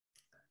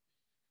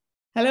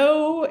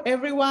Hello,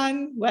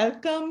 everyone.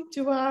 Welcome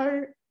to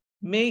our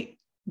May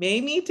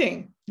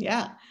meeting.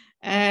 Yeah.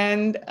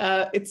 And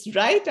it's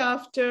right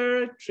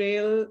after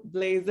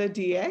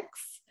TrailblazerDX.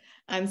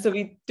 And so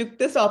we took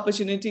this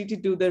opportunity to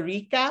do the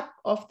recap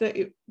of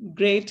the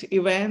great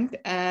event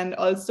and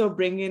also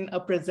bring in a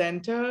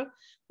presenter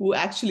who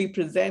actually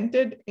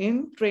presented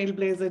in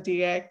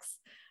TrailblazerDX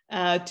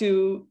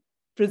to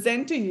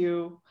present to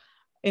you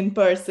in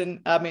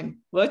person,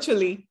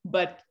 virtually,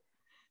 but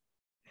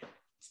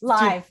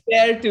live.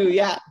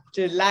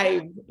 To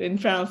live in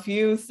front of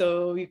you,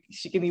 so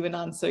she can even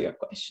answer your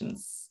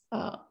questions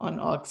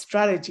on org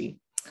strategy.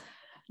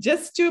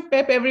 Just to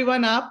pep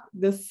everyone up,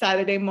 this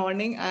Saturday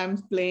morning, I'm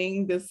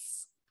playing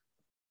this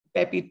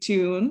peppy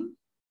tune.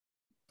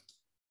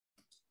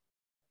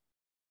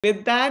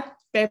 With that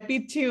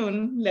peppy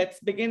tune, let's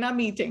begin our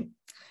meeting.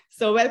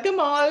 So welcome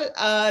all.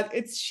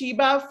 It's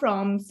Sheba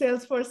from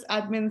Salesforce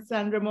Admin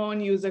San Ramon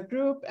User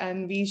Group,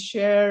 and we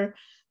share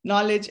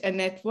knowledge and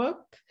network.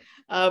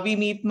 We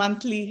meet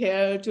monthly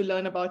here to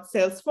learn about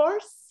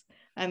Salesforce.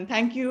 And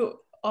thank you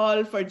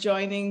all for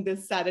joining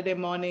this Saturday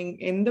morning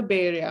in the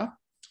Bay Area.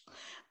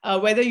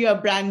 Whether you are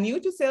brand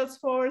new to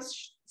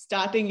Salesforce,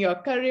 starting your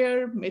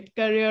career,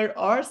 mid-career,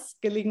 or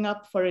skilling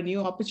up for a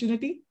new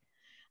opportunity,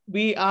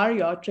 we are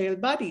your trail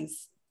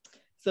buddies.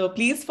 So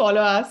please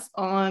follow us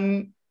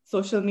on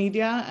social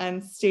media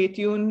and stay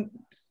tuned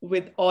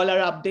with all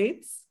our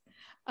updates.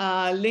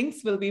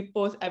 Links will be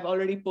posted. I've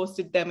already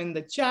posted them in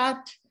the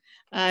chat.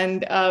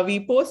 And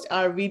we post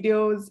our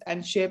videos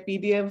and share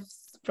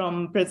PDFs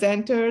from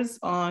presenters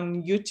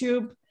on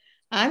YouTube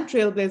and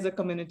Trailblazer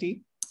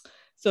community.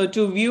 So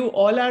to view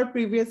all our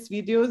previous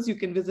videos, you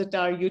can visit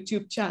our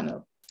YouTube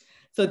channel.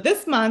 So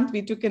this month,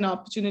 we took an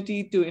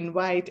opportunity to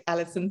invite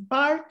Allison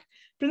Park,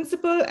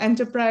 Principal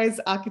Enterprise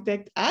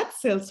Architect at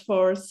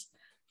Salesforce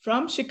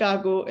from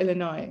Chicago,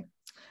 Illinois.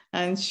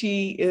 And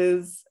she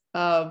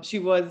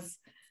was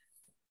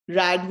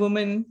Rad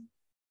Woman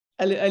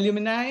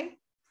alumni,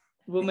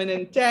 Woman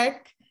in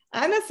Tech,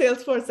 and a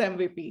Salesforce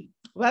MVP.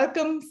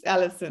 Welcome,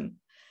 Allison.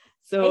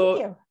 So,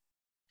 thank you.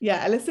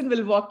 Yeah, Allison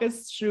will walk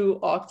us through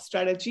org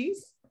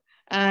strategies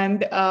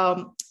and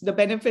the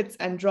benefits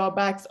and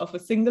drawbacks of a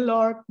single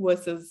org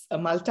versus a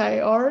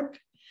multi-org.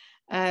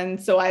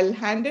 And so I'll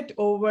hand it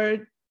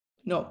over.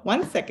 No,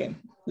 1 second.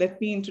 Let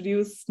me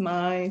introduce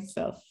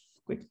myself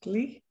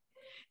quickly.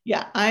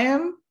 Yeah, I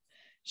am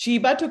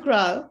Sheba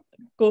Tukral,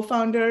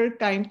 co-founder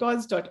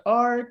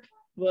kindcause.org.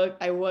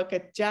 I work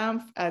at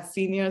Jamf as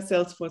Senior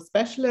Salesforce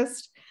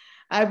Specialist.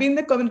 I've been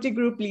the community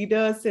group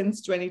leader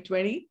since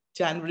 2020,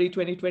 January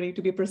 2020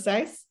 to be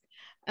precise.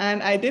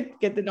 And I did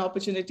get an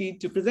opportunity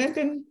to present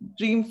in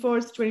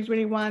Dreamforce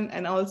 2021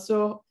 and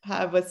also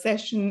have a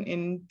session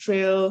in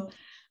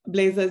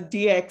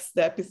TrailblazerDX,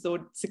 the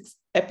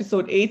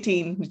episode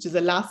 18, which is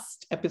the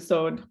last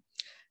episode.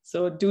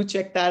 So do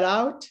check that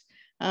out.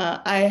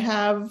 I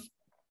have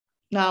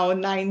now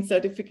 9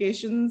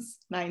 certifications,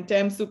 9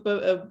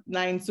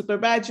 super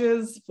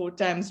badges, 4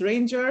 times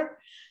Ranger.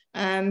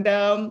 And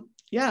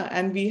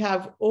and we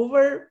have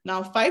over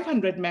now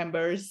 500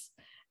 members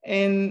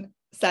in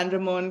San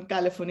Ramon,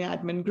 California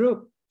admin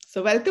group.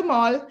 So welcome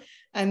all.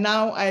 And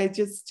now I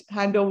just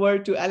hand over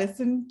to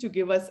Allison to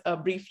give us a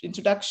brief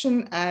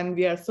introduction. And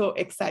we are so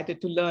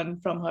excited to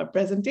learn from her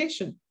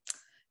presentation.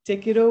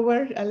 Take it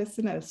over,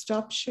 Allison. I'll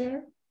stop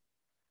share.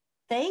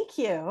 Thank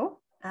you.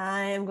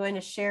 I am going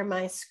to share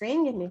my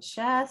screen. Give me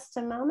just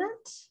a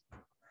moment.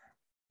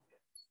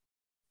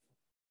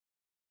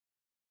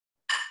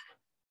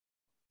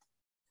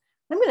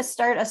 I'm going to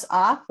start us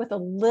off with a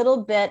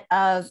little bit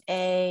of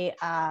a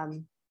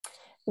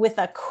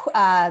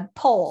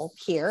poll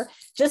here,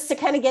 just to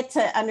kind of get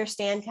to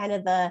understand kind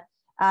of the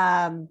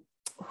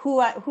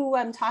who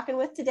I'm talking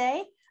with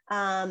today.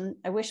 I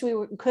wish we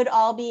could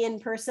all be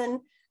in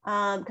person,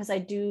 because I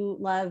do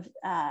love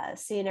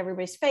seeing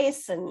everybody's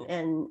face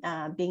and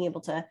being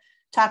able to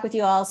talk with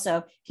you all. So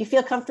if you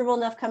feel comfortable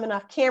enough coming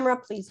off camera,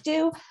 please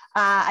do.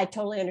 I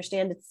totally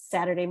understand it's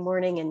Saturday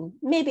morning and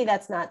maybe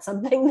that's not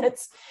something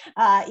that's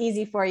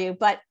easy for you,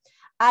 but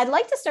I'd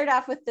like to start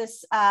off with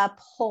this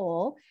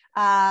poll.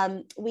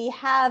 We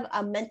have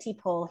a Menti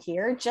poll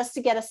here just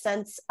to get a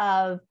sense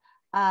of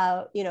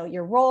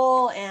your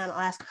role, and I'll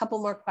ask a couple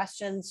more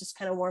questions, just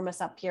kind of warm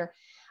us up here.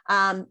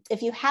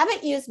 If you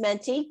haven't used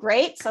Menti,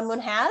 great, someone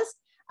has.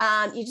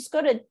 You just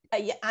go to,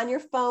 on your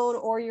phone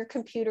or your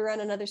computer on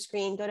another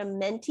screen, go to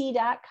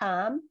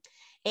menti.com,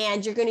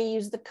 and you're going to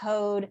use the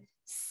code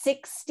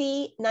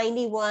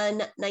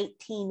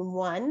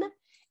 6091191,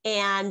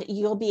 and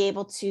you'll be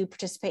able to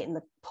participate in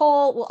the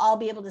poll. We'll all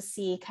be able to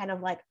see kind of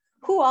like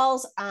who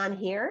all's on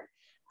here.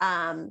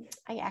 I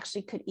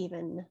actually could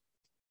even,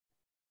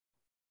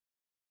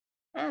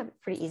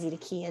 pretty easy to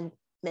key in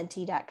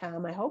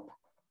menti.com, I hope.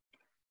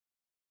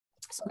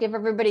 So give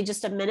everybody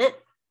just a minute.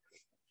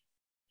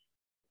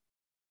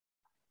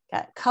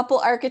 Got a couple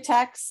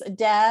architects,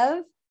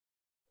 dev.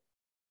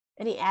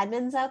 Any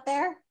admins out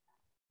there?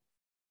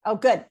 Oh,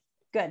 good,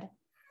 good.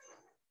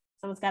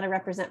 Someone's got to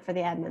represent for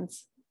the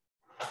admins.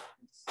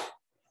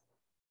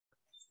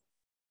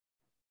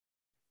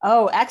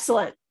 Oh,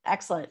 excellent.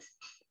 Excellent.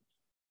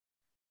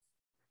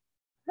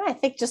 I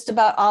think just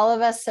about all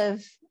of us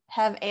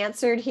have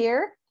answered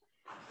here.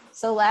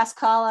 So last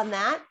call on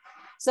that.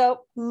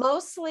 So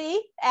mostly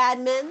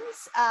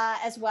admins,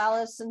 as well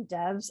as some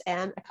devs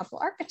and a couple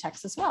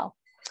architects as well.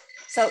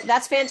 So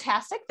that's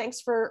fantastic. Thanks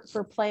for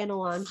playing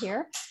along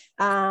here.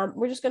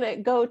 We're just going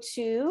to go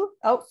to,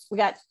 oh, we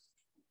got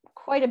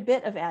quite a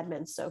bit of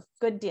admins. So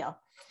good deal.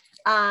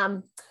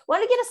 Want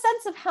to get a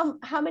sense of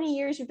how many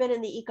years you've been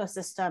in the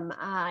ecosystem.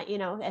 You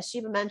know, as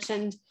Shiva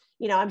mentioned,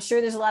 you know, I'm sure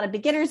there's a lot of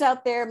beginners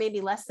out there,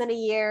 maybe less than a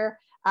year.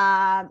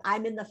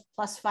 I'm in the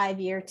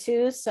 +5 year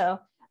too. So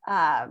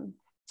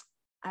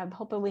I'm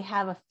hoping we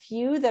have a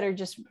few that are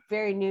just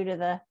very new to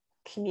the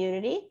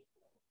community.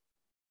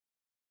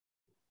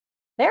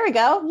 There we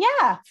go.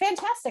 Yeah,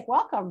 fantastic.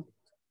 Welcome.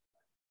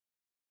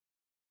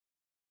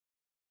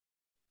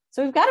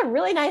 So we've got a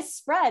really nice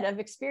spread of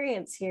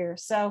experience here.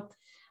 So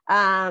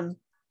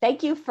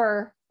thank you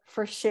for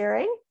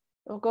sharing.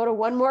 We'll go to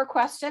one more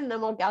question,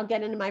 then I'll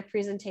get into my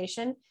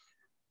presentation.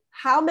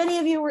 How many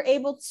of you were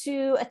able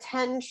to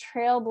attend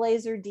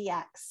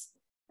TrailblazerDX?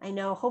 I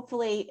know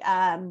hopefully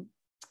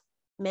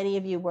many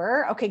of you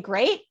were. Okay,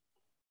 great.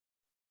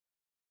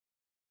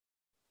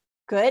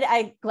 Good.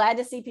 I'm glad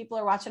to see people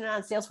are watching it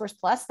on Salesforce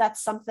Plus.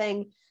 That's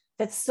something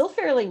that's still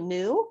fairly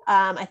new.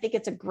 I think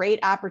it's a great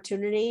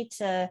opportunity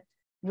to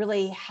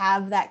really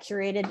have that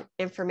curated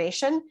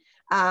information.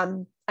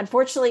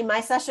 Unfortunately,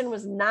 my session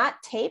was not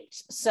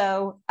taped.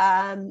 So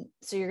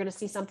you're going to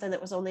see something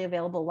that was only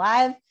available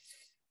live,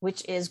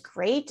 which is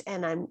great.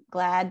 And I'm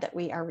glad that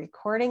we are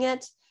recording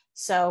it.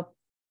 So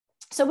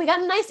we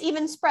got a nice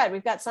even spread.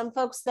 We've got some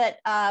folks that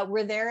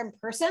were there in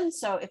person.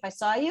 So if I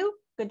saw you,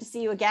 good to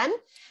see you again.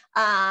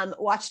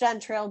 Watched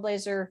on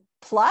Trailblazer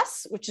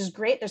Plus, which is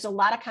great. There's a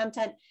lot of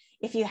content.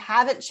 If you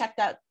haven't checked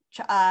out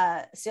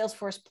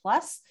Salesforce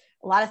Plus,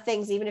 a lot of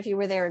things, even if you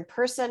were there in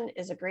person,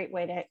 is a great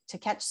way to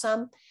catch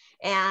some.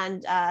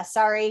 And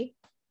sorry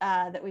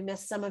that we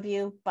missed some of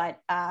you, but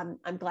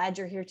I'm glad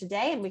you're here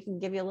today and we can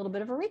give you a little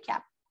bit of a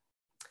recap.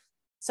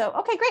 So,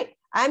 okay, great.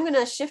 I'm going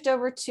to shift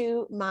over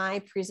to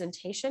my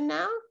presentation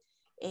now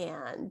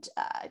and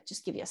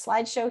just give you a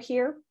slideshow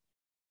here.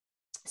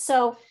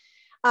 So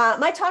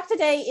my talk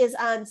today is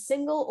on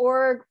single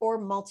org or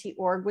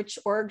multi-org, which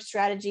org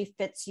strategy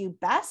fits you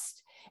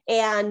best.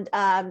 And,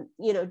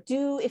 you know,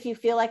 if you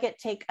feel like it,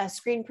 take a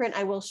screen print.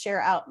 I will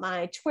share out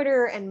my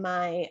Twitter and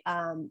I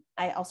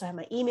also have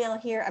my email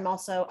here. I'm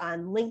also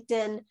on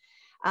LinkedIn.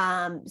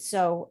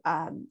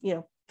 You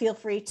know, feel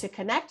free to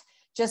connect.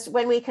 Just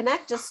when we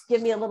connect, just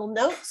give me a little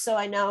note so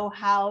I know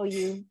how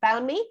you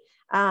found me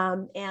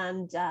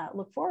and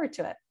look forward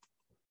to it.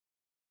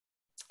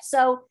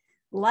 So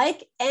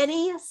like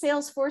any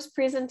Salesforce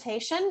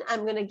presentation,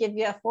 I'm going to give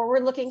you a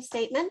forward-looking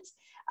statement.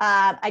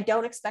 I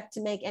don't expect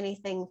to make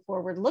anything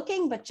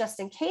forward-looking, but just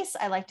in case,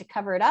 I like to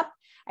cover it up.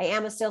 I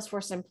am a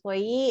Salesforce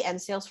employee, and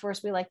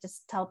Salesforce, we like to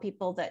tell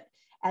people that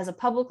as a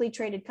publicly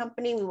traded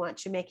company, we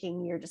want you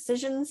making your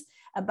decisions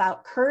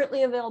about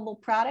currently available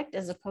product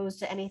as opposed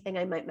to anything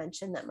I might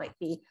mention that might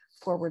be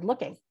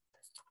forward-looking.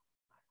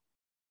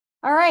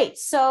 All right,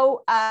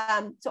 so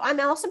I'm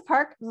Allison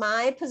Park.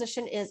 My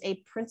position is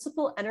a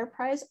principal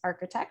enterprise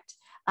architect.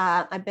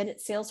 I've been at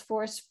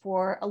Salesforce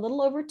for a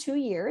little over 2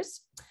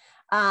 years.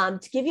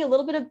 To give you a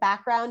little bit of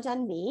background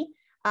on me,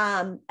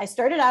 I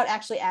started out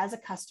actually as a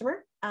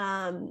customer.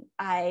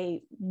 I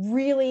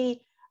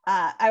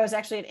was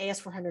actually an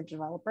AS400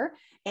 developer,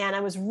 and I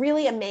was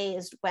really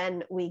amazed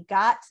when we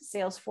got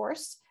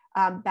Salesforce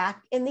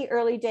back in the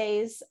early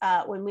days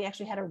when we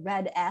actually had a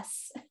red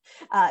S.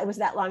 It was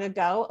that long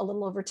ago, a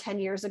little over 10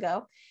 years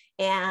ago,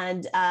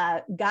 and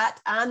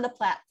got on the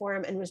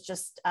platform and was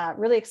just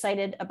really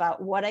excited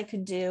about what I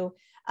could do,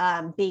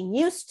 being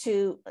used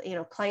to, you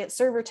know, client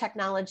server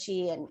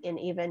technology and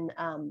even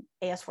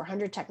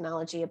AS400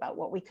 technology about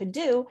what we could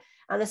do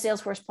on the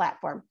Salesforce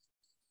platform.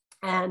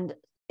 And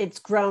it's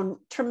grown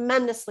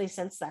tremendously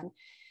since then.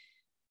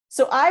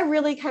 So I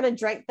really kind of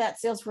drank that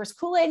Salesforce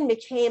Kool-Aid and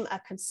became a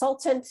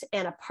consultant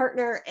and a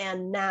partner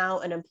and now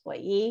an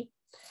employee.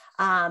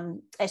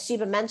 As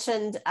Shiva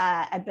mentioned,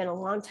 I've been a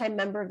longtime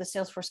member of the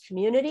Salesforce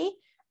community,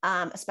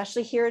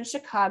 especially here in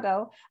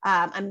Chicago.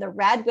 I'm the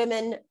Rad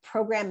Women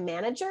Program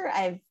Manager.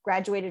 I've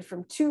graduated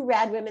from 2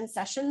 Rad Women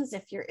sessions.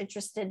 If you're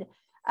interested,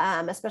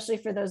 especially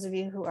for those of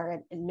you who are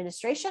in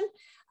administration,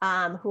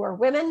 who are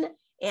women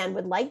and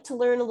would like to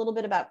learn a little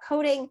bit about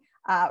coding,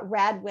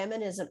 Rad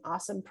Women is an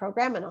awesome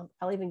program, and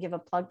I'll even give a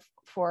plug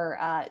for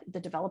the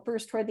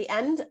developers toward the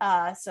end,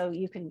 so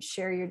you can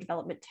share your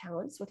development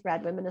talents with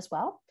Rad Women as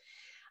well.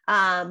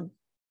 And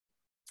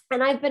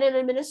I've been an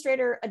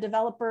administrator, a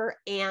developer,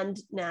 and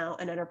now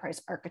an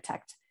enterprise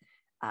architect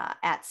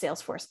at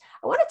Salesforce.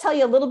 I want to tell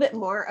you a little bit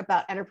more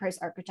about enterprise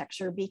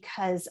architecture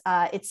because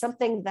it's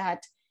something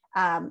that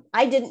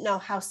I didn't know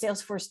how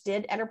Salesforce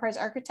did enterprise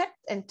architect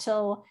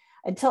until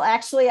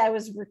actually I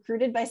was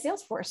recruited by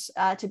Salesforce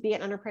to be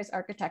an enterprise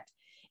architect.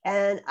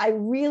 And I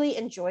really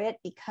enjoy it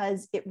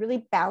because it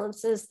really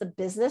balances the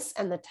business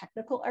and the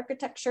technical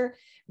architecture,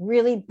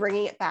 really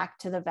bringing it back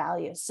to the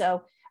value.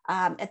 So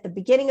at the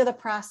beginning of the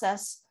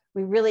process,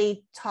 we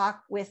really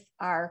talk with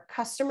our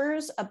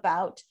customers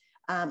about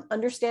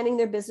understanding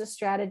their business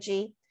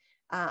strategy,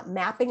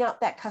 mapping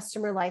out that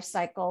customer life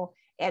cycle,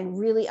 and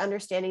really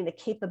understanding the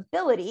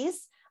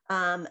capabilities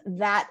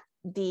that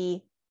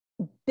the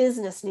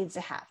business needs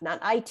to have,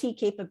 not IT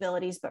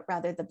capabilities, but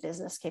rather the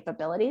business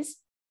capabilities.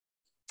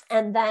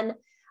 And then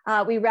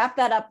we wrap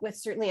that up with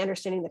certainly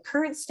understanding the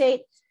current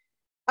state,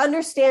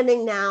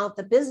 understanding now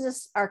the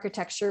business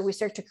architecture. We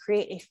start to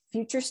create a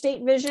future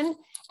state vision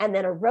and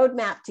then a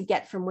roadmap to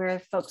get from where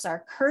folks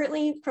are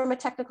currently from a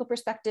technical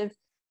perspective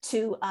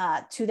to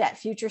that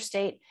future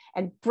state,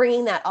 and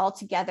bringing that all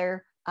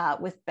together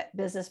with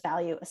business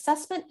value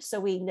assessment. So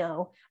we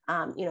know,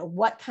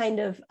 what kind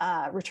of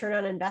return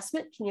on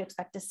investment can you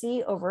expect to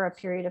see over a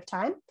period of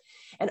time.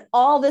 And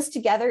all this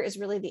together is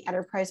really the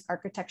enterprise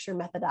architecture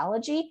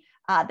methodology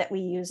that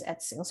we use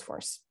at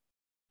Salesforce.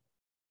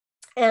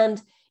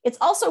 And it's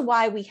also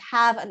why we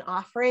have an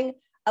offering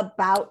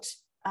about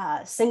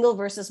single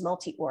versus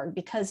multi-org,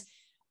 because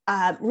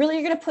really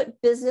you're going to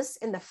put business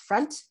in the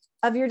front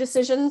of your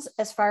decisions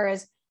as far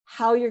as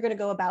how you're going to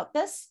go about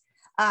this.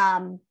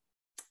 And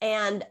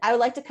I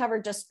would like to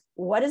cover just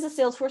what is a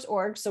Salesforce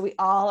org, so we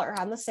all are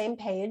on the same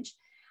page.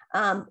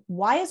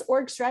 Why is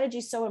org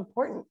strategy so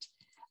important?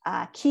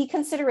 Key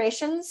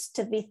considerations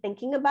to be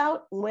thinking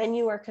about when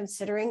you are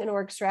considering an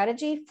org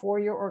strategy for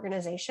your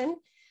organization.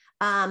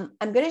 I'm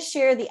going to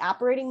share the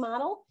operating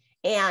model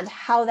and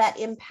how that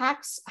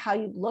impacts how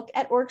you look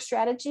at org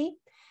strategy.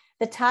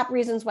 The top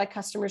reasons why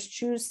customers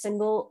choose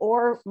single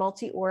or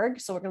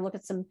multi-org. So we're going to look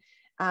at some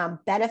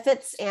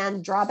benefits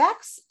and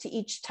drawbacks to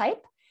each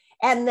type.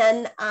 And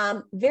then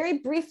very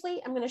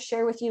briefly, I'm going to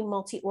share with you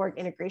multi-org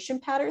integration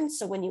patterns.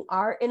 So when you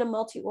are in a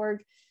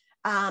multi-org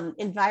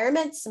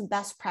environment, some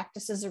best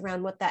practices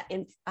around what that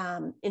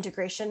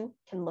integration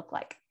can look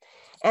like.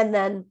 And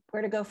then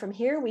where to go from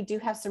here. We do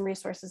have some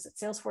resources at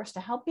Salesforce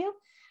to help you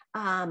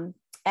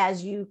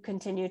as you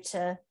continue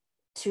to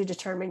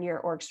determine your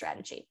org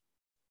strategy.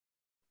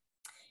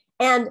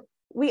 And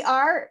we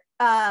are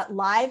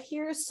live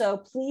here, so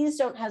please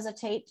don't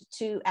hesitate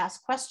to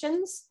ask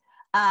questions.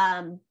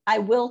 I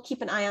will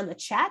keep an eye on the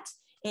chat,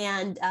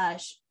 and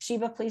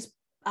Sheba, please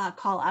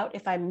call out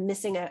if I'm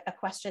missing a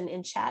question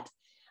in chat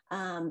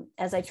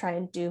as I try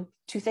and do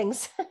two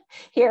things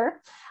here.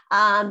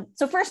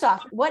 So first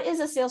off, what is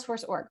a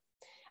Salesforce org?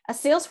 A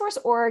Salesforce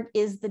org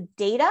is the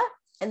data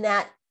and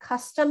that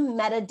custom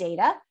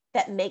metadata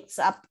that makes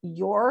up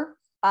your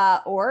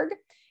org.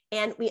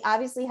 And we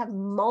obviously have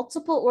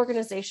multiple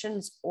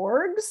organizations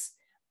orgs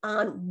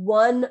on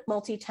one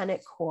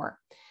multi-tenant core.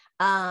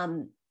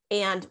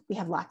 And we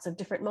have lots of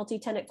different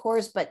multi-tenant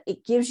cores, but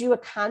it gives you a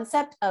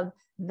concept of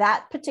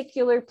that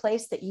particular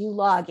place that you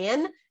log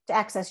in to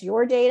access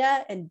your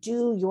data and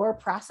do your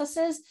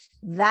processes.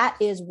 That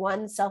is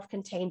one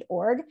self-contained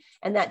org.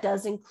 And that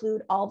does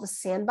include all the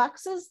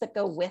sandboxes that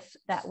go with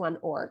that one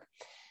org.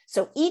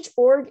 So each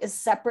org is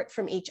separate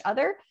from each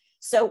other.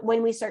 So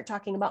when we start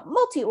talking about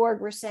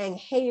multi-org, we're saying,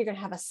 hey, you're going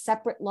to have a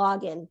separate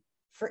login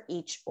for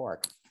each org.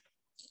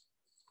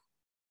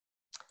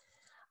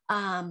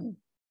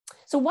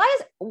 So why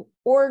is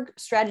org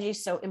strategy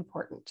so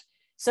important?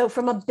 So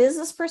from a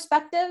business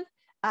perspective,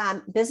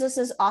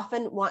 businesses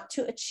often want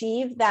to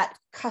achieve that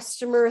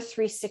customer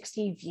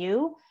 360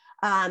 view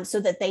so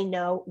that they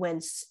know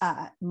when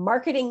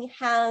marketing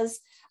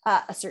has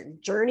a certain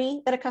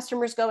journey that a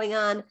customer is going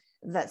on,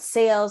 that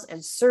sales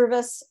and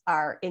service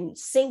are in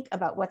sync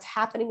about what's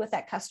happening with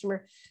that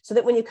customer, so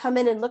that when you come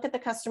in and look at the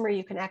customer,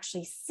 you can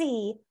actually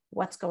see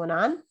what's going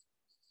on.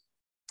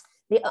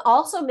 They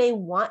also may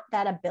want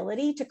that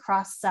ability to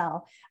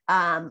cross-sell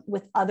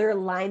with other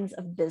lines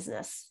of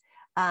business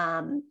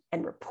and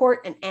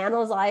report and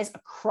analyze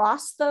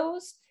across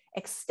those,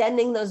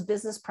 extending those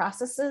business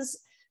processes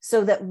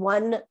so that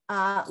one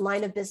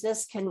line of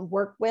business can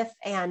work with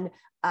and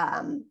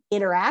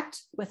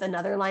interact with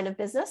another line of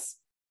business.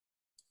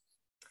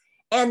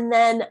 And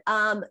then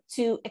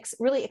to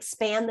really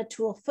expand the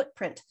tool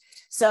footprint.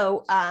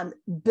 So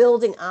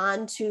building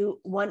on to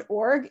one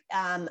org,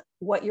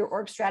 what your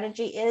org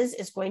strategy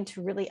is going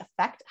to really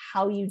affect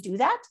how you do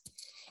that.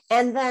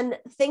 And then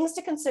things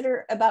to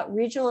consider about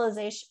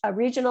regionalization,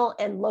 regional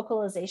and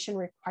localization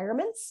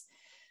requirements.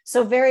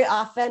 So very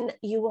often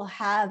you will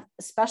have,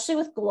 especially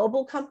with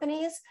global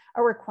companies,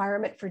 a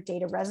requirement for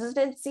data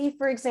residency,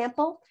 for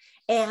example.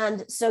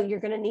 And so you're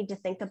going to need to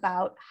think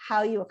about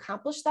how you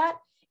accomplish that.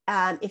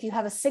 If you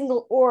have a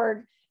single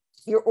org,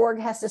 your org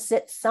has to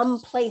sit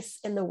someplace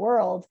in the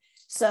world.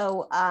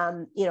 So,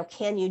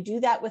 can you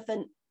do that with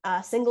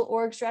a single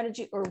org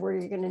strategy, or where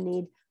you're going to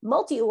need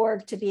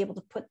multi-org to be able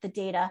to put the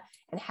data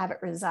and have it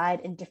reside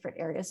in different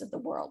areas of the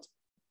world?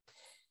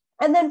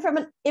 And then from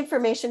an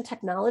information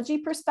technology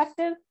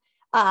perspective,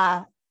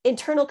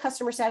 internal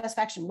customer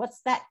satisfaction,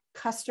 what's that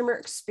customer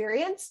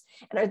experience?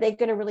 And are they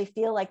going to really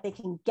feel like they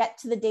can get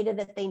to the data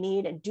that they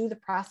need and do the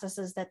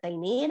processes that they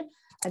need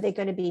Are they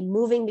going to be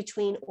moving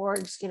between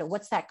orgs?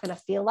 What's that going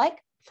to feel like?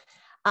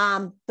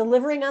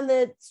 Delivering on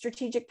the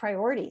strategic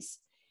priorities,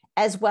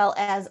 as well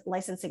as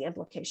licensing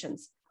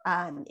implications.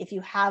 If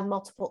you have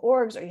multiple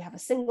orgs or you have a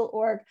single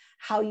org,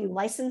 how you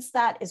license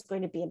that is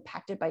going to be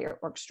impacted by your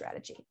org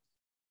strategy.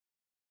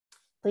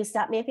 Please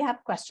stop me if you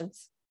have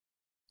questions.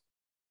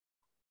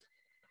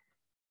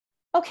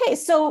 Okay,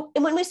 so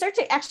when we start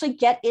to actually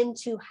get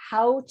into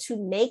how to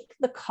make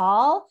the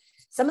call,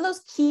 some of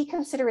those key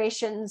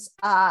considerations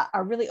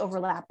are really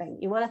overlapping.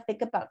 You want to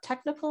think about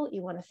technical,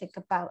 you want to think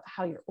about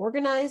how you're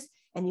organized,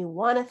 and you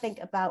want to think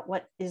about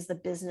what is the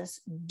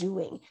business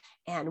doing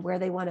and where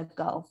they want to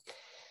go.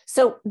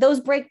 So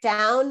those break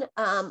down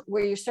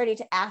where you're starting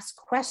to ask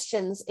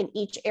questions in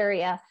each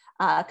area,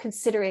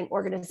 considering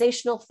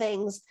organizational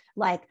things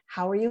like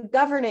how are you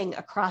governing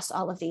across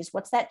all of these?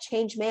 What's that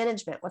change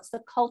management? What's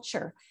the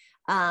culture?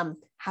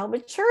 How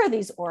mature are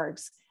these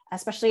orgs?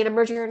 Especially in a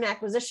merger and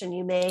acquisition,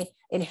 you may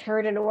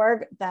inherit an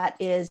org that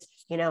is,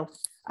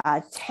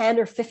 10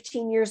 or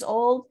 15 years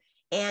old,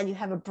 and you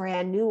have a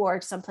brand new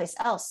org someplace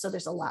else. So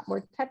there's a lot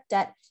more tech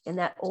debt in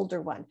that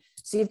older one.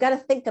 So you've got to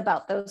think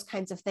about those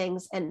kinds of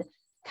things and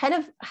kind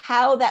of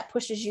how that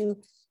pushes you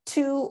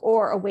to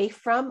or away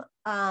from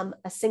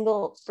a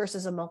single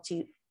versus a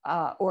multi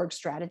org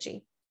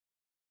strategy.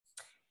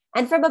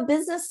 And from a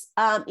business,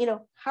 how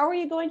are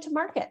you going to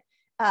market?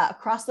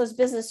 Across those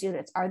business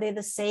units? Are they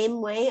the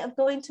same way of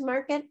going to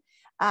market?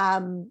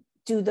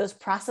 Do those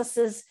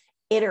processes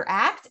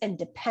interact and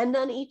depend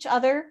on each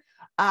other?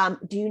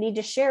 Do you need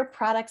to share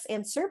products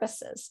and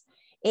services?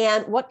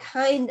 And what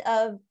kind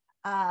of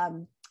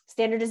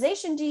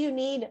standardization do you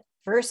need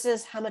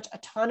versus how much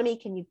autonomy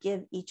can you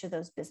give each of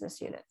those business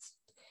units?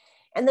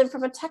 And then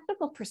from a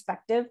technical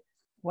perspective,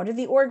 what are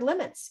the org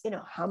limits?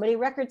 How many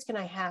records can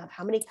I have?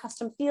 How many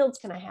custom fields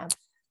can I have?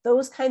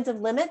 Those kinds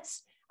of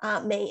limits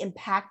may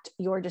impact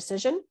your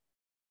decision.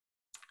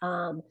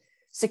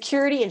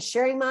 Security and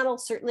sharing model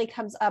certainly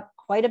comes up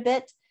quite a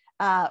bit.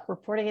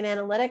 Reporting and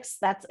analytics,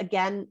 that's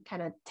again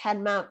kind of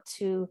tantamount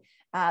to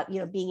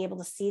being able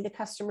to see the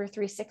customer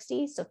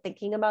 360. So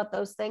thinking about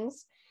those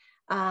things.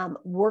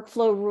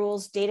 Workflow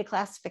rules, data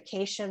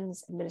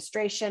classifications,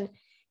 administration,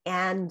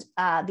 and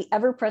the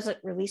ever-present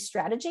release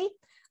strategy.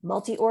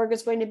 Multi-org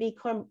is going to be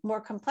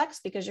more complex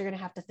because you're going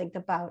to have to think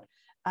about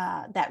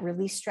that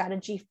release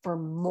strategy for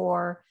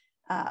more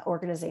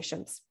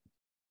organizations.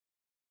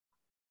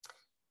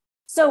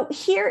 So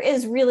here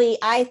is really,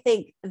 I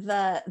think,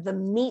 the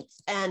meat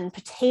and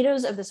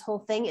potatoes of this whole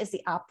thing is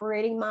the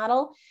operating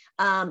model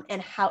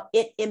and how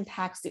it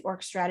impacts the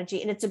org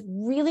strategy. And it's a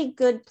really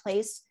good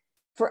place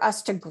for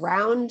us to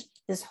ground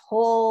this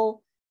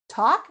whole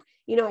talk.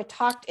 I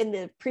talked in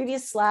the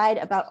previous slide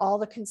about all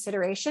the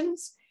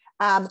considerations.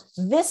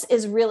 This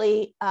is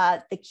really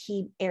the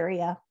key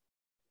area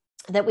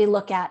that we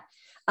look at.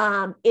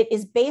 It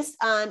is based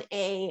on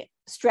a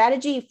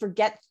strategy,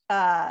 forget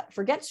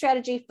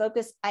strategy,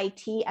 focus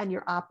IT on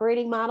your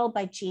operating model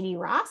by Jeannie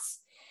Ross.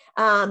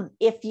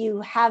 If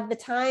you have the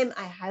time,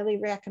 I highly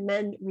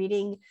recommend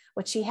reading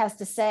what she has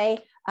to say.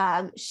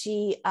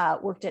 She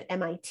worked at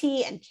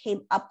MIT and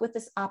came up with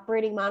this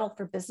operating model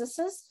for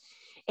businesses.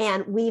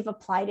 And we've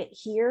applied it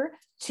here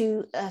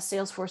to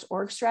Salesforce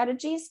org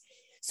strategies.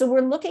 So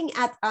we're looking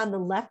at, on the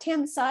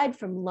left-hand side,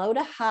 from low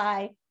to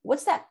high,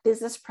 what's that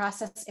business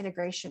process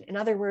integration? In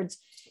other words,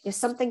 if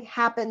something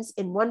happens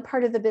in one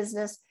part of the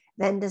business,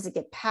 then does it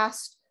get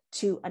passed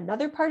to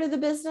another part of the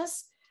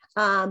business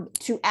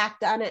to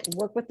act on it and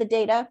work with the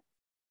data?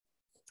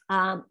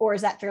 Or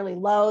is that fairly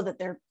low, that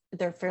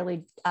they're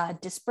fairly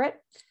disparate?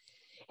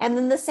 And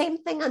then the same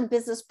thing on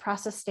business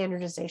process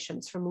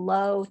standardizations from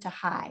low to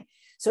high.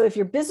 So if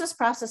your business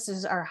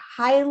processes are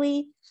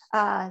highly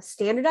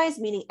standardized,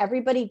 meaning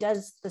everybody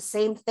does the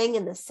same thing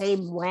in the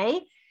same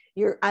way,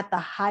 you're at the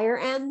higher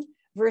end,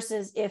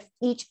 versus if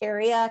each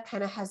area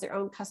kind of has their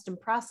own custom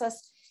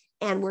process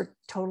and we're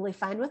totally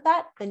fine with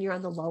that, then you're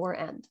on the lower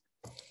end.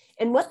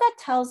 And what that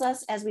tells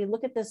us as we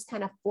look at this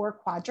kind of 4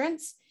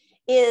 quadrants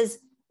is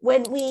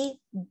when we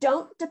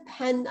don't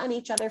depend on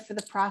each other for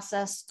the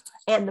process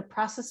and the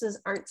processes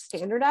aren't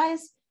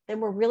standardized, then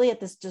we're really at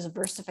this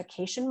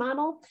diversification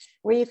model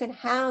where you can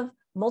have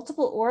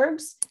multiple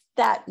orgs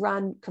that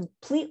run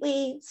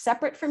completely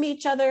separate from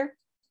each other,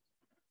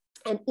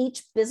 and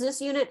each business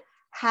unit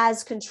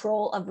has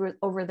control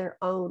over their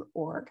own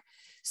org.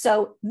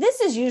 So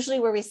this is usually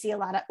where we see a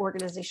lot of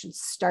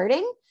organizations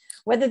starting.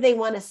 Whether they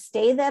want to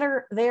stay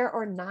there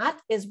or not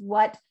is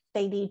what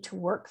they need to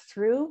work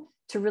through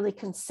to really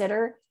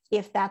consider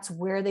if that's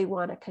where they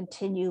want to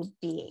continue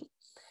being.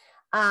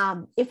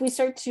 If we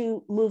start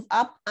to move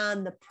up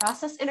on the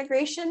process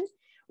integration,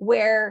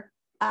 where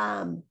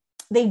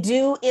they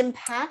do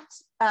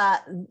impact,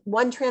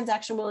 one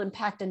transaction will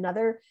impact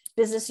another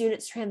business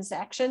unit's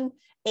transaction,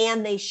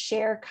 and they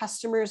share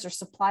customers or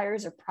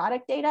suppliers or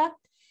product data,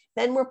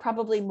 then we're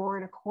probably more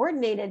in a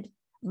coordinated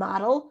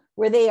model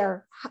where they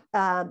are,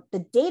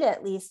 the data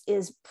at least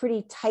is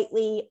pretty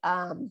tightly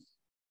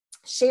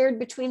shared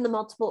between the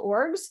multiple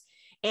orgs,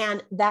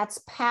 and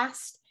that's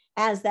passed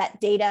as that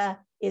data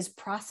is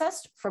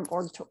processed from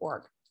org to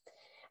org.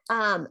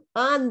 On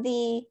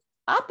the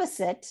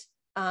opposite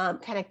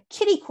kind of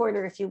kitty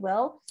corner, if you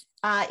will,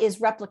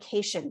 is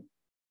replication.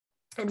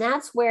 And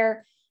that's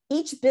where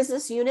each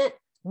business unit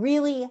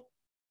really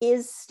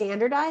is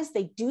standardized.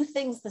 They do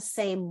things the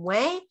same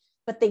way,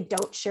 but they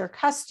don't share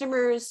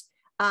customers.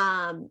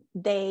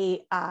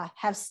 They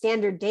have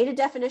standard data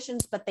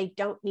definitions, but they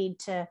don't need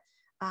to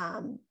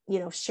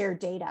share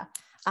data.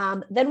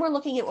 Then we're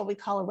looking at what we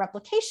call a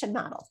replication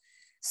model.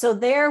 So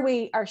there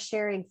we are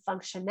sharing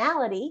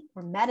functionality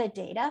or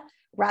metadata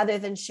rather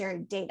than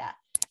sharing data.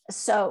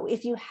 So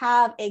if you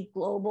have a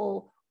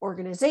global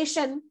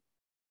organization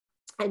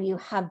and you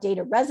have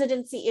data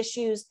residency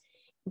issues,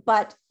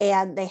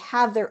 and they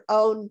have their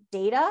own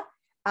data,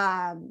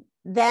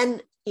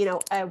 then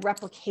a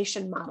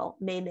replication model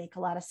may make a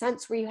lot of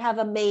sense, where you have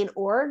a main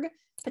org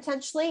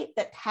potentially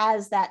that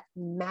has that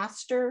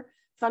master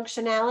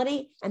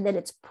functionality, and then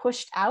it's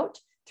pushed out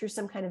through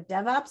some kind of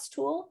DevOps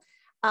tool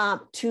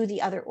to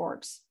the other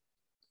orgs.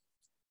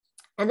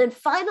 And then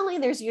finally,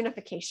 there's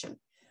unification,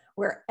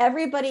 where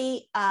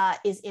everybody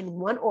is in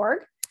one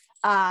org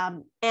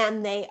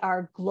and they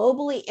are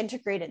globally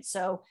integrated.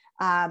 So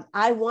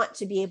I want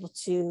to be able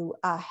to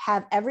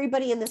have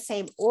everybody in the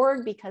same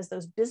org, because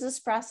those business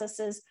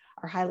processes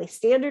are highly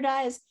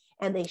standardized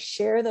and they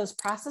share those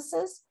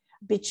processes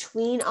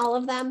between all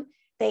of them.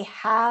 They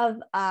have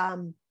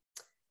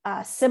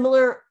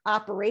similar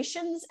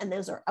operations, and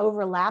those are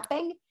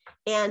overlapping,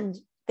 and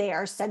they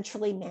are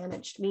centrally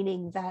managed,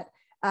 meaning that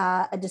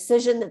a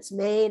decision that's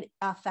made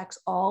affects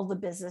all the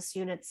business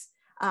units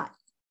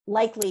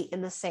likely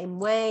in the same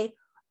way,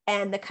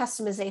 and the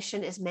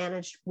customization is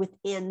managed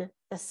within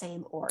the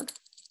same org.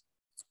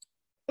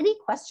 Any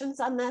questions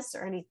on this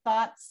or any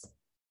thoughts?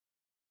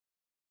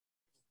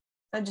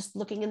 I'm just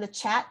looking in the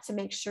chat to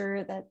make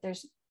sure that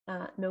there's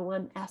no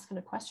one asking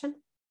a question.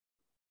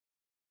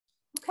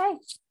 Okay,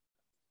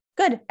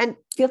 good. And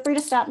feel free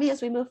to stop me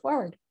as we move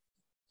forward.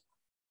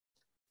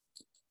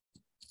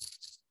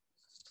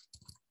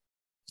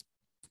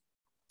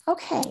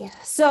 Okay,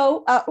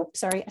 so, oops,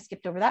 sorry, I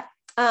skipped over that.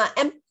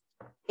 And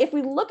if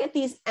we look at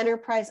these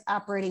enterprise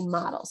operating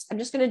models, I'm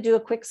just going to do a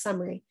quick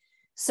summary.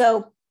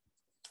 So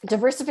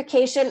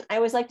diversification, I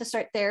always like to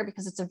start there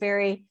because it's a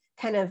very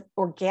kind of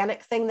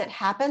organic thing that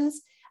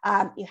happens.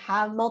 You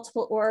have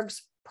multiple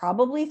orgs,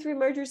 probably through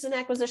mergers and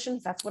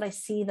acquisitions. That's what I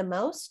see the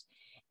most.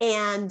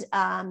 And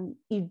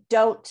you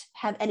don't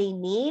have any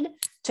need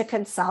to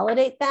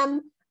consolidate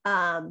them.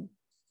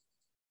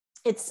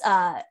 It's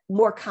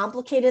more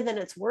complicated than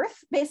it's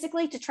worth,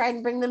 basically, to try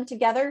and bring them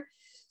together.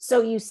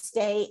 So you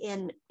stay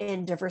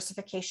in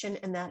diversification,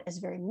 and that is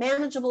very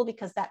manageable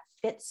because that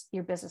fits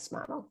your business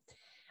model.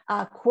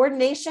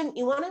 Coordination,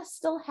 you want to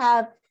still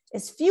have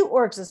as few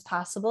orgs as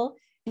possible,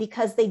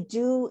 because they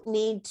do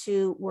need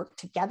to work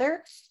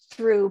together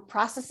through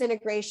process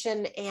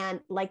integration and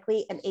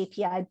likely an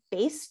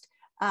API-based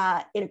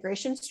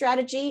integration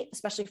strategy,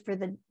 especially for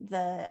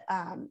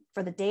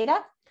the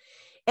data.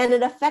 And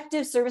an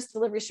effective service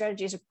delivery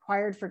strategy is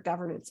required for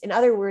governance. In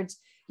other words,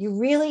 you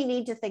really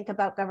need to think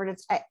about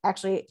governance.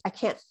 I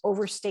can't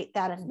overstate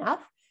that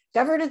enough.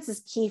 Governance is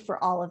key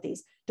for all of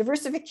these.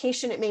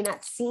 Diversification, it may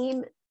not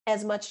seem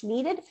as much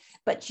needed,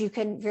 but you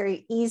can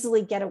very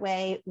easily get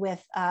away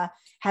with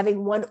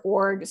having one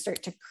org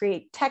start to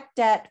create tech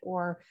debt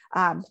or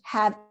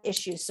have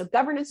issues. So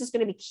governance is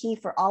going to be key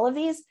for all of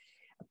these,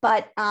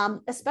 but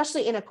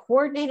especially in a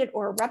coordinated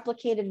or a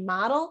replicated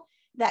model,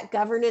 that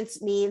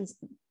governance means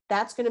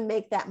that's going to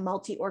make that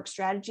multi-org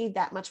strategy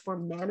that much more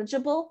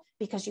manageable,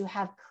 because you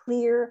have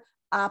clear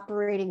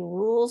operating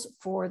rules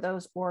for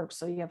those orgs.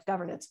 So you have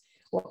governance.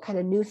 What kind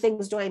of new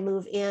things do I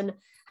move in?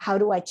 How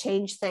do I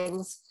change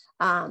things?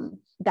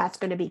 That's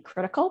going to be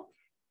critical.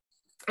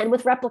 And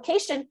with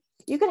replication,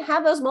 you can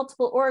have those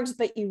multiple orgs,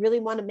 but you really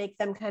want to make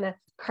them kind of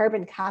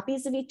carbon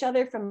copies of each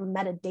other from a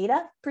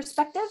metadata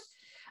perspective.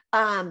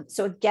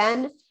 So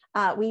again,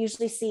 we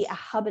usually see a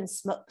hub and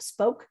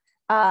spoke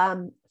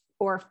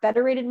or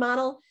federated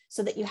model,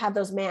 so that you have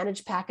those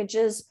managed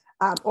packages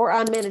or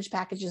unmanaged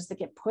packages that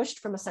get pushed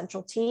from a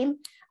central team.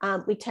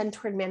 We tend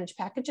toward managed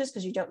packages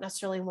because you don't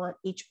necessarily want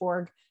each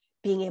org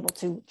being able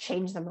to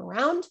change them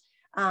around.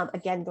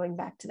 Again, going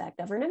back to that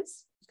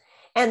governance.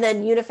 And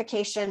then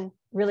unification,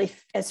 really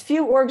as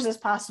few orgs as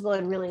possible,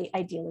 and really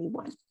ideally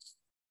one.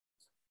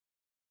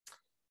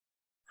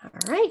 All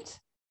right.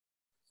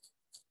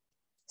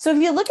 So if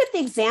you look at the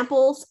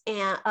examples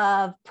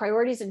of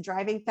priorities and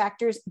driving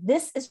factors,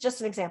 this is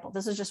just an example.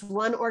 This is just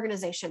one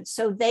organization.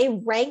 So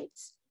they ranked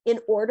in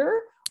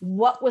order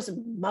what was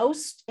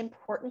most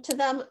important to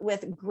them,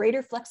 with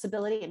greater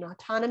flexibility and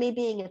autonomy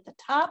being at the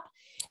top,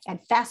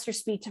 and faster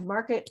speed to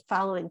market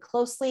following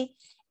closely,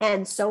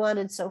 and so on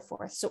and so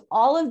forth. So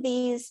all of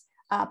these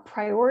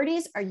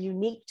priorities are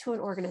unique to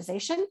an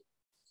organization.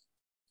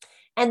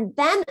 And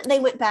then they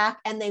went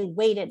back and they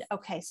weighted,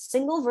 okay,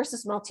 single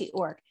versus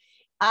multi-org.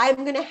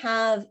 I'm going to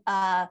have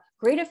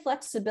greater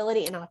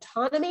flexibility and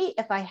autonomy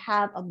if I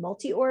have a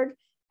multi-org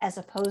as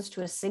opposed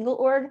to a single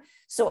org.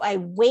 So I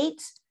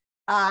weight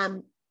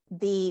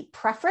the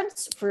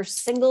preference for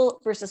single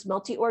versus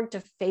multi-org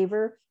to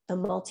favor the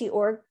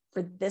multi-org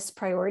for this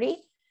priority.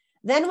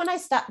 Then when I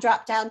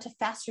drop down to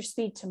faster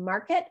speed to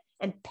market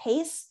and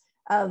pace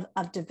of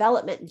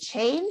development and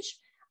change,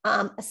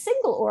 a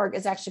single org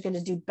is actually going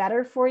to do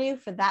better for you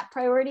for that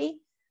priority.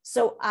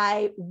 So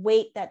I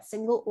weight that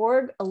single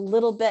org a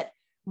little bit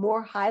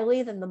more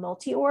highly than the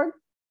multi-org.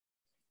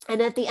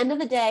 And at the end of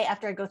the day,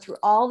 after I go through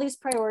all these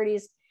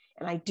priorities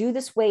and I do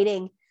this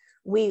weighting,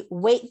 we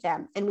weight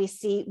them and we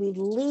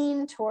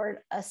lean toward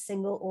a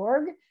single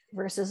org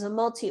versus a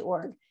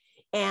multi-org.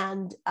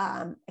 And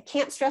I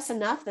can't stress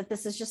enough that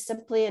this is just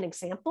simply an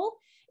example,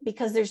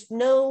 because there's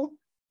no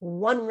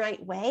one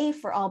right way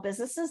for all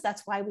businesses.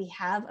 That's why we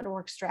have an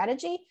org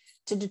strategy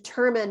to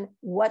determine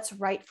what's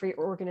right for your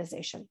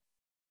organization.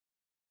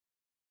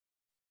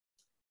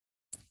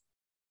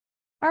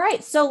 All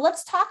right, so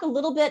let's talk a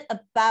little bit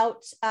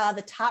about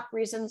the top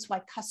reasons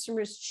why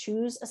customers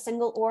choose a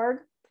single org.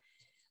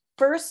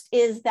 First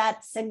is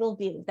that single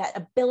view, that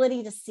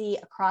ability to see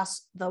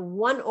across the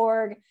one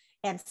org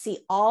and see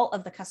all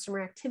of the customer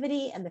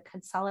activity and the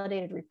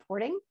consolidated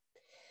reporting.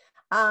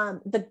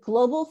 The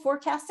global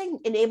forecasting,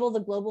 enable the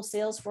global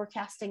sales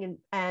forecasting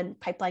and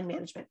pipeline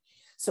management.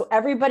 So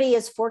everybody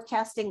is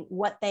forecasting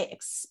what they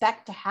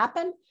expect to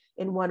happen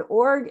in one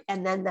org,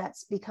 and then that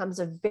becomes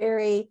a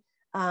very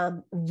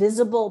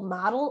visible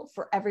model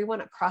for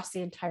everyone across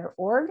the entire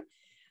org.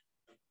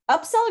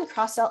 Upsell and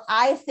cross-sell,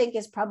 I think,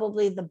 is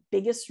probably the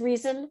biggest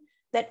reason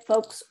that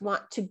folks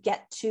want to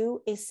get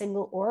to a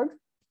single org.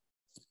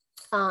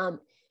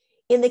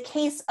 In the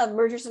case of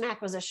mergers and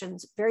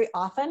acquisitions, very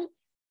often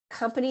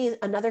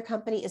another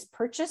company is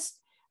purchased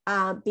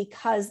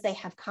because they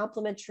have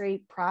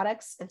complementary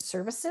products and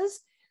services.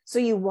 So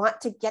you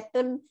want to get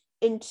them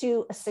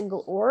into a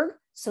single org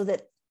so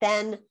that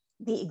then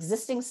the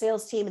existing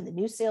sales team and the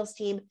new sales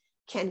team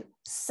can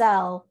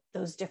sell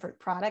those different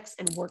products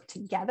and work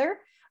together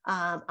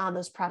on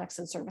those products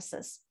and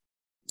services.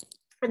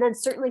 And then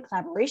certainly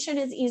collaboration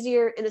is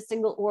easier in a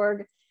single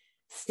org.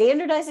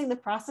 Standardizing the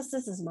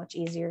processes is much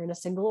easier in a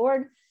single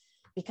org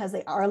because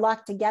they are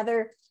locked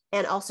together.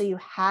 And also you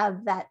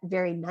have that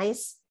very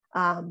nice,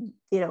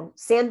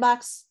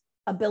 sandbox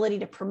ability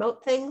to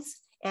promote things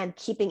and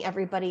keeping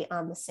everybody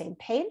on the same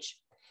page.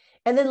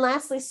 And then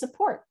lastly,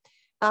 support.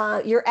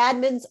 Your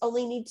admins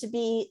only need to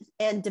be,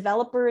 and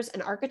developers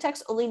and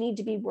architects only need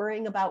to be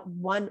worrying about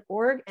one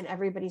org and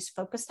everybody's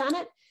focused on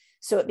it.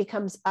 So it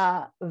becomes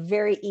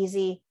very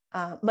easy,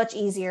 much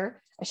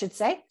easier, I should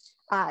say,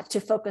 to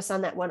focus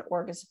on that one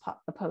org as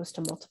opposed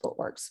to multiple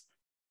orgs.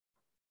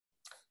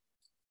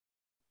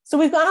 So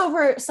we've gone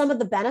over some of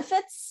the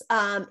benefits,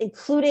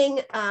 including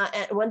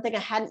one thing I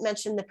hadn't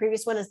mentioned, the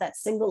previous one is that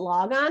single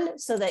logon,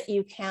 so that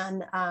you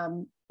can,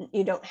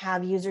 you don't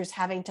have users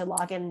having to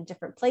log in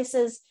different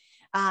places.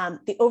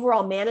 The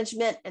overall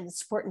management and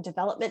support and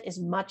development is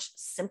much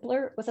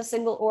simpler with a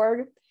single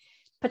org.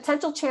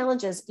 Potential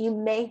challenges, you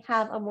may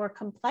have a more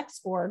complex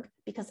org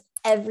because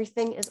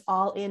everything is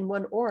all in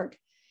one org.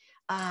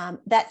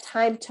 That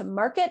time to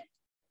market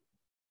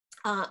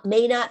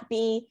may not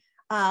be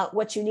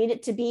what you need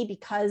it to be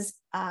because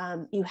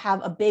you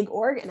have a big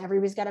org and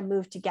everybody's got to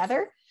move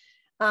together.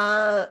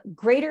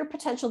 Greater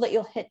potential that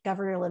you'll hit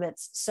governor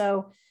limits.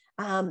 So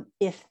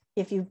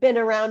if you've been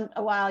around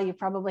a while, you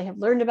probably have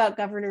learned about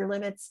governor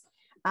limits,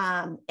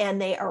 and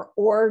they are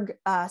org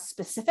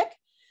specific.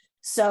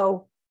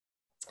 So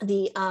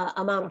the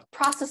amount of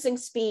processing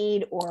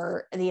speed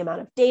or the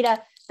amount of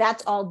data,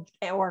 that's all,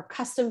 or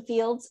custom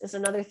fields is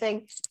another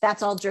thing,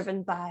 that's all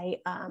driven by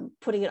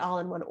putting it all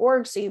in one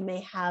org. So you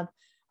may have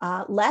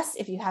less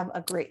if you have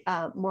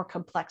a more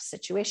complex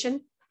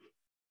situation.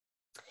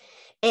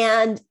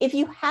 And if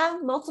you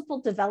have multiple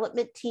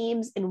development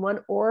teams in one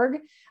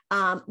org,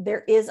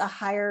 there is a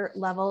higher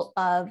level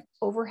of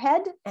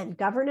overhead and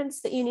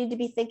governance that you need to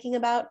be thinking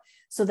about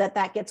so that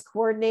that gets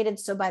coordinated.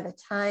 So by the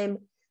time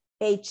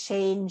a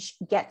change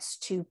gets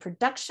to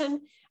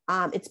production,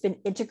 it's been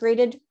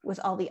integrated with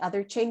all the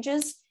other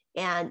changes,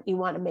 and you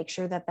want to make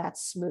sure that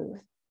that's smooth.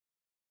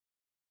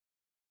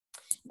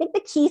 I think the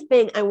key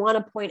thing I want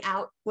to point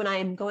out when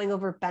I'm going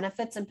over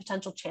benefits and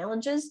potential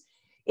challenges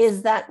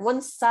is that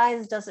one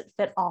size doesn't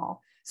fit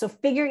all. So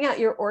figuring out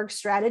your org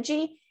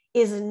strategy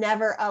is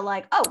never a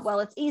like, oh,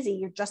 well, it's easy,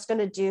 you're just going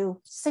to do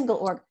single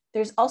org.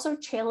 There's also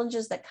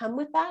challenges that come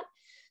with that.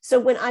 So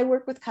when I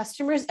work with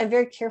customers, I'm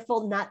very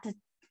careful not to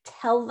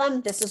tell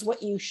them this is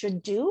what you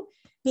should do,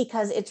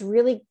 because it's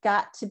really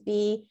got to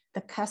be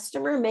the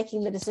customer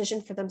making the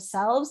decision for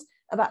themselves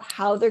about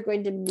how they're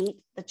going to meet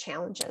the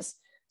challenges.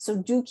 So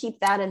do keep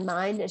that in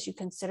mind as you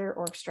consider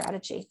org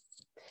strategy.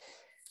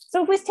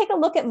 So if we take a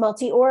look at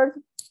multi-org,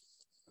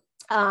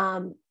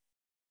 one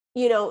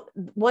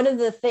of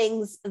the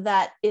things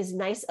that is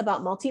nice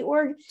about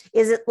multi-org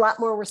is it's a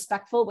lot more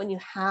respectful when you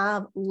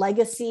have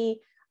legacy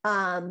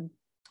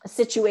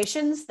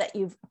situations that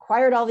you've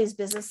acquired all these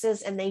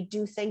businesses and they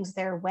do things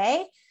their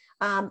way.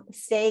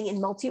 Staying in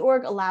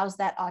multi-org allows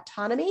that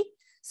autonomy.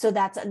 So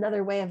that's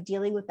another way of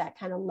dealing with that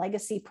kind of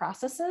legacy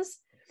processes.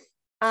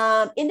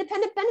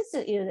 Independent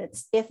business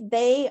units, if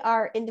they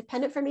are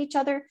independent from each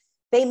other,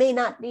 they may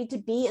not need to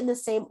be in the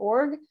same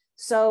org.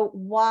 So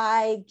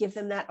why give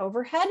them that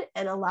overhead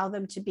and allow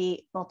them to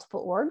be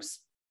multiple orgs?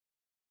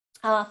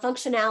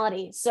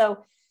 Functionality.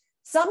 So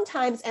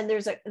sometimes, and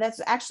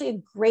that's actually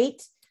a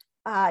great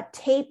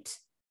taped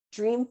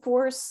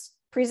Dreamforce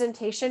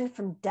presentation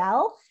from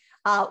Dell,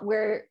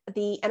 where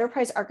the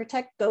enterprise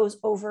architect goes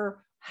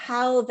over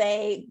how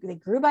they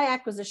grew by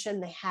acquisition.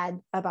 They had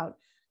about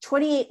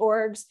 28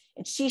 orgs,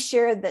 and she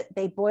shared that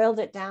they boiled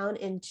it down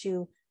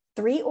into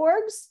 3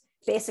 orgs.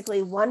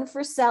 Basically, one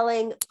for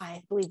selling,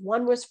 I believe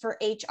one was for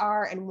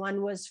HR, and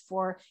one was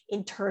for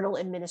internal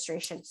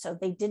administration. So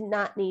they did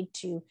not need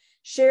to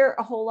share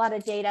a whole lot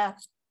of data,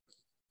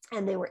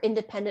 and they were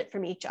independent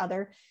from each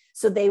other.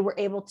 So they were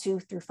able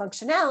to, through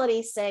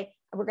functionality, say,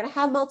 we're going to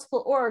have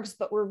multiple orgs,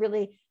 but we're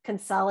really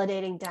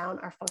consolidating down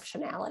our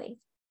functionality.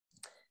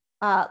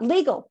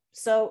 Legal.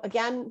 So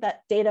again,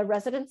 that data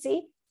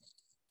residency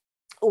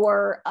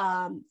or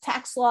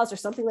tax laws or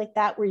something like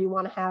that, where you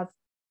want to have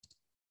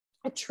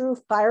a true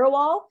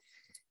firewall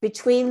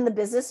between the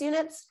business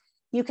units,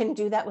 you can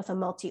do that with a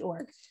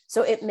multi-org.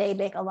 So it may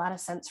make a lot of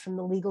sense from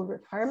the legal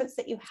requirements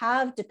that you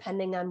have,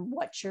 depending on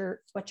what you're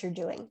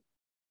doing.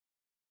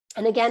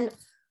 And again,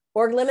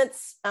 org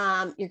limits,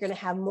 you're going to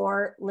have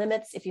more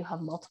limits if you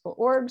have multiple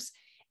orgs.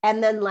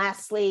 And then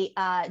lastly,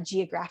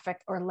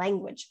 geographic or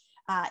language.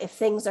 If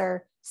things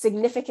are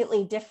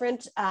significantly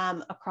different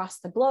across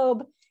the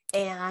globe,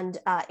 and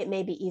it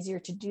may be easier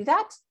to do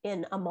that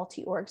in a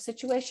multi-org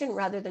situation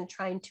rather than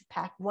trying to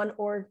pack one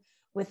org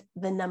with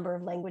the number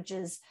of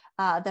languages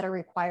that are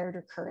required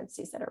or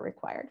currencies that are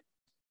required.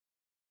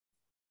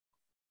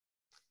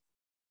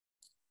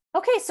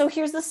 Okay, so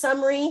here's the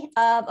summary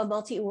of a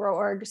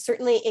multi-org.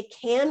 Certainly it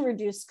can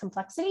reduce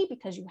complexity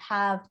because you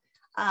have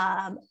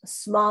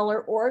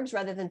smaller orgs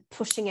rather than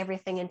pushing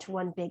everything into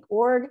one big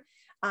org.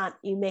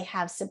 You may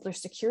have simpler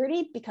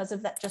security because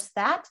of that, just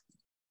that.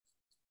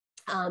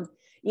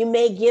 You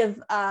may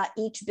give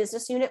each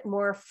business unit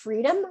more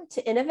freedom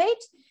to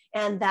innovate,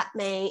 and that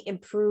may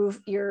improve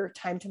your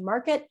time to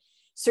market.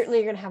 Certainly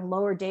you're going to have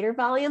lower data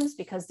volumes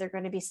because they're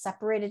going to be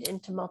separated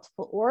into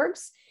multiple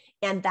orgs,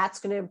 and that's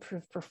going to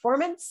improve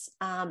performance.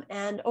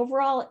 And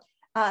overall,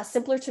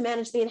 simpler to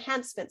manage the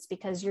enhancements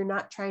because you're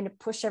not trying to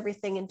push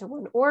everything into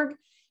one org.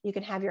 You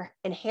can have your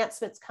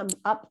enhancements come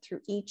up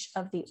through each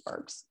of the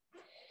orgs.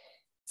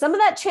 Some of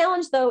that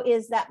challenge, though,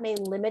 is that may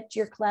limit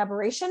your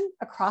collaboration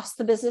across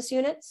the business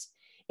units.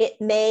 It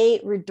may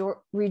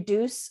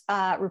reduce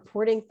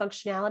reporting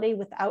functionality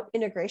without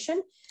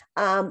integration.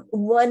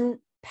 One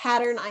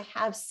pattern I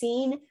have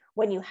seen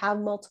when you have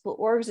multiple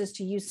orgs is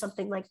to use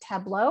something like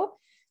Tableau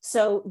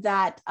so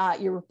that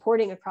your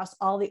reporting across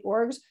all the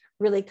orgs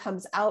really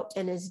comes out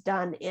and is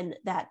done in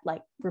that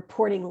like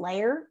reporting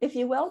layer, if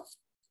you will.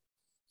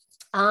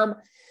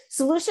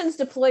 Solutions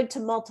deployed to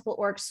multiple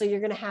orgs. So you're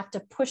going to have to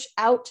push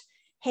out,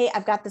 hey,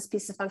 I've got this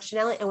piece of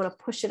functionality, I want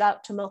to push it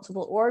out to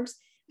multiple orgs.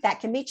 That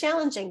can be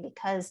challenging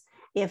because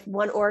if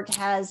one org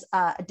has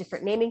a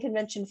different naming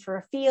convention for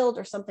a field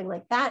or something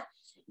like that,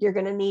 you're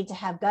going to need to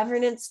have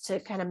governance to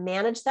kind of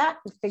manage that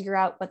and figure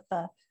out what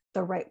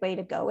the right way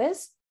to go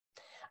is.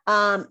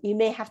 You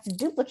may have to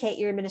duplicate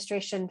your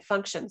administration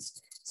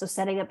functions. So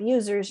setting up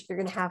users, you're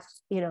going to have,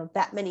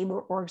 that many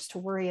more orgs to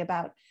worry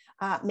about.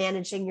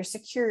 Managing your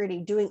security,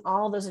 doing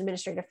all those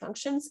administrative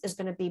functions is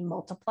going to be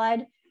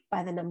multiplied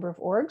by the number of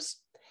orgs.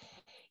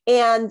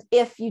 And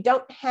if you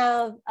don't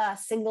have a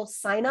single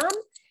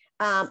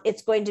sign-on,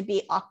 it's going to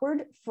be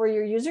awkward for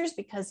your users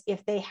because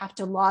if they have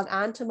to log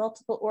on to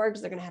multiple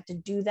orgs, they're going to have to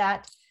do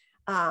that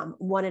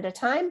one at a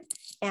time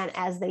and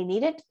as they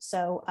need it.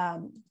 So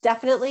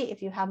definitely,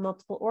 if you have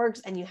multiple orgs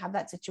and you have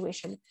that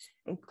situation,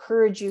 I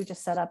encourage you to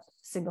set up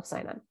single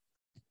sign-on.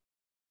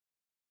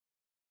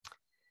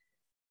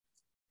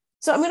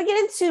 So I'm going to get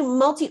into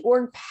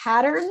multi-org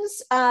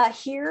patterns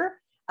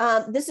here.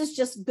 This is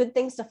just good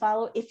things to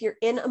follow if you're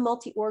in a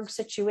multi-org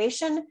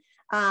situation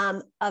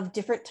of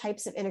different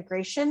types of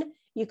integration.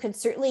 You can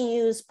certainly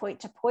use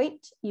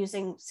point-to-point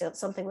using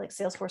something like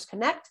Salesforce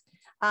Connect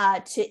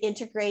to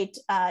integrate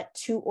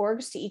 2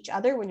 orgs to each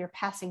other when you're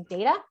passing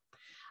data.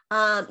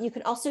 You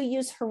can also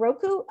use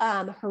Heroku.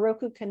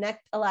 Heroku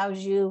Connect allows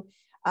you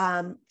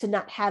to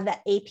not have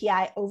that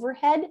API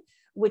overhead,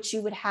 which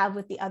you would have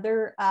with the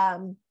other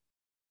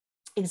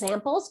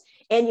examples,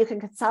 and you can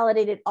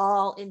consolidate it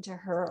all into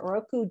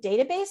Heroku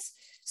database.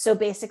 So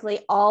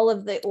basically all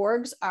of the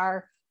orgs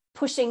are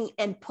pushing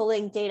and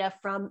pulling data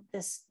from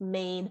this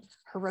main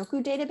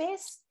Heroku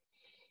database.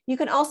 You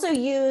can also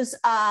use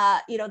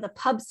the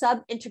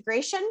pub/sub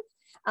integration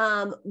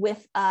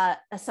with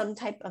some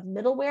type of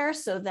middleware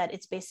so that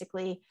it's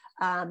basically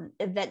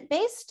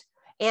event-based.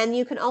 And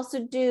you can also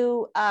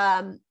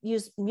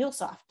use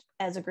MuleSoft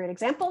as a great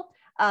example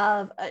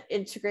of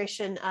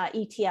integration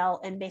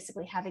ETL and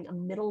basically having a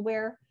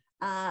middleware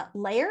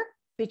layer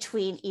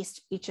between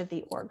each of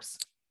the orgs.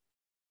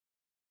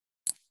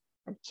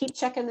 And keep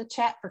checking the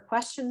chat for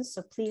questions,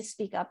 so please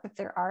speak up if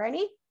there are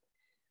any.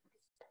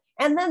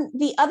 And then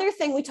the other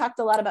thing, we talked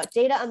a lot about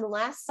data on the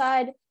last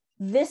side.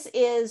 This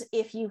is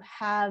if you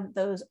have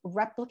those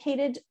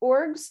replicated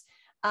orgs,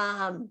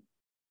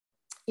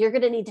 you're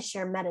going to need to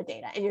share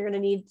metadata, and you're going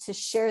to need to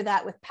share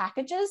that with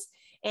packages.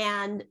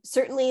 And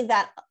certainly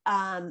that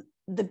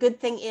the good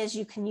thing is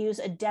you can use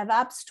a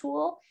DevOps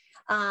tool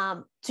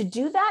to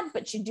do that,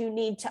 but you do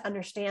need to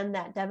understand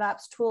that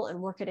DevOps tool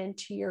and work it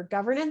into your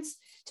governance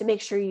to make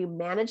sure you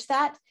manage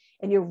that.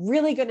 And you're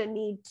really going to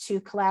need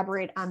to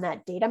collaborate on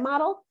that data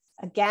model.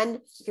 Again,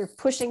 if you're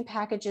pushing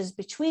packages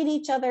between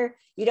each other,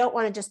 you don't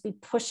want to just be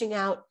pushing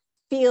out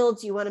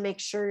fields. You want to make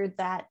sure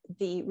that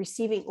the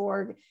receiving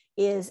org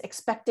is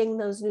expecting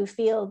those new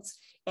fields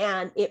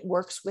and it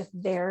works with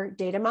their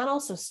data model.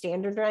 So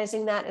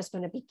standardizing that is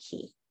going to be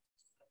key.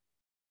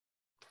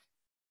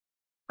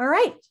 All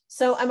right,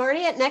 so I'm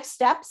already at next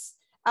steps.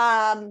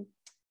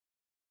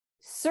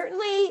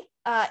 Certainly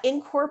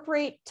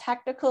incorporate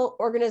technical,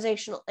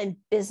 organizational, and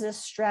business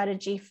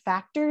strategy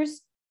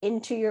factors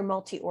into your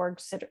multi-org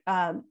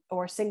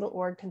or single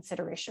org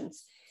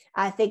considerations.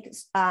 I think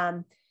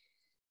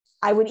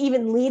I would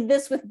even lead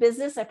this with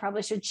business. I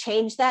probably should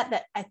change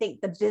that I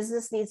think the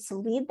business needs to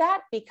lead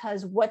that,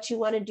 because what you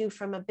want to do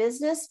from a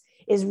business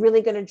is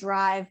really going to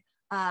drive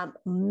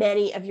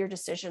many of your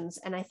decisions.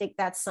 And I think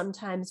that's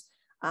sometimes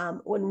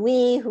when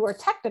we who are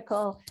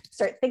technical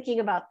start thinking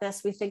about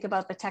this, we think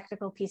about the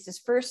technical pieces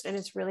first, and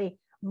it's really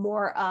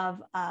more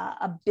of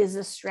a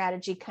business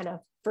strategy kind of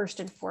first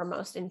and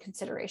foremost in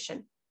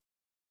consideration.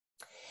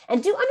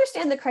 And do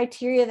understand the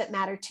criteria that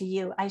matter to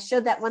you. I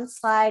showed that one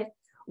slide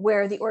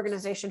where the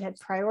organization had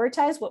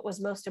prioritized what was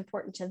most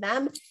important to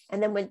them,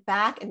 and then went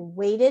back and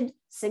weighted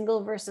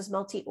single versus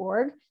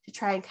multi-org to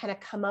try and kind of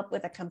come up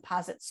with a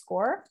composite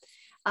score.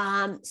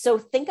 So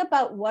think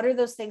about what are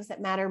those things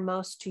that matter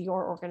most to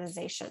your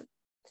organization.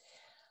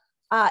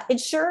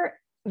 Ensure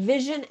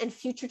vision and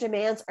future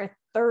demands are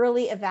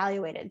thoroughly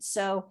evaluated.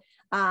 So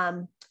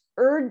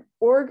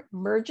org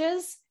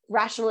merges,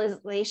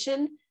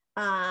 rationalization,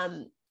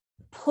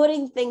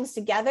 putting things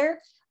together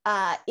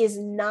is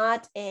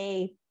not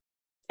a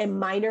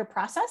minor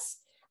process.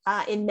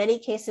 In many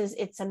cases,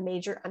 it's a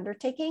major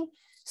undertaking.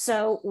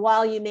 So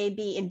while you may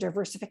be in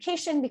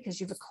diversification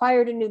because you've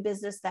acquired a new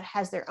business that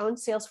has their own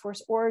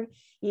Salesforce org,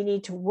 you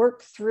need to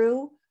work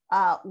through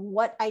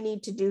what I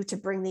need to do to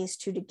bring these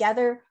two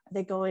together. Are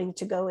they going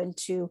to go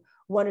into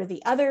one or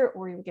the other,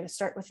 or are you going to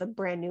start with a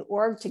brand new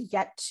org to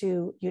get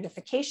to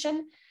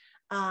unification?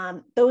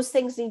 Those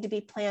things need to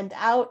be planned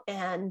out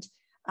and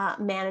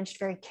managed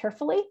very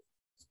carefully.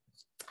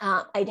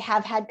 I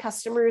have had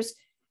customers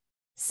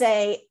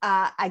say,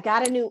 I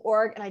got a new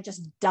org and I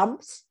just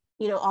dumped,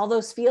 all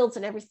those fields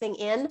and everything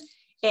in.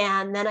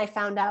 And then I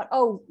found out,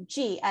 oh,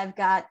 gee, I've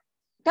got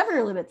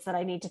governor limits that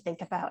I need to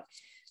think about.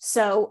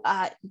 So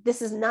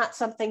this is not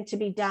something to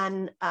be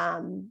done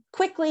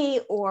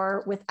quickly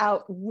or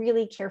without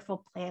really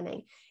careful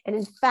planning. And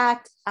in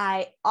fact,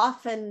 I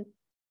often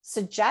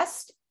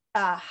suggest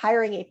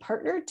hiring a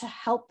partner to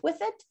help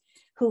with it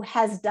who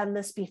has done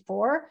this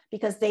before,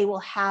 because they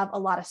will have a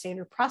lot of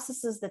standard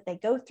processes that they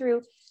go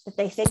through, that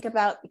they think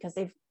about, because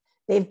they've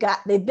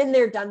been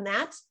there, done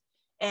that,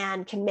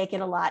 and can make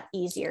it a lot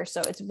easier.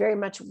 So it's very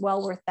much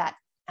well worth that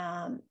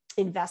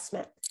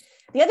investment.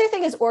 The other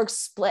thing is org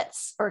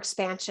splits or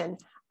expansion.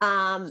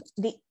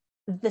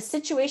 The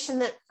situation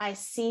that I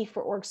see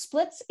for org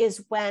splits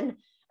is when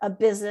a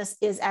business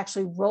is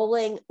actually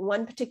rolling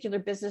one particular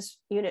business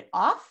unit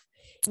off,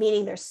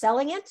 meaning they're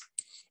selling it,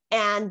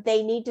 and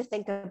they need to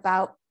think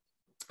about,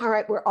 all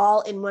right, we're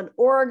all in one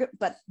org,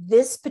 but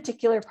this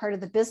particular part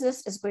of the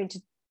business is going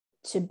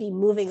to be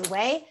moving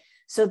away.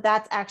 So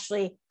that's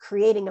actually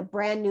creating a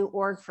brand new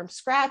org from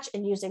scratch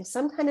and using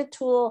some kind of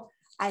tool.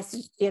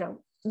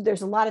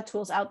 There's a lot of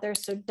tools out there,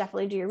 so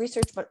definitely do your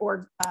research, but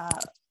org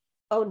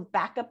own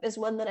backup is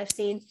one that I've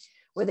seen,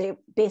 where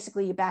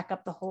you back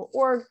up the whole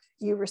org,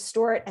 you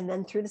restore it, and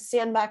then through the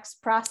sandbox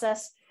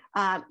process,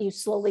 you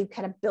slowly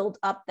kind of build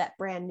up that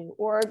brand new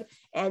org,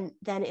 and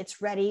then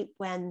it's ready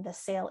when the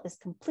sale is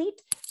complete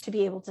to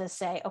be able to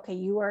say, okay,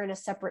 you are in a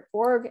separate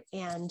org,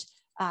 and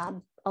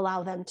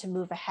allow them to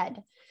move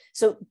ahead.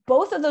 So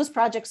both of those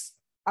projects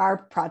are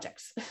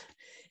projects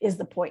is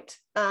the point.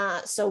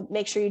 So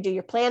make sure you do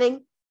your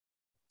planning.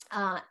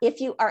 If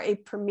you are a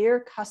premier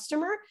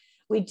customer,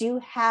 we do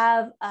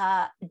have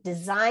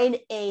design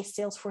a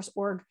Salesforce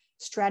org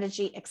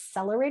strategy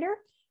accelerator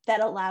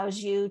that allows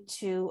you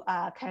to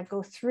kind of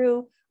go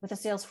through with a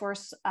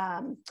Salesforce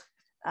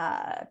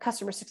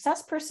customer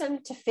success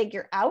person to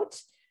figure out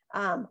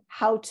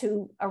how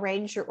to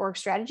arrange your org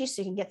strategy,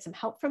 so you can get some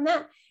help from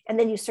that. And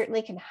then you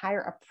certainly can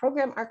hire a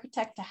program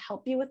architect to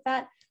help you with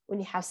that when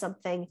you have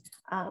something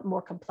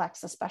more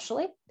complex,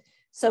 especially.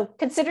 So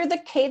consider the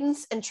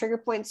cadence and trigger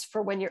points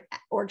for when your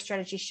org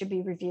strategy should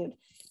be reviewed.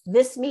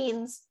 This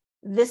means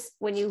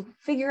when you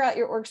figure out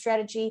your org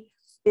strategy,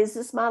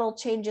 business model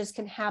changes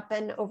can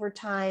happen over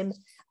time.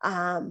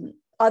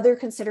 Other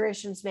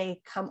considerations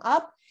may come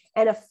up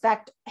and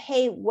affect,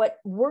 hey, what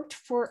worked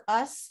for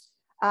us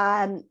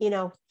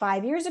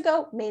 5 years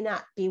ago may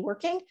not be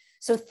working.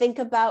 So think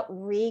about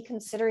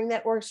reconsidering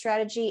that org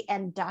strategy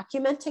and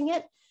documenting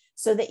it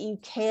so that you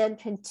can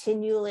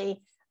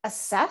continually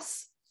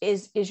assess,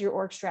 is your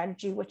org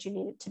strategy what you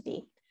need it to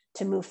be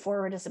to move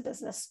forward as a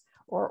business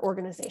or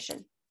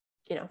organization?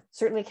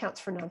 Certainly counts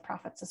for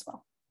nonprofits as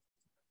well.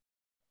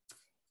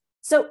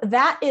 So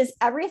that is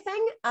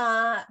everything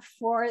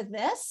for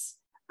this.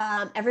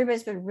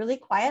 Everybody's been really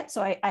quiet,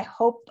 so I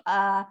hope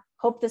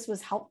this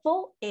was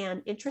helpful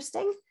and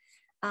interesting.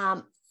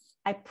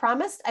 I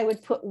promised I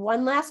would put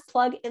one last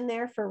plug in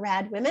there for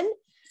Rad Women.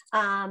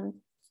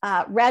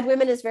 Rad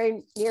Women is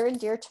very near and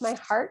dear to my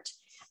heart.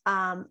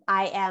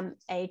 I am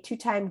a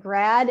 2-time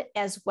grad,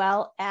 as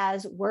well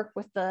as work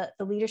with the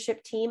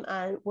leadership team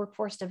on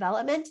workforce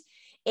development,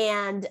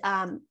 and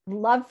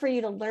love for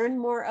you to learn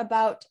more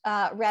about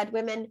Rad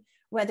Women,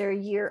 whether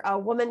you're a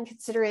woman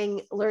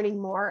considering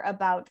learning more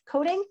about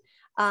coding,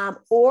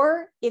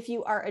 or if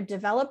you are a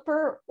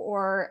developer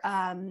or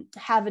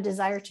have a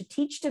desire to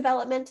teach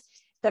development.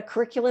 The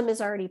curriculum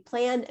is already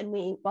planned, and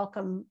we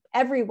welcome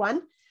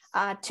everyone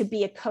to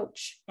be a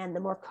coach. And the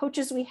more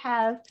coaches we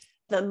have,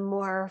 the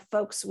more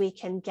folks we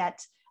can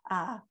get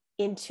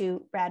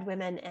into Rad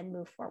Women and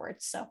move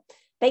forward. So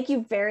thank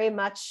you very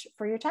much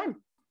for your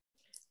time.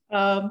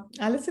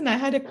 Alison, I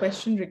had a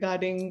question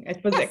regarding,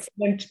 it was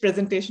excellent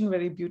presentation,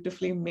 very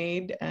beautifully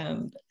made,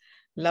 and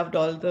loved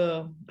all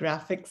the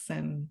graphics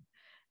and,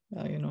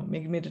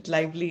 made it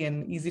lively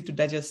and easy to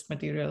digest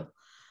material.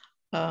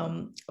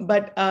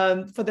 But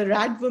for the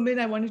Rad Women,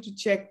 I wanted to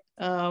check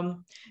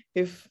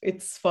if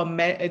it's for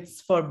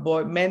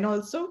men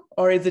also,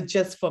 or is it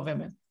just for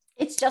women?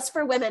 It's just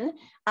for women.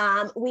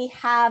 We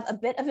have a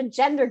bit of a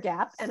gender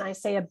gap, and I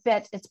say a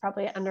bit, it's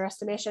probably an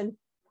underestimation,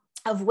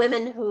 of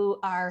women who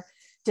are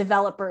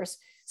developers.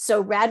 So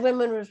Rad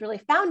Women was really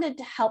founded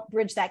to help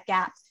bridge that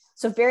gap.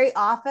 So very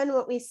often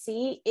what we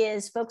see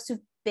is folks who've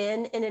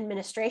been in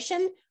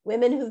administration,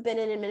 women who've been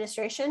in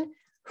administration,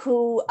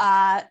 who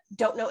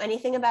don't know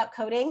anything about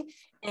coding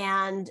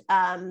and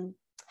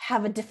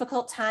have a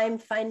difficult time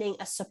finding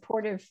a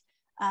supportive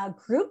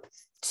group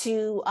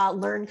to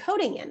learn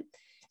coding in.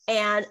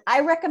 And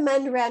I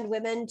recommend Rad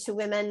Women to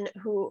women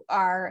who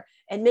are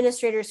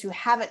administrators who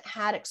haven't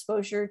had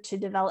exposure to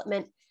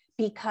development,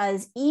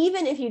 because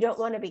even if you don't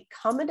want to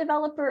become a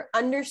developer,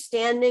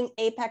 understanding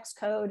Apex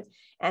code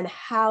and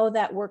how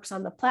that works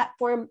on the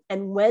platform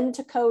and when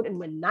to code and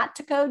when not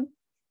to code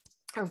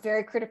are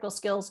very critical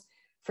skills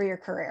for your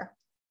career.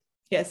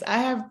 Yes,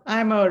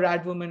 I'm a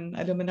Rad Woman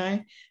alumni.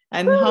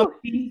 And Woo! how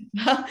many,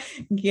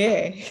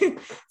 yeah.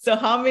 So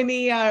how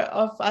many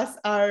of us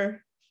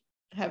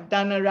have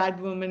done a Rad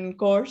Woman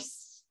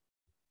course?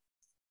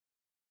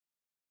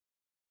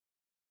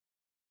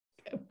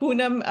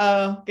 Poonam,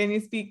 can you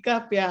speak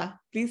up? Yeah,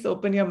 please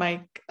open your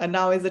mic.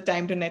 Now is the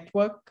time to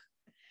network.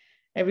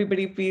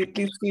 Everybody,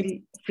 please feel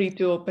free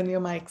to open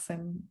your mics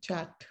and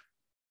chat.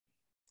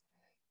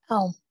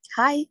 Oh,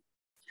 hi.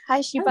 Hi,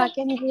 Shiba.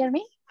 Can you hear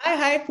me?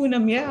 Hi,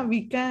 Poonam. Yeah,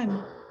 we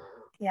can.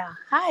 Yeah,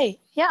 hi.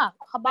 Yeah,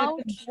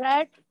 about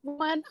Rad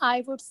Woman,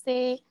 I would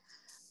say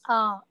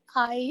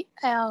I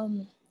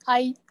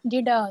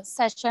did a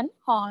session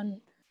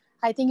on,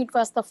 I think it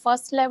was the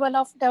first level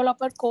of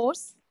developer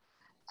course.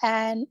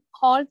 And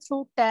all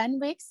through 10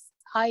 weeks,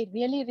 I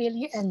really,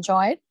 really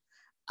enjoyed.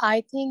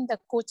 I think the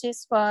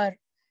coaches were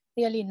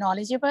really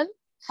knowledgeable,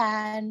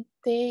 and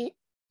they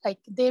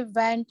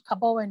went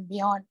above and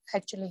beyond,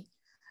 actually.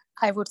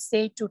 I would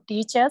say, to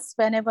teach us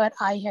whenever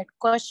I had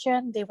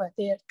questions, they were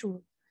there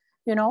to,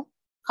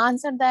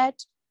 answer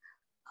that.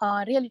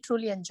 Really,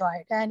 truly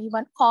enjoyed. And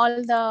even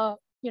all the,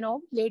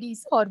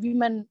 ladies or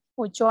women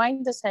who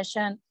joined the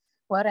session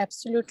were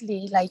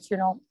absolutely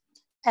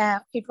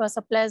it was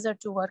a pleasure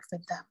to work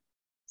with them.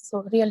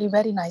 So really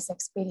very nice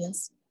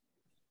experience.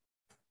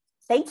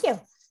 Thank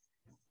you.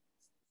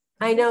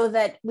 I know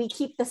that we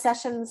keep the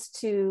sessions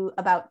to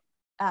about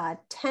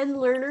 10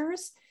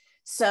 learners.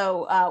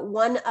 So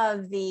one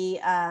of the,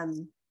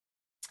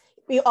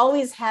 we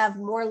always have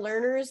more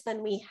learners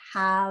than we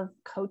have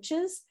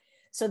coaches.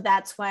 So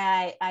that's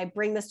why I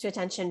bring this to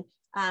attention.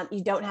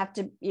 You don't have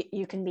to,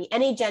 you can be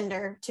any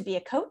gender to be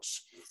a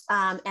coach.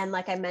 And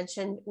like I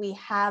mentioned, we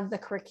have the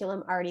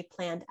curriculum already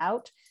planned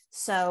out.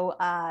 So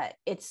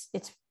it's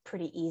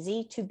pretty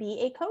easy to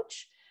be a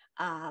coach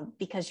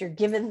because you're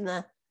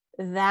given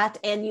that,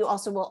 and you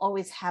also will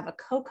always have a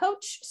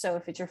co-coach. So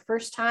if it's your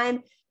first time,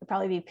 you'll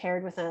probably be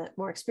paired with a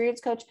more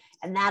experienced coach,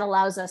 and that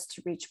allows us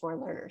to reach more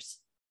learners.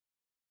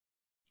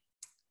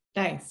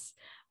 Nice.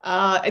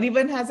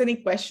 Anyone has any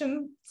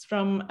questions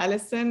from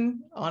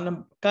Alison on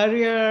a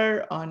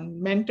career, on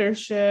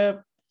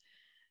mentorship,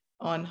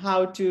 on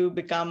how to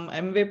become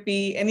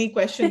MVP? Any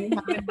question you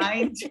have in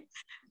mind,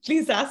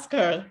 please ask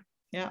her.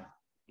 Yeah,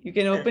 you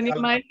can open your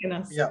mic and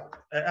ask. Yeah,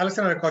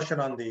 Alison had a question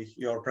on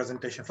your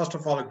presentation. First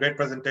of all, a great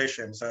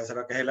presentation. So I said,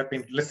 okay, hey, let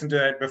me listen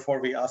to it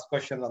before we ask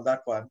questions on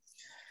that one.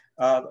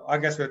 I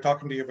guess we were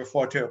talking to you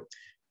before too.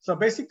 So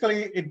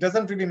basically, it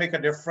doesn't really make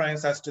a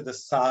difference as to the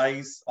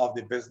size of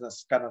the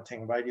business kind of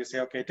thing, right? You say,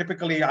 okay,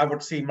 typically I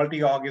would see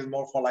multi-org is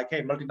more for like,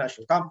 hey,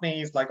 multinational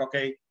companies, like,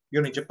 okay,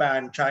 you're in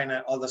Japan,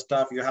 China, all the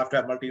stuff, you have to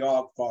have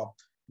multi-org for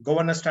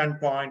governance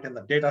standpoint and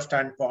the data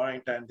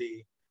standpoint and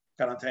the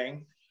kind of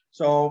thing.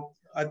 So,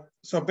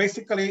 so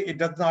basically, it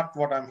does not,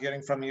 what I'm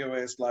hearing from you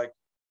is like,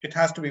 it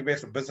has to be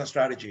based on business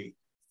strategy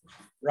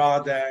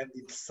rather than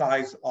the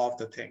size of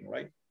the thing,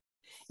 right?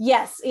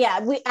 Yes,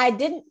 yeah. I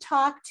didn't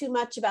talk too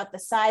much about the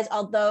size,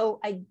 although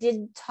I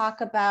did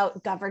talk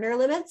about governor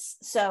limits.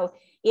 So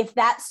if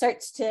that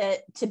starts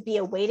to be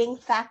a weighting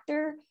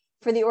factor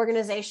for the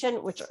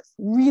organization, which are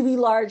really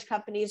large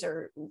companies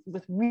or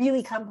with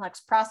really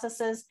complex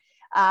processes,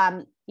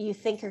 you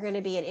think are going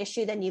to be an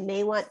issue, then you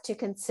may want to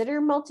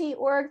consider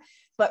multi-org,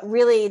 but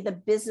really the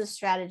business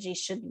strategy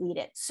should lead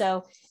it.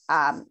 So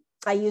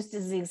I used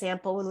as an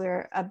example when we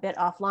were a bit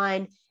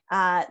offline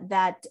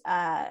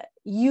that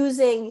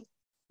using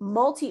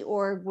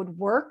multi-org would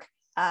work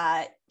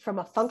from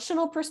a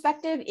functional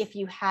perspective if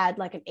you had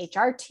like an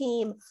HR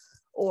team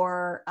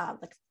or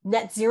like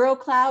net zero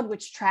cloud,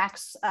 which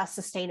tracks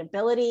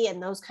sustainability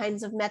and those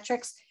kinds of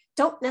metrics,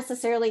 don't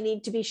necessarily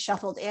need to be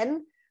shuffled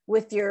in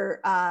with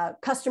your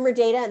customer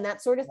data and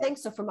that sort of thing.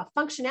 So from a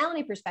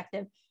functionality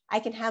perspective, I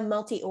can have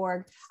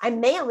multi-org. I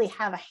may only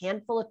have a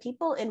handful of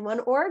people in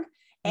one org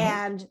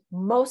and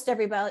most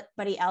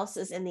everybody else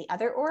is in the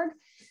other org.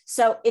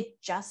 So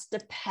it just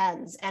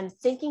depends. And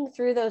thinking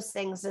through those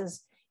things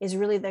is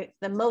really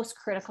the most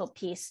critical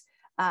piece.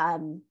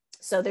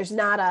 So there's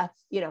not a,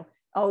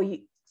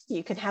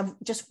 you can have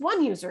just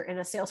one user in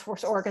a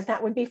Salesforce org and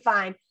that would be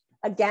fine.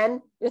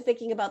 Again, you're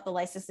thinking about the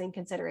licensing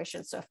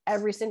considerations. So if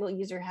every single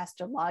user has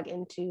to log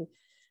into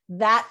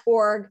that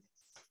org,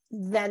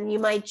 then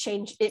it might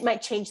change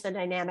the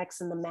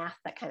dynamics and the math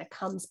that kind of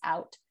comes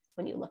out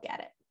when you look at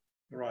it.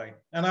 Right.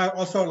 And I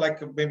also I guess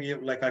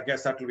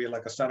that will be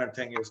like a standard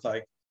thing is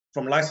like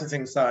from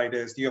licensing side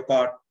is you've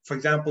got, for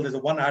example, there's a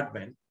one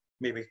admin,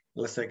 maybe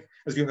let's say,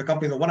 assume the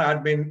company, the one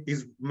admin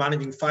is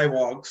managing 5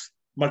 orgs,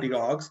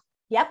 multi-orgs.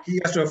 Yep.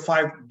 He has to have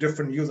 5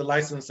 different user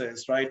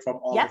licenses, right? From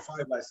all the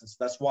 5 licenses,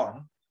 that's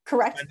one.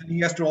 Correct. And then he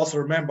has to also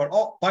remember,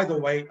 oh, by the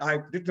way, I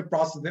did the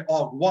process in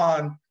org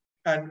 1,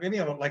 and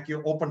when like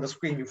you open the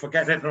screen, you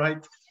forget it,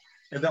 right?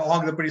 And the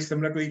orgs are pretty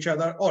similar to each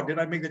other. Oh, did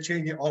I make the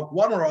change in org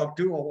 1 or org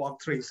 2 or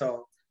org 3?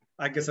 So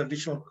I guess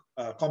additional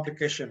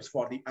complications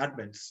for the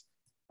admins.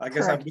 I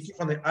guess I'm looking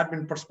from the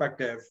admin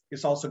perspective,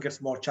 it also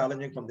gets more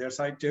challenging from their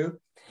side too.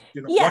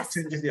 What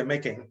changes they're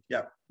making.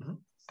 Yeah.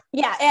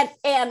 Yeah,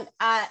 and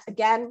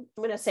again,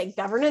 I'm going to say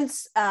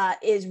governance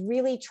is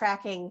really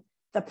tracking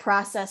the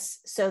process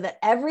so that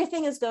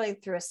everything is going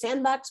through a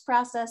sandbox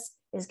process,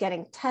 is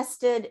getting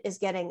tested, is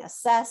getting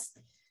assessed.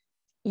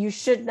 You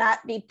should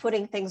not be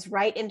putting things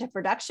right into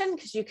production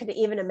because you can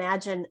even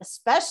imagine,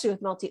 especially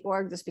with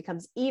multi-org, this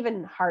becomes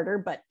even harder,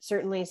 but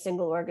certainly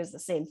single org is the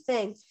same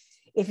thing.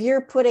 If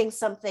you're putting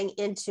something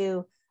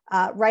into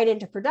right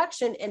into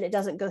production and it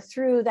doesn't go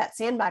through that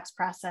sandbox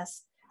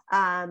process,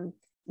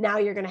 now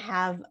you're going to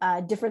have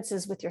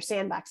differences with your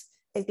sandbox.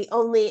 I think the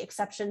only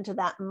exception to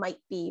that might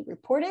be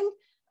reporting,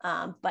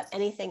 but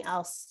anything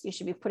else you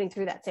should be putting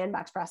through that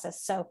sandbox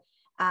process. So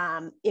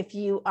if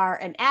you are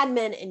an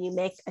admin and you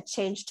make a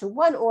change to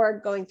one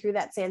org going through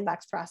that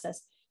sandbox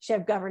process, you should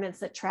have governance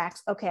that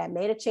tracks, okay, I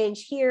made a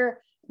change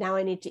here. Now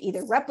I need to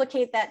either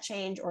replicate that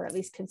change or at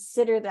least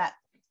consider that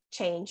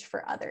change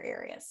for other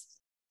areas.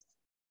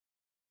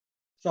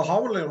 So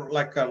how will it,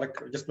 like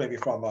just maybe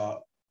from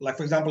like,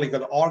 for example, you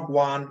got org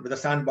 1 with a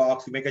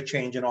sandbox, you make a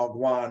change in org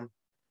 1.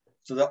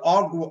 So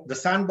the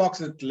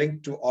sandbox is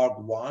linked to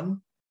org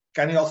 1.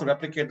 Can you also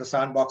replicate the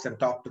sandbox and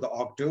talk to the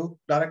org 2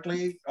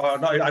 directly?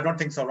 No, I don't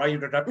think so, right? You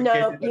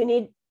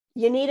replicate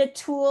you need a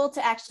tool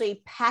to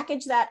actually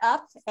package that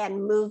up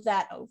and move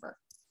that over.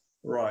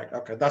 Right.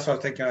 Okay. That's what I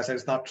was thinking. I said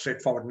it's not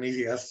straightforward and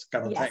easy as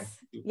kind of thing.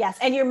 Yes.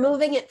 And you're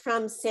moving it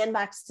from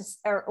sandbox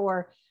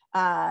to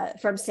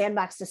from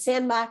sandbox to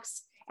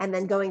sandbox and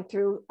then going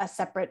through a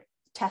separate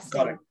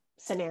testing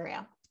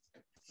scenario.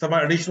 So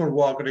by additional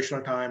work,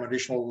 additional time,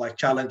 additional like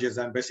challenges,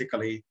 and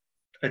basically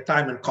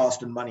time and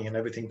cost and money and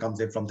everything comes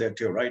in from there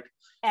too, right?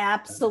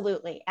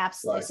 Absolutely.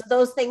 Absolutely. Right. So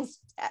those things,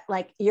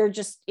 like you're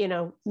just,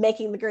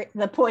 making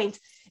the point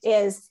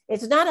is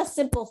it's not a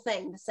simple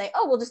thing to say,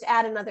 oh, we'll just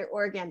add another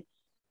organ.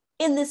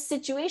 In this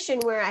situation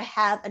where I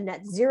have a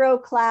net zero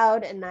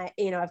cloud and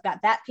I've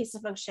got that piece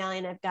of functionality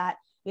and I've got,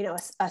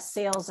 a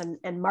sales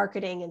and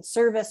marketing and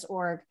service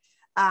org,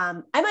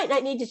 I might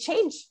not need to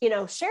change,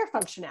 share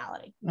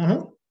functionality.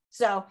 Mm-hmm.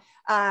 So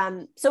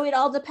it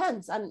all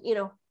depends on,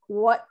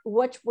 what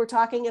we're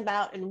talking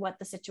about and what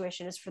the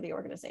situation is for the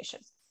organization.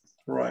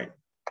 Right.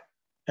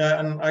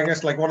 And I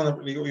guess like one of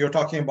the, you're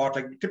talking about,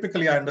 like,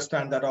 typically I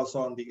understand that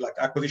also on the like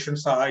acquisition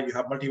side, you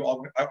have multi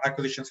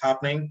acquisitions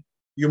happening.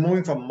 You're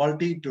moving from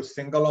multi to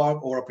single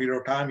org over a period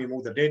of time. You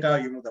move the data,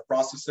 you move the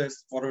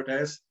processes, whatever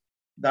it is.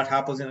 That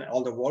happens in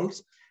all the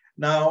worlds.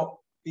 Now,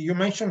 you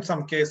mentioned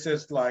some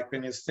cases like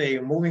when you say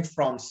moving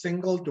from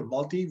single to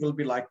multi will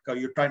be like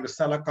you're trying to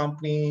sell a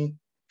company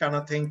kind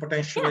of thing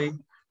potentially?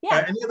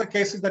 Yeah. Any other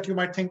cases that you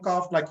might think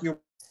of, like you?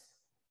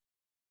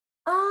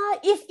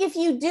 If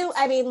you do,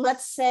 I mean,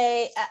 let's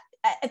say,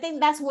 I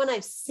think that's one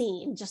I've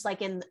seen, just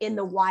like in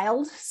the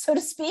wild, so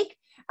to speak.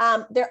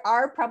 There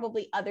are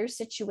probably other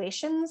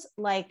situations,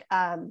 like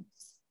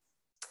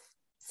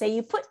say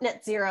you put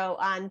net zero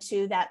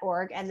onto that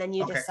org, and then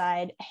you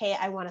decide, hey,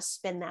 I want to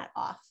spin that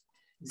off.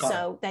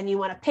 So then you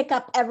want to pick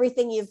up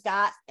everything you've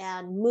got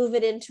and move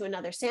it into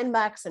another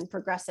sandbox and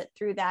progress it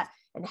through that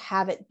and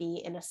have it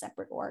be in a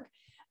separate org.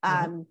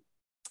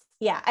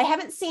 Yeah, I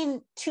haven't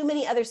seen too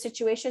many other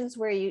situations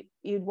where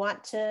you'd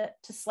want to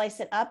slice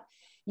it up.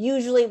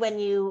 Usually when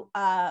you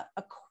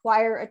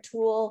acquire a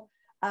tool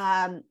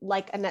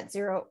like a net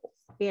zero,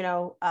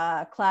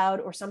 cloud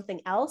or something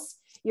else,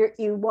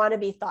 you want to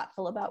be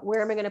thoughtful about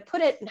where am I going to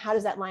put it and how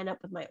does that line up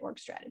with my org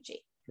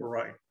strategy.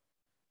 Right.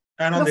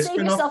 And you'll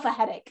save yourself a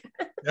headache.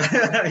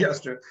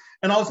 Yes, true.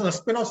 And also the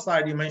spin-off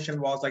side you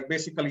mentioned was like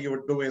basically you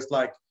would do is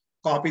like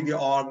copy the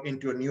org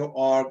into a new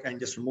org and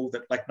just remove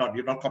it. Like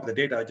you don't copy the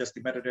data, just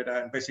the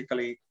metadata, and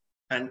basically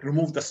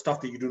remove the stuff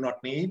that you do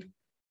not need.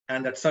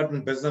 And that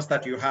certain business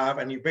that you have,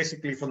 and you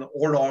basically from the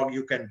old org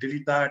you can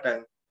delete that,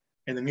 and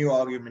in the new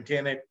org you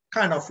maintain it.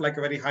 Kind of like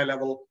a very high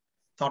level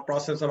thought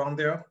process around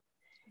there.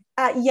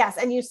 Yes,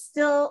 and you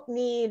still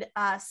need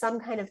some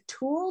kind of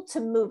tool to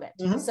move it.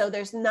 So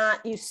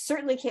you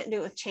certainly can't do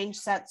it with change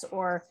sets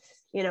or,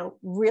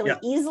 really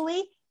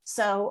easily.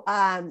 So,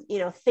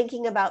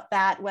 thinking about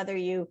that, whether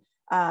you,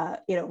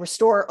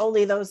 restore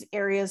only those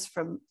areas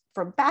from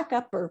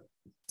backup or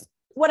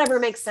whatever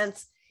makes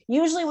sense.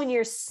 Usually when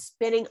you're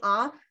spinning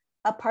off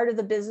a part of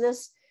the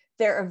business,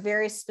 there are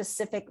very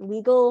specific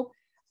legal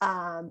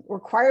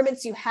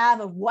requirements you have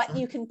of what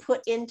you can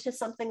put into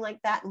something like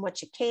that and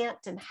what you can't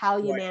and how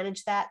you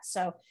manage that.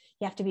 So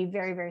you have to be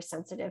very, very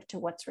sensitive to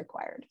what's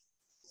required.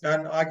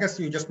 And I guess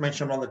you just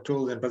mentioned on the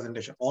tools in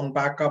presentation on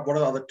backup. What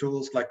are other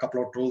tools, like a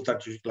couple of tools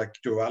that you like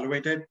to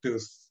evaluate it to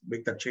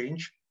make that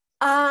change?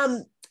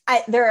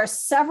 There are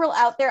several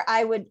out there.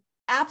 I would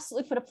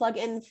absolutely put a plug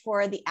in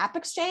for the App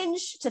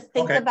Exchange to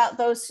think about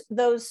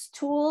those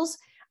tools.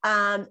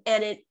 And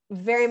it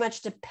very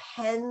much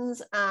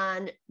depends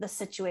on the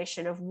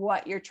situation of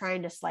what you're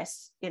trying to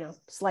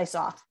slice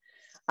off.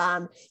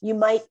 You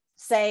might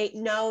say,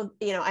 no,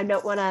 I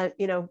don't want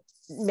to,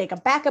 make a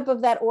backup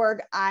of that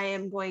org. I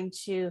am going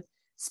to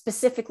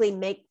specifically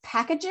make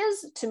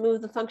packages to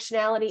move the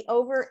functionality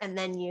over and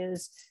then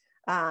use,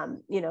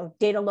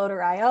 data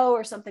loader IO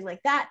or something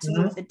like that to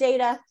move the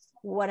data,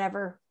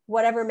 whatever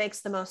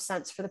makes the most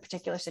sense for the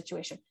particular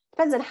situation.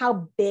 Depends on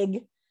how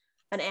big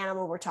an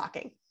animal we're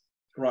talking.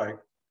 Right.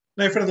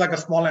 Now, if it's like a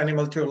small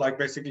animal too, like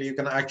basically you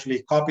can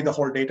actually copy the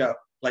whole data.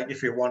 Like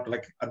if you want,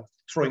 like I'm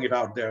throwing it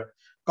out there,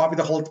 copy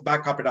the whole,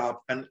 backup it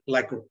up. And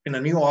like in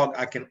a new org,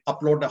 I can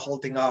upload the whole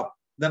thing up.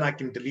 Then I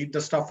can delete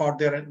the stuff out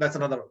there. And that's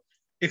another,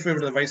 if it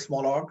was a very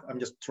small org, I'm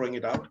just throwing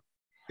it out.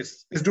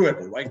 It's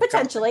doable, right?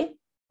 Potentially.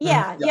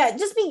 Yeah.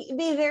 Just be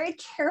very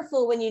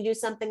careful when you do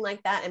something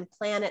like that and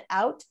plan it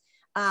out.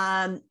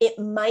 It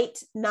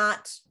might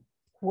not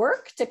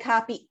work to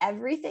copy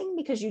everything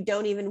because you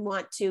don't even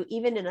want to,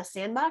 even in a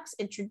sandbox,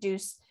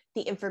 introduce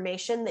the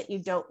information that you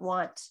don't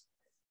want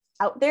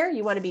out there.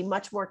 You want to be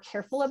much more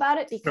careful about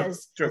it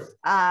because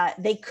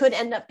they could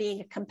end up being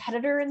a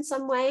competitor in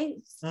some way.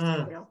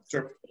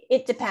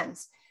 It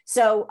depends.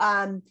 So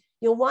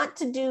you'll want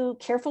to do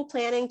careful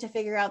planning to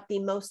figure out the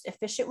most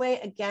efficient way.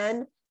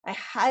 Again, I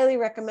highly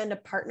recommend a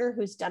partner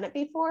who's done it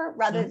before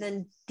rather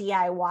than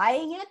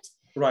DIYing it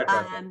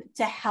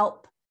to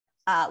help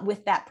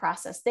with that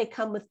process. They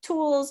come with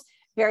tools,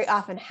 very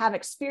often have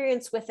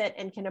experience with it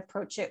and can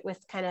approach it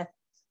with kind of,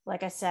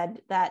 like I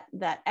said, that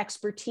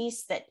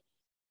expertise that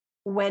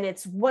when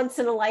it's once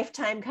in a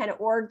lifetime kind of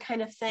org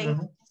kind of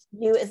thing,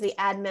 you as the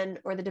admin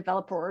or the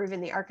developer or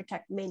even the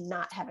architect may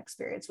not have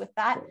experience with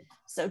that.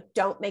 So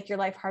don't make your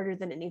life harder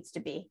than it needs to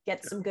be.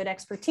 Get some good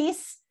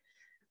expertise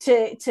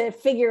to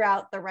figure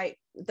out the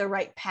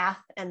right path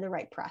and the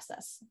right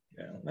process.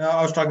 Yeah, now,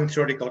 I was talking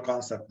theoretical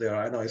concept there.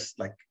 I know it's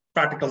like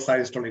practical side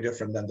is totally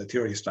different than the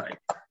theory side.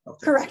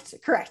 Correct.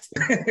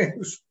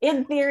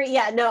 In theory,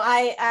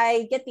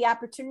 I get the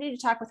opportunity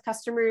to talk with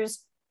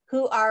customers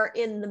who are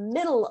in the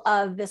middle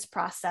of this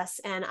process.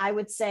 And I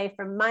would say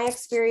from my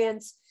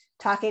experience,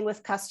 talking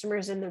with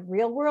customers in the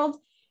real world,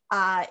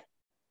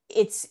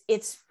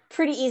 it's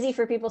pretty easy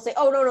for people to say,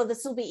 oh, no,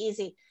 this will be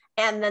easy.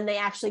 And then they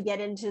actually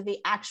get into the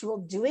actual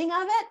doing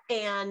of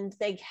it and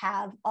they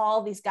have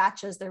all these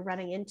gotchas they're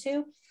running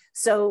into.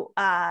 So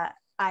I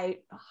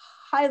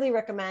highly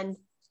recommend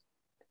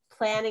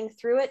planning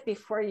through it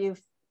before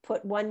you've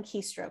put one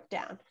keystroke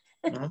down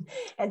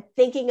and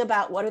thinking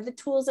about what are the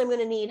tools I'm going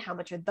to need, how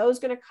much are those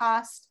going to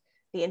cost,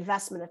 the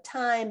investment of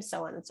time,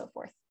 so on and so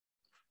forth.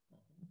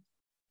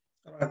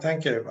 All right,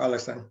 thank you,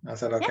 Alison. I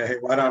said, okay, hey,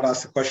 why not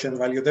ask a question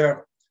while you're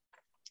there?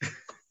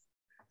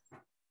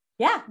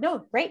 Yeah,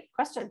 no, great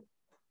question.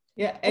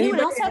 Yeah. Anyone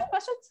else have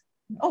questions?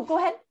 Oh, go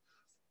ahead.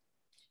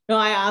 No,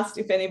 I asked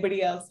if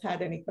anybody else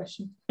had any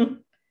questions.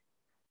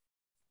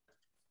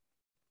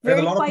 Then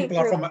a lot of people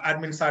are from the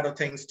admin side of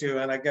things too.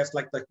 And I guess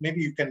like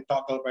maybe you can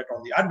talk a little bit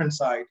on the admin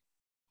side,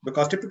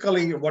 because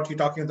typically what you're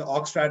talking, the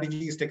org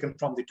strategy is taken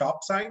from the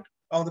top side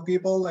of the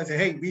people. I say,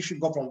 hey, we should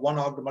go from one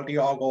org to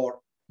multi-org, or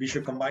we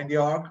should combine the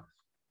org.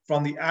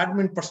 From the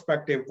admin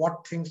perspective,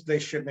 what things they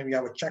should maybe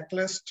have a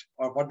checklist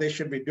or what they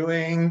should be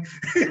doing,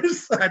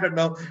 I don't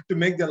know, to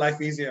make their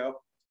life easier,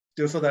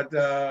 so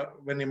that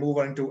when they move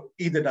on into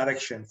either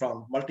direction,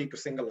 from multi to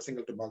single or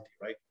single to multi,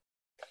 right?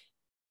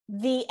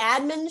 The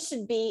admin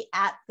should be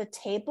at the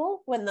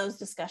table when those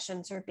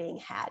discussions are being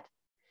had,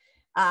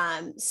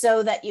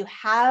 so that you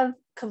have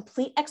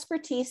complete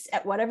expertise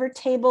at whatever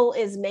table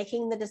is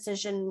making the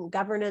decision,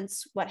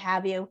 governance, what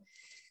have you,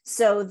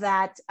 so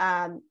that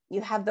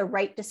you have the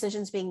right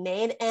decisions being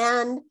made,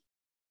 and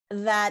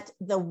that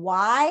the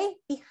why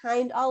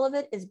behind all of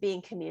it is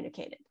being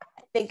communicated.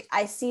 I think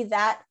I see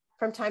that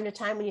from time to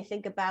time when you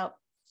think about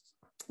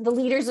the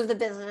leaders of the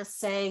business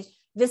saying,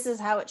 this is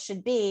how it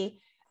should be,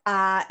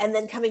 and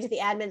then coming to the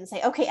admin and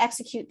say, okay,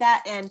 execute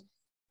that. And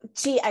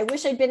gee, I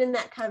wish I'd been in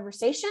that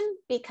conversation,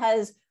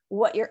 because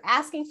what you're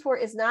asking for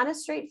is not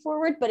as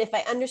straightforward, but if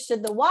I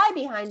understood the why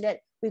behind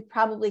it, we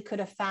probably could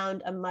have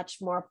found a much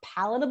more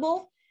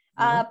palatable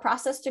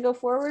process to go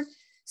forward.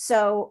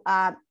 So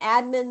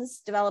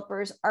admins,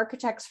 developers,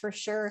 architects for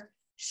sure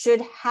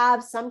should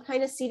have some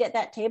kind of seat at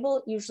that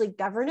table. Usually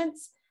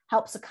governance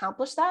helps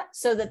accomplish that,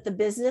 so that the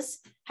business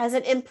has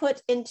an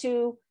input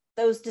into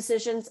those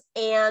decisions,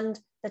 and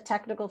the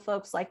technical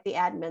folks like the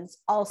admins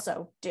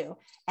also do,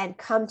 and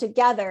come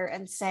together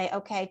and say,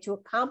 okay, to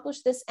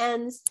accomplish this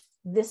ends,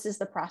 this is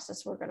the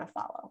process we're going to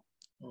follow.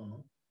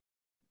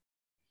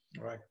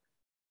 Right.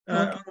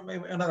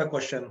 Maybe another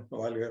question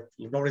while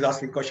nobody's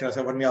asking a question,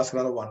 so let me ask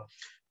another one.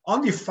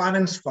 On the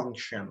finance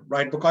function,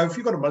 right? Because if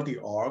you got a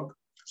multi-org,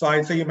 so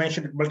I say you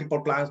mentioned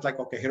multiple plans, like,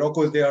 okay,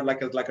 Heroku is there,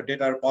 like a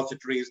data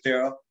repository is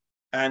there.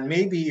 And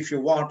maybe if you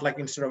want, like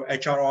instead of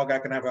HR org, I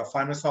can have a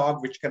finance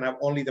org, which can have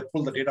only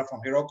pull the data from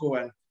Heroku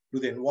and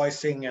do the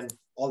invoicing and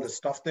all this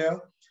stuff there.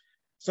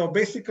 So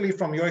basically,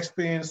 from your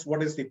experience,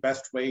 what is the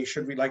best way?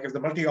 Should we, like, if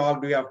the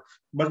multi-org, do you have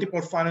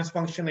multiple finance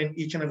function in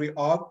each and every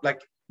org? Like,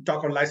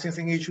 talk about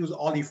licensing issues,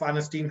 all the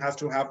finance team has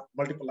to have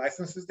multiple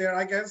licenses there,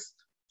 I guess?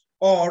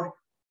 Or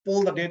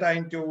pull the data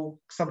into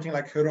something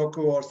like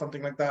Heroku or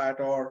something like that,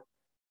 or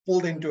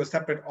pulled into a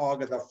separate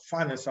org as a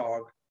finance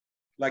org,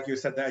 like you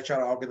said, the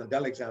HR org in the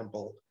Dell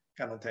example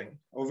kind of thing?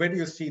 Or where do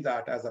you see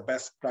that as a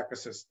best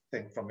practices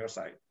thing from your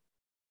side?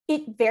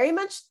 It very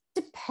much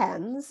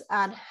depends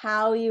on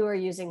how you are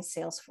using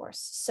Salesforce.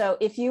 So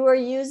if you are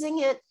using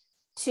it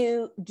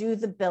to do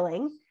the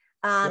billing,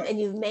 and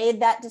you've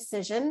made that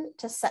decision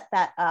to set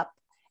that up,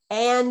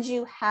 and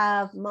you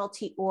have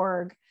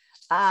multi-org,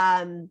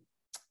 I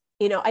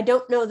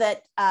don't know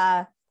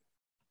that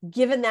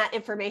given that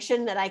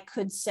information that I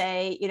could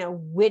say,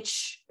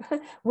 which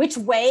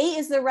way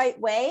is the right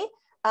way.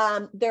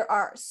 There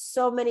are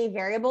so many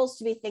variables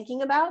to be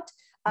thinking about.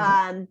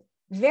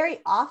 Very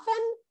often,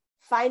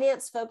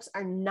 finance folks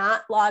are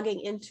not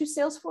logging into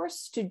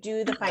Salesforce to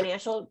do the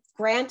financial.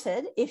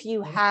 Granted, if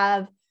you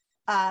have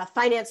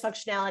finance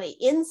functionality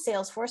in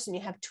Salesforce and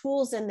you have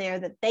tools in there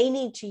that they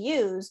need to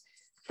use,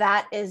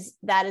 that is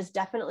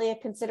definitely a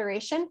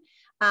consideration.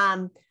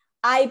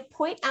 I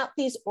point out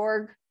these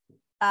org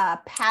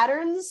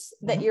patterns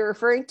that you're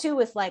referring to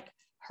with like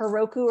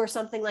Heroku or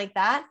something like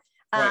that,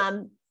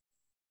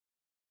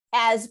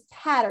 as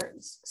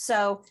patterns.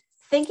 So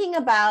thinking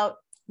about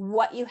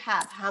what you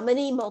have, how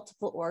many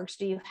multiple orgs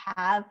do you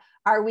have?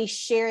 Are we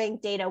sharing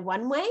data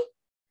one way,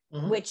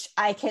 which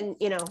I can,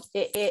 in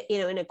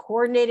a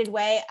coordinated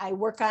way, I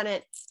work on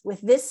it with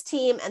this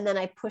team, and then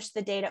I push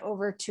the data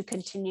over to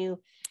continue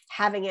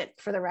having it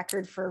for the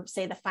record for,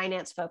 say, the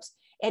finance folks.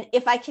 And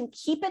if I can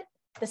keep it,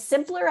 the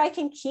simpler I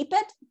can keep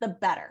it, the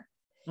better.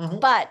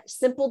 But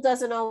simple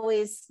doesn't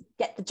always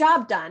get the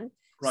job done.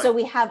 So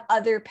we have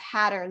other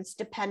patterns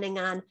depending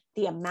on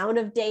the amount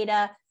of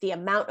data, the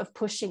amount of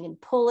pushing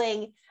and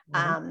pulling,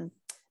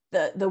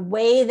 the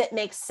way that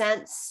makes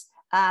sense.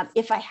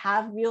 If I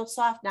have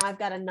MuleSoft, now I've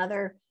got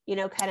another,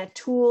 kind of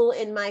tool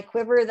in my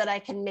quiver that I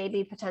can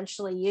maybe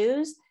potentially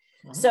use.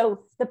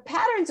 So the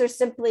patterns are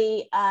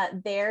simply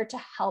there to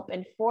help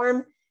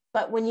inform.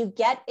 But when you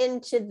get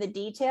into the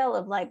detail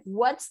of like,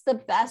 what's the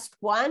best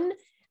one?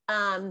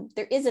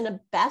 There isn't a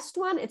best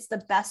one. It's the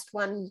best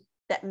one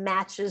that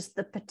matches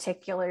the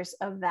particulars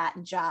of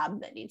that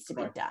job that needs to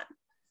be done.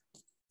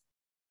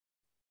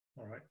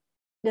 All right.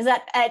 Does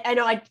that, I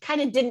know I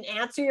kind of didn't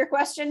answer your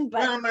question,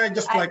 but I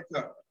just I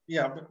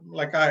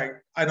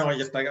know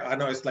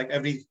it's like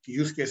every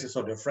use case is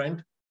so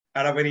different.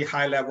 At a very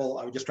high level,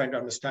 I was just trying to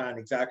understand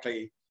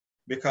exactly,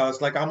 because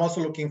like I'm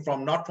also looking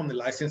from, not from the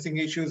licensing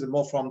issues, and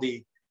more from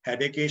the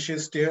headache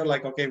issues still.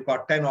 Like, okay, we've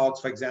got 10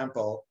 orgs, for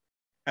example,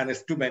 and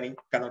it's too many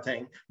kind of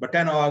thing. But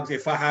 10 orgs,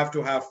 if I have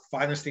to have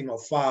finance team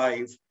of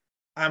 5,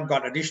 I've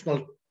got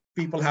additional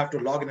people have to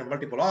log in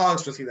multiple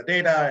orgs to see the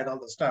data and all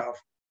the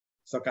stuff.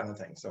 So kind of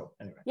thing. So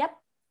anyway. Yep.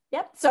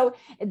 So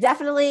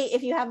definitely,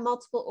 if you have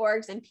multiple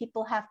orgs and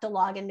people have to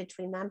log in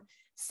between them,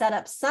 set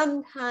up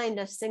some kind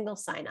of single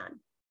sign-on.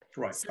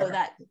 Right. So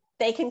that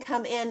they can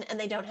come in and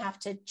they don't have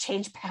to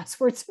change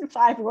passwords in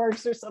 5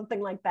 words or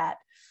something like that.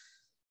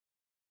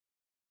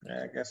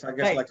 Yeah, I guess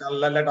Right. like I'll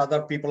let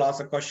other people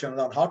ask a question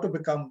on how to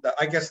become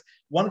I guess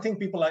one thing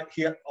people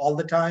hear all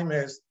the time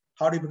is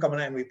how do you become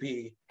an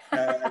MVP?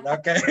 And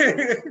okay.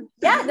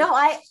 Yeah, no,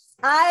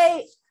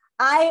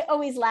 I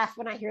always laugh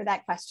when I hear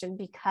that question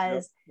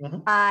because Yep.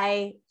 Mm-hmm.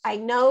 I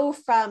know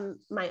from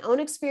my own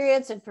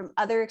experience and from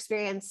other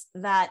experience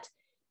that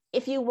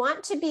if you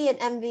want to be an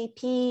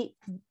MVP,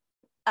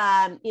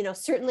 you know,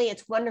 certainly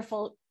it's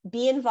wonderful,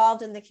 be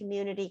involved in the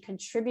community,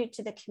 contribute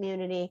to the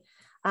community,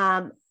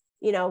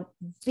 you know,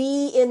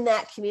 be in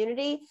that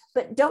community,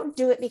 but don't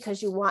do it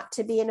because you want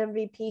to be an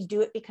MVP,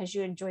 do it because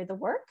you enjoy the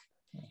work.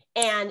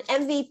 And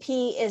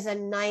MVP is a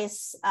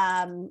nice,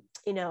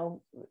 you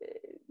know,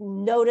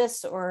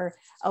 notice or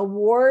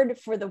award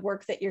for the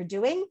work that you're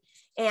doing.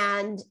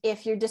 And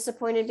if you're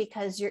disappointed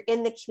because you're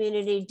in the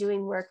community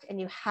doing work and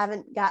you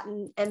haven't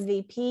gotten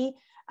MVP,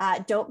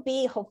 don't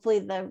be. Hopefully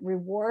the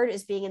reward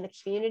is being in the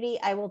community.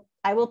 I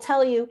will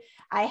tell you,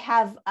 I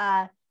have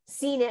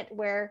seen it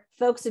where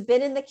folks have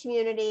been in the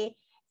community,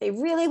 they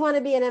really want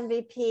to be an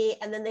MVP,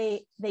 and then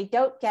they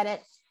don't get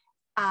it.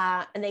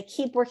 And they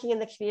keep working in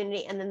the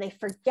community, and then they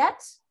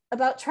forget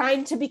about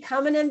trying to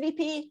become an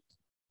MVP.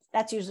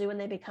 That's usually when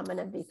they become an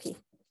MVP.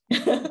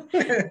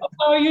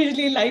 How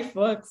usually life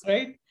works,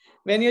 right?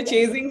 When you're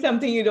chasing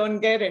something, you don't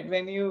get it.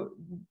 When you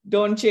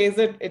don't chase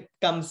it, it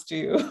comes to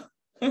you.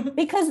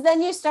 Because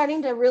then you're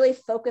starting to really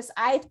focus.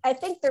 I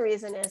think the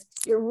reason is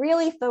you're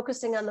really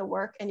focusing on the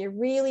work and you're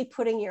really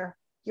putting your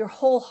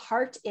whole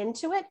heart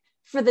into it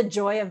for the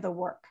joy of the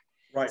work.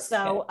 Right.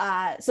 So,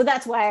 so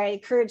that's why I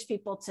encourage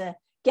people to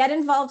get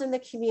involved in the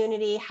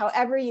community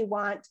however you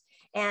want,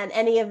 and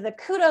any of the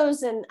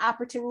kudos and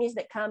opportunities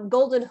that come,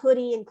 golden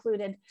hoodie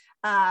included,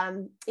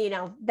 you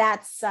know,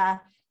 that's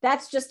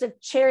just a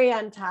cherry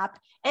on top,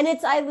 and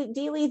it's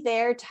ideally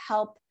there to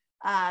help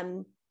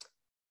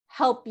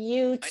help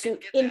you to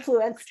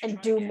influence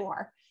and do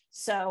more.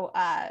 So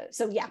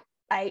so yeah,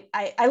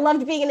 I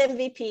loved being an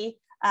MVP,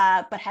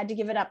 but had to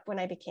give it up when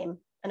I became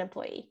an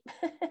employee.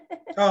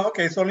 Oh,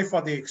 okay. It's only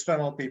for the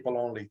external people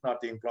only,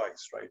 not the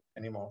employees, right?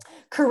 Anymore.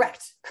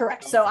 Correct. Okay.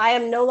 So I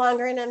am no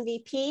longer an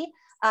MVP,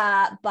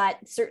 but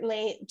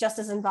certainly just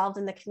as involved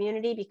in the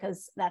community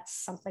because that's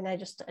something I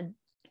just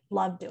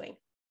love doing.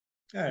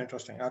 Yeah,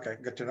 interesting. Okay,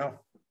 good to know.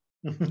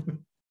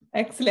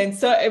 Excellent.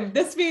 So if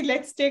this way,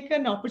 let's take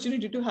an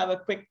opportunity to have a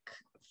quick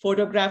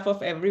photograph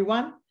of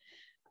everyone.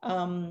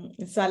 So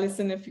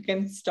Alison, if you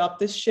can stop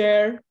the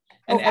share.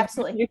 And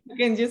absolutely. If you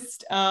can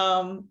just,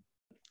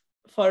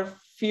 for a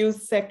few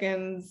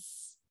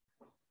seconds,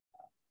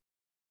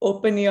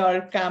 open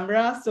your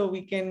camera so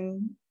we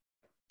can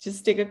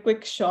just take a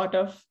quick shot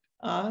of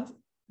us.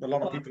 A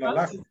lot of people are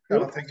left,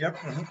 kind of thing, yep.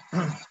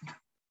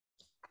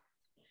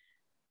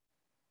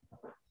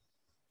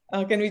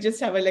 Can we just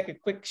have a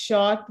quick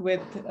shot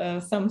with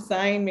some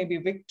sign, maybe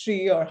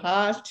victory or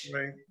heart?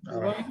 Right.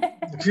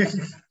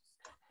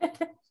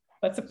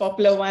 What's a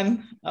popular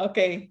one?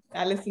 Okay,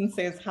 Alison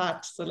says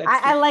heart. So let's.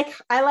 I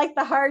like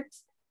the heart.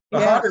 The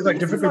heart is like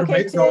difficult to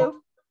make.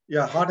 Too.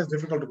 Yeah, heart is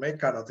difficult to make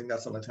kind of thing.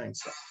 That's what I'm saying.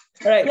 So.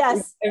 Right.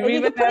 Yes, and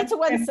you can put it to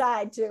one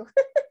side too.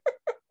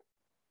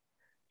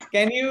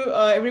 Can you,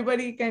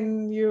 everybody,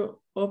 can you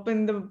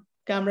open the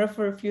camera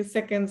for a few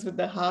seconds with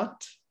the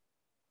heart?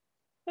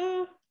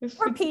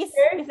 Or peace,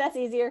 if that's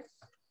easier.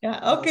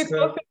 Yeah, okay,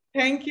 perfect.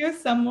 Thank you.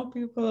 Some more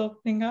people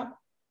opening up.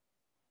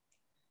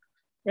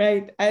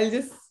 Right,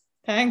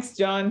 thanks,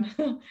 John.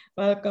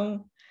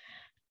 Welcome.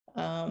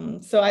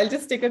 So I'll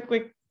just take a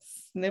quick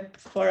snip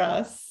for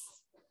us.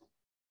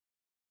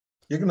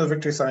 You can do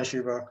victory sign,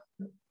 Shiva.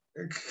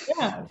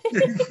 Yeah.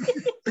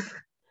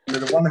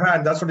 With one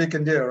hand, that's what you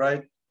can do,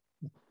 right?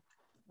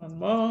 One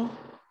more.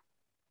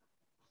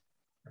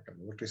 Okay,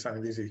 victory sign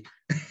is easy.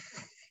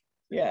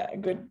 Yeah,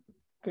 good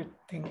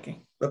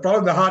thinking. The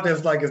problem with the heart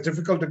is it's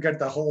difficult to get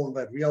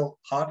that real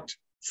heart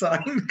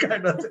sign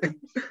kind of thing.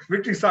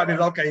 Victory sign is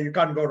okay, you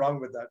can't go wrong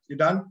with that. You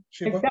done,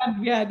 Shiva? It's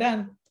done, yeah,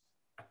 done.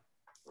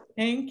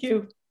 Thank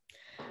you.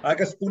 I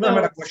guess Poonam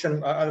had a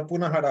question.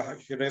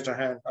 Poonam she raised her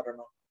hand, I don't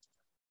know.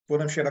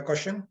 Poonam, she had a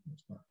question?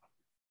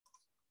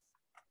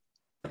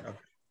 Okay.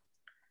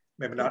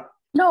 Maybe not.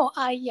 No,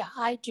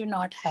 I do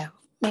not have.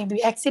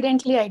 Maybe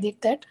accidentally I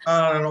did that.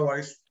 No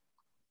worries.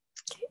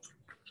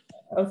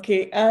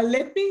 Okay,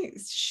 let me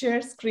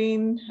share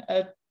screen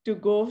to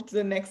go to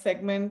the next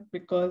segment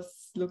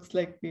because looks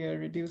like we are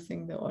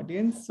reducing the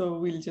audience. So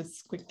we'll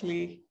just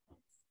quickly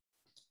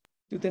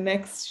do the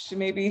next.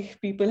 Maybe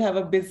people have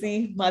a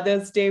busy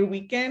Mother's Day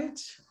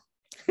weekend.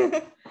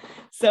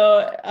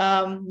 So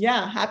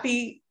yeah,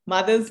 happy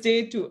Mother's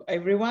Day to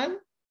everyone.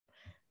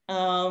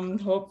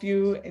 Hope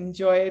you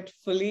enjoy it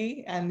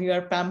fully and you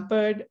are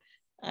pampered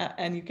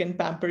and you can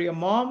pamper your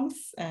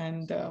moms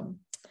and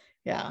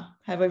yeah,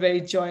 have a very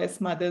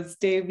joyous Mother's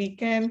Day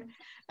weekend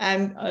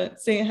and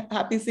say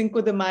happy Cinco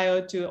de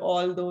Mayo to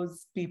all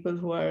those people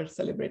who are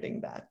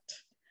celebrating that.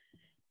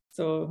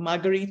 So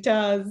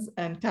margaritas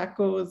and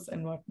tacos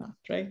and whatnot,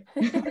 right?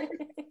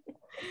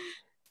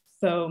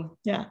 So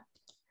yeah.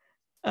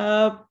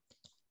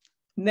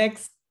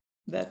 Next,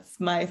 that's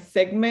my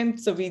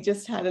segment. So we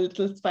just had a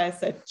little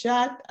fireside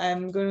chat.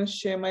 I'm going to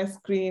share my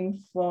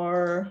screen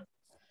for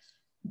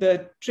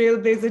the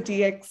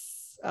TrailblazerDX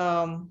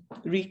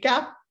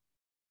recap.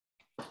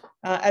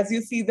 As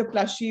you see the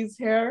plushies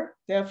here,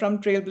 they're from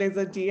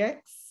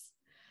TrailblazerDX.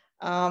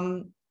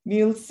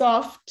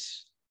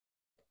 MuleSoft,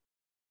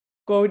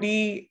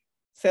 Cody,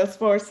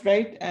 Salesforce,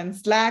 right? And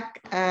Slack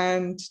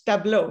and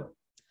Tableau.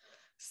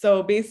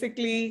 So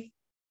basically,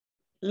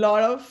 a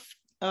lot of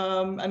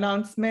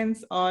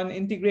announcements on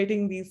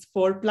integrating these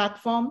 4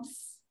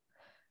 platforms,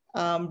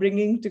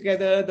 bringing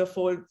together the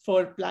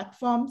four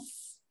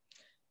platforms.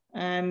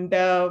 And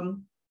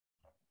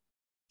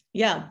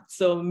yeah,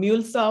 so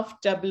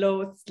MuleSoft,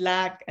 Tableau,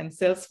 Slack, and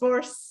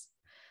Salesforce.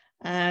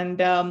 And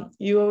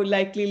you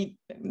likely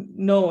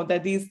know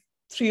that these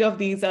 3 of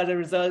these are the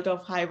result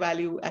of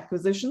high-value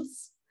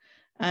acquisitions.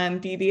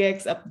 And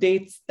TDX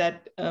updates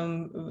that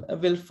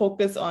will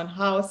focus on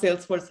how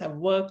Salesforce have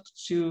worked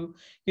to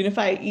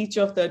unify each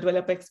of the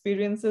developer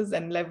experiences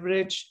and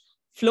leverage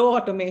flow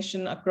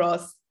automation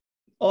across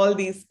all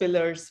these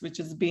pillars, which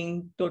is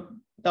being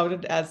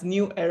touted as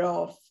new era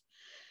of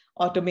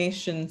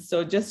automation.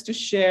 So just to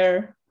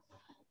share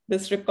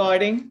this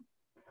recording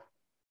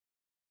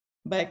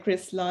by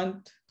Chris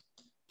Lunt.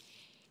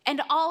 And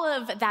all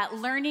of that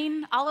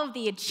learning, all of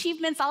the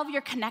achievements, all of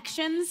your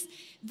connections,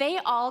 they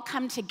all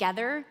come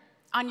together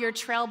on your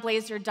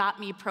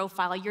Trailblazer.me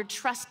profile, your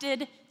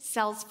trusted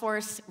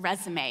Salesforce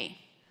resume.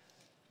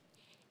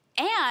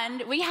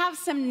 And we have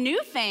some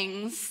new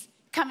things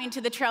coming to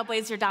the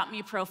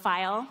Trailblazer.me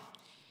profile.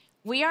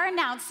 We are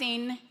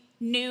announcing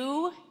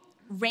new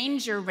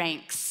Ranger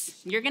ranks.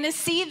 You're gonna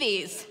see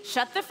these.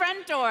 Shut the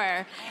front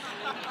door.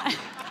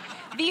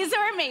 These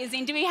are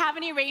amazing. Do we have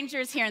any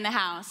Rangers here in the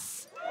house?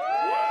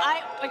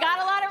 We got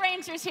a lot of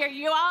Rangers here.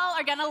 You all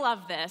are gonna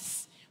love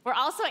this. We're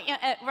also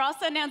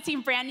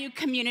announcing brand new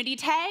community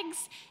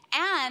tags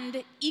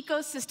and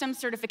ecosystem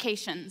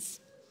certifications.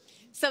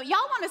 So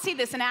y'all wanna see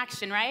this in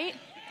action, right?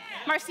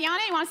 Marciana,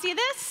 you wanna see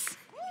this?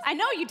 I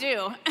know you do.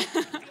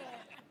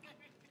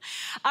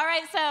 All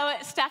right, so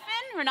Stefan,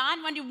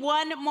 Renan, wanna do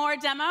one more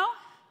demo?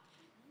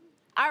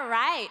 All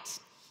right,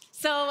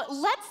 so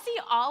let's see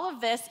all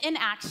of this in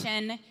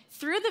action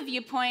through the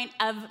viewpoint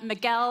of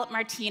Miguel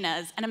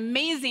Martinez, an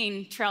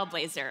amazing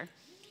trailblazer.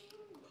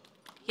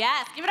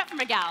 Yes, give it up for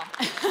Miguel.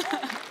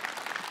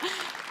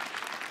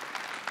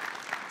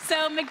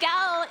 So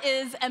Miguel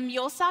is a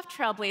MuleSoft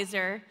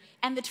trailblazer,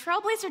 and the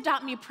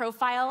Trailblazer.me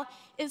profile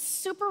is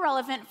super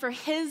relevant for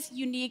his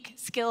unique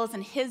skills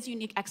and his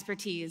unique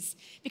expertise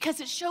because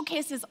it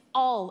showcases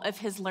all of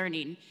his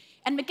learning.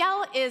 And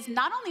Miguel is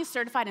not only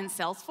certified in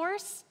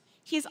Salesforce,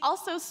 he's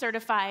also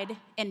certified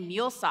in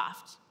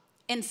MuleSoft,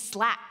 in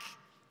Slack,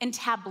 in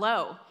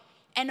Tableau.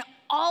 And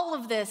all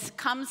of this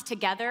comes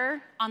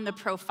together on the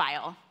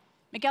profile.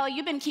 Miguel,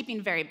 you've been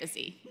keeping very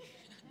busy.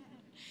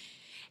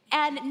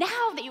 And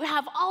now that you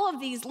have all of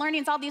these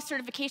learnings, all these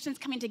certifications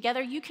coming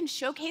together, you can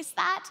showcase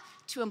that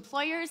to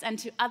employers and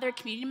to other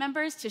community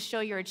members to show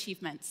your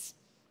achievements.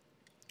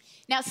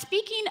 Now,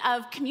 speaking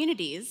of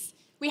communities,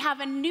 we have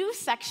a new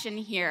section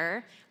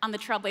here on the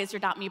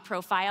Trailblazer.me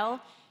profile,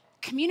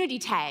 community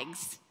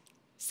tags.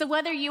 So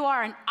whether you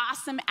are an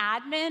awesome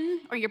admin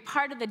or you're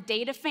part of the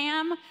data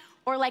fam,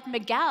 or like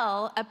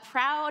Miguel, a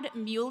proud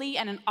muley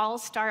and an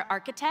all-star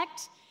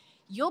architect,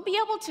 you'll be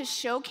able to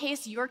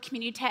showcase your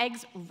community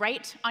tags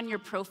right on your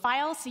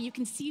profile so you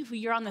can see who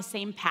you're on the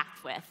same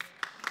path with.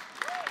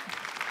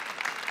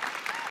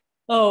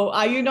 Oh,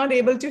 are you not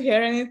able to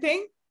hear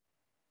anything?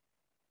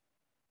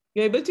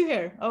 You're able to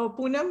hear. Oh,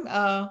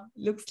 Poonam,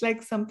 looks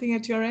like something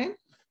at your end.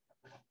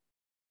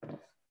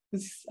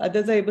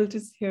 Others are able to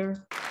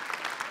hear.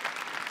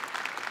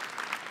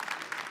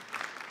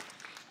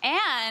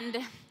 And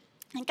I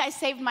think I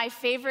saved my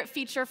favorite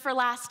feature for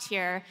last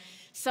here.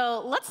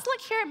 So let's look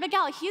here at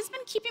Miguel. He's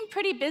been keeping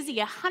pretty busy,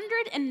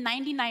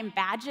 199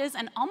 badges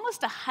and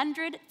almost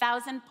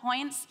 100,000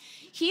 points.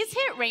 He's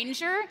hit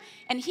Ranger,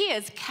 and he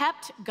has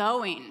kept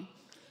going.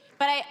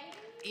 But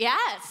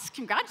yes,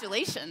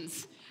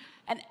 congratulations.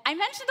 And I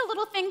mentioned a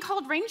little thing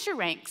called Ranger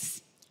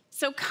ranks.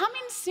 So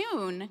coming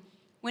soon,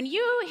 when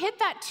you hit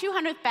that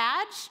 200th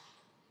badge,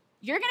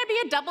 you're gonna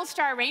be a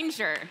double-star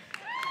Ranger.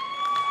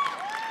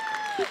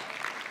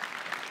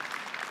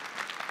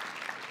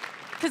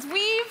 Because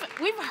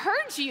we've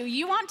heard you.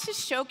 You want to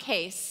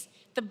showcase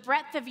the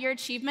breadth of your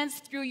achievements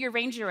through your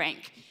Ranger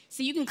rank.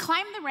 So you can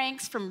climb the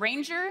ranks from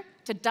Ranger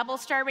to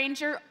double-star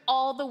Ranger,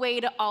 all the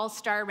way to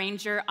all-star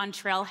Ranger on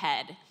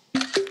Trailhead.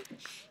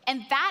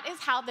 And that is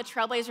how the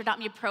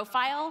Trailblazer.me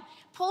profile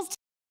pulls.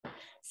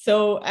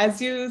 So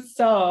as you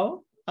saw,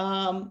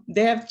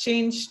 they have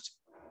changed.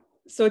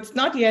 So it's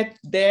not yet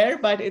there,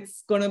 but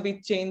it's going to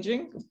be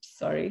changing. Oops,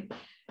 sorry.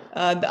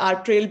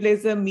 Our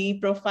Trailblazer Me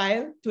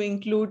profile to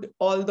include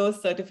all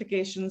those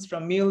certifications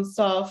from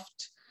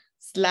MuleSoft,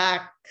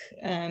 Slack,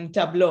 and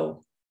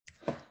Tableau.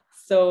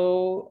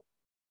 So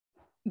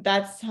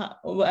that's how,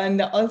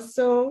 and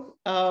also,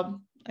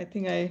 I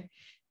think I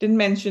didn't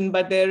mention,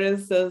 but there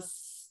is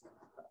this,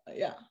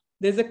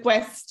 there's a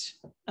quest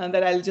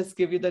that I'll just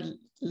give you the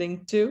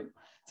link to.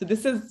 So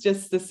this is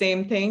just the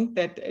same thing,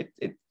 that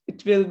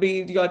it will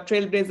be your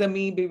Trailblazer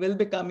Me will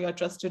become your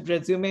trusted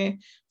resume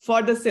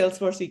for the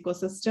Salesforce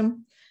ecosystem.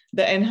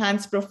 The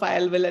enhanced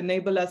profile will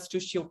enable us to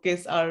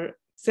showcase our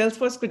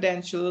Salesforce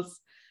credentials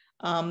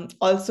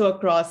also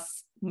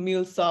across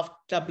MuleSoft,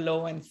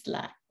 Tableau, and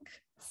Slack.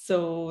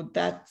 So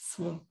that's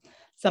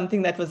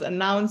something that was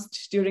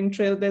announced during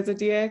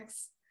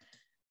TrailblazerDX.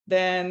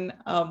 Then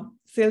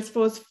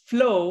Salesforce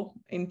Flow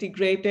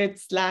integrated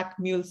Slack,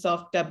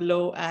 MuleSoft,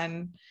 Tableau,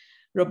 and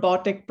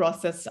robotic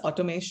process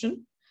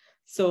automation.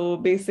 So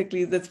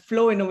basically, the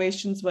Flow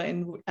innovations were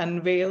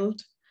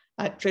unveiled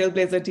at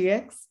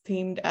TrailblazerDX,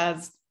 themed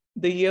as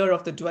the year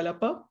of the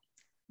developer.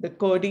 The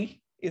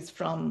Cody is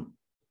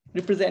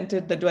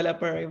represented the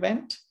developer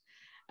event.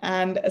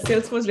 And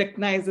Salesforce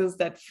recognizes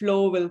that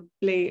Flow will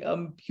play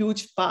a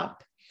huge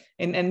part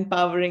in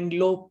empowering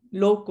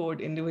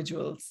low-code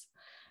individuals.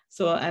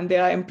 So, and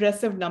there are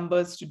impressive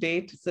numbers to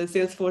date. So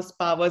Salesforce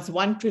powers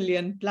 1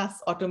 trillion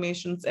plus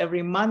automations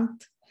every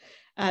month,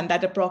 and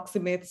that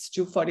approximates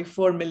to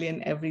 44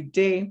 million every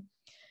day.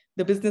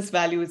 The business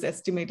value is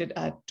estimated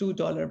at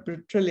 $2 per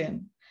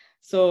trillion.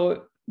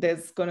 So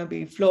there's going to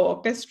be Flow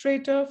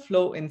Orchestrator,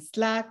 Flow in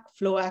Slack,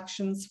 Flow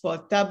Actions for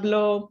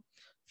Tableau,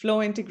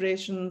 Flow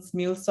integrations,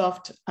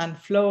 MuleSoft and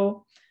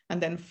Flow,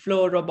 and then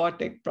Flow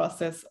robotic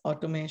process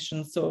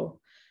automation. So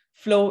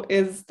Flow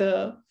is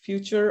the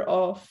future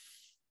of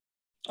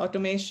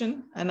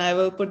automation. And I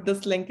will put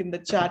this link in the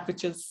chat,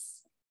 which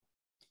is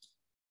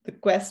the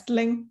Quest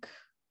link.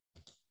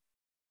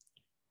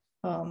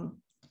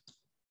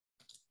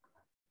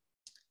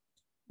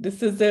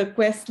 This is the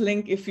Quest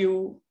link. If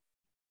you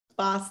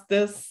pass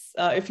this,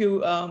 if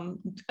you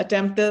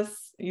attempt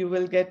this, you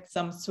will get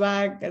some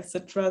swag,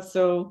 etc.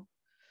 So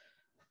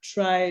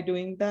try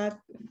doing that.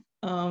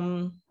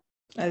 I'll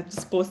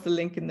just post the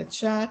link in the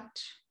chat.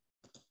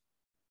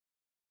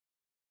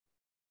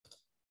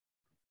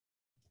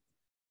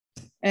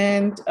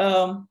 And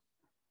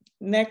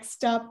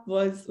next up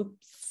was,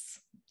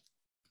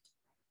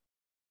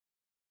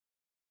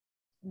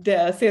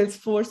 the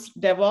Salesforce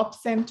DevOps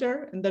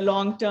Center. In the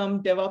long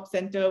term, DevOps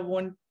Center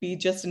won't be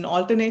just an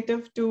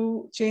alternative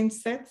to change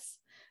sets.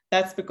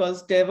 That's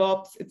because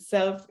DevOps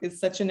itself is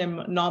such an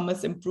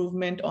enormous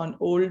improvement on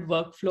old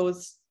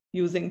workflows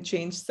using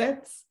change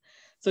sets.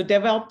 So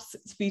DevOps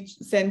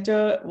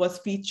Center was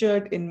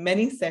featured in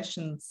many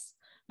sessions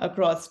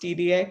across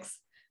TDX,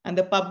 and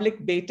the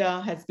public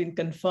beta has been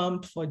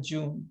confirmed for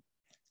June.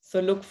 So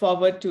look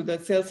forward to the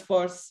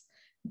Salesforce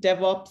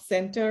DevOps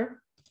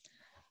Center.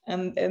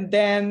 And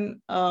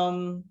then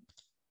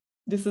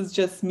this is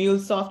just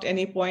MuleSoft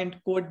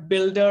Anypoint Code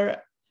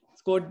Builder.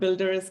 Code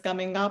Builder is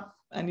coming up,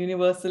 and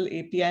Universal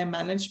API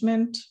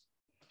Management.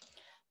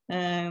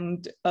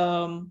 And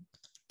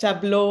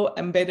Tableau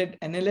Embedded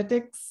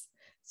Analytics.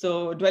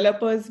 So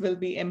developers will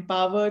be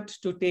empowered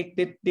to take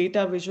the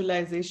data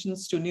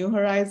visualizations to new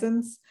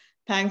horizons,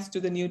 thanks to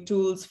the new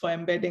tools for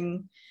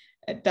embedding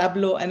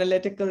Tableau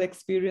analytical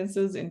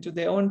experiences into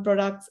their own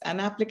products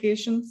and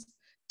applications.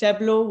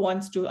 Tableau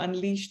wants to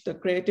unleash the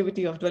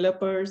creativity of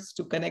developers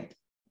to connect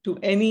to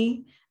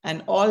any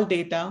and all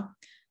data.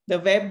 The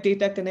Web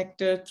Data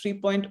Connector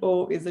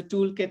 3.0 is a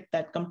toolkit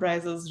that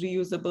comprises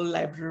reusable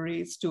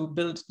libraries to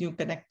build new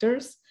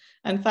connectors.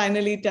 And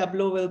finally,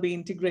 Tableau will be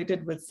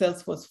integrated with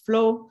Salesforce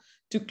Flow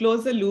to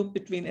close the loop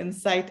between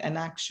insight and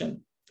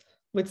action.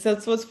 With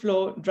Salesforce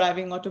Flow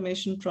driving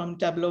automation from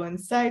Tableau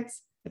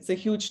Insights, it's a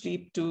huge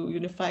leap to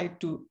unify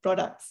two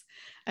products.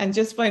 And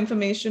just for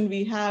information,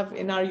 we have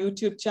in our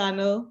YouTube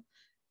channel,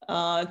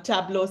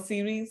 Tableau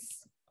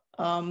series,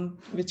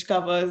 which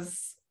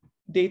covers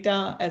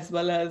data as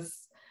well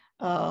as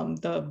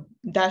the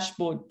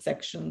dashboard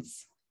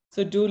sections.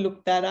 So do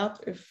look that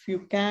up if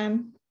you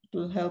can. It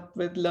will help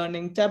with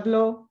learning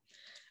Tableau.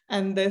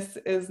 And this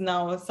is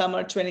now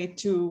summer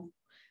 22.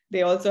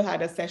 They also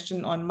had a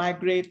session on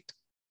migrate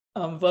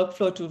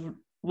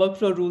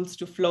workflow rules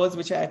to flows,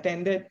 which I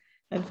attended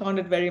and found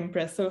it very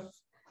impressive.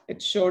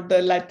 It showed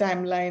the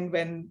timeline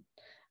when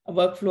a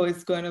workflow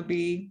is going to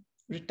be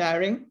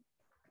retiring.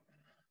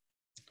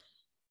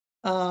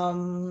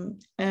 Then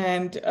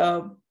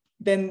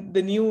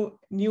the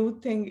new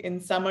thing in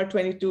summer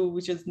 22,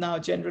 which is now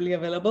generally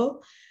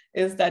available,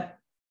 is that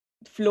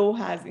Flow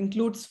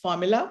includes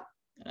formula,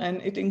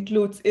 and it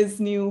includes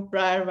is new,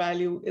 prior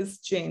value, is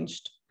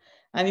changed.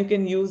 And you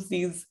can use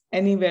these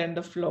anywhere in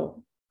the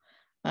flow,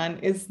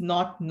 and is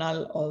not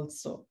null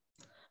also.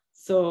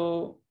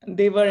 So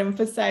they were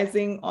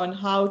emphasizing on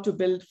how to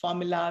build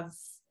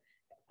formulas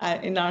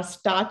in our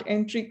start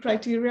entry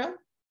criteria.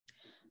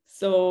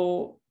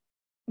 So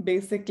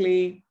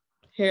basically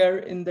here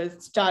in the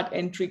start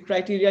entry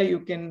criteria, you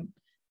can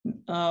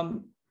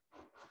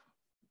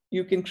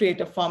create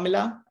a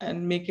formula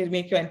and make your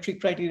entry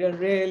criteria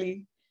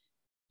really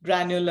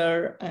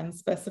granular and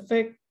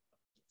specific.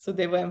 So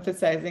they were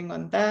emphasizing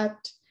on that.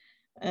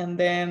 And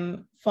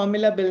then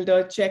Formula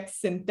Builder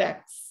checks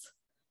syntax,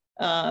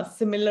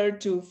 similar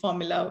to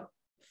Formula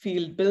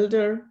field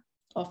builder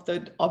of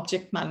the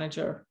object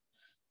manager.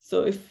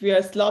 So if you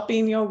are sloppy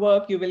in your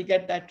work, you will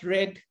get that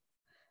red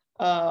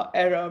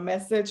error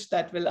message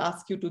that will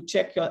ask you to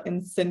check your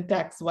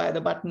syntax via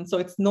the button. So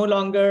it's no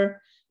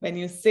longer when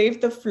you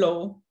save the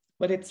flow,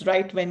 but it's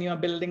right when you're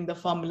building the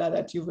formula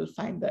that you will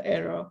find the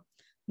error.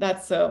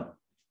 That's a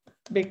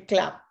big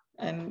clap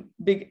and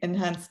big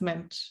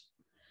enhancement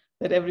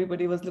that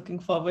everybody was looking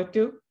forward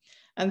to.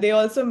 And they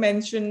also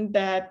mentioned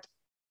that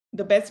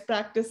the best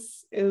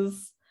practice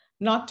is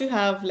not to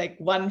have like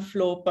one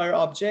flow per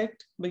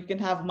object, but you can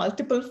have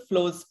multiple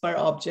flows per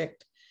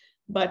object,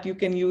 but you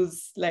can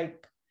use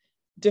like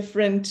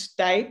different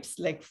types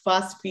like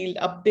fast field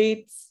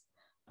updates,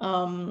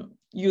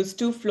 use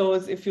 2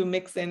 flows if you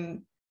mix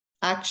in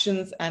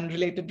actions and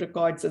related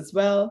records as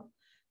well.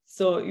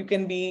 So you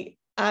can be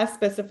as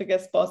specific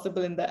as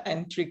possible in the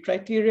entry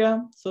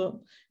criteria.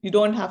 So you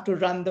don't have to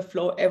run the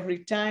flow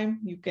every time.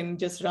 You can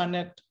just run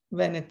it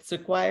when it's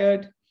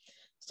required.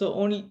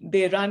 So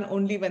they run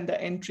only when the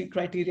entry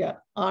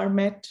criteria are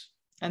met.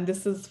 And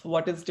this is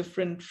what is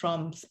different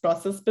from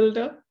Process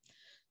Builder.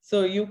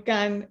 So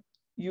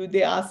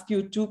they ask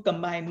you to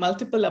combine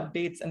multiple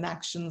updates and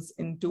actions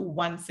into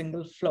one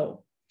single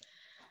flow.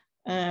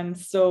 And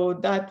so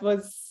that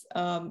was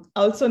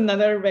also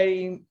another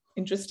very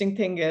interesting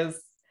thing is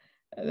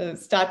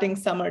starting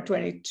summer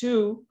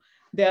 22,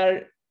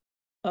 their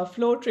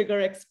Flow Trigger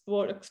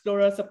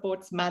Explorer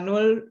supports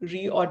manual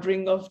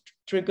reordering of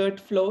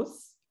triggered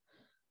flows.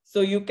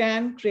 So you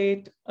can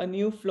create a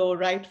new flow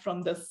right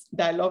from this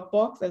dialog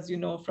box, as you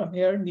know from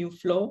here, new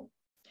flow.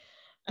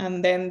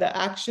 And then the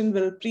action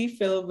will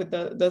pre-fill with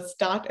the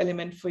start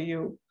element for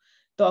you.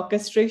 The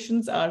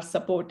orchestrations are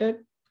supported.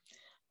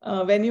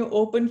 When you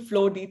open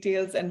flow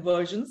details and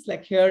versions,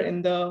 like here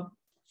in the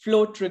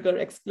Flow Trigger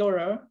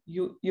Explorer,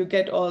 you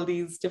get all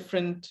these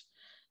different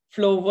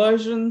flow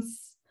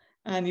versions,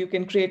 and you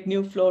can create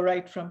new flow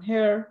right from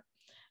here.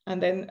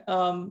 And then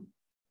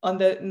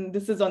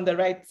this is on the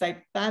right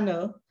side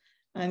panel,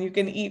 and you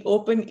can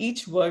open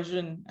each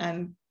version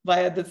and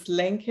via this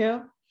link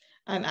here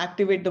and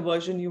activate the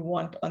version you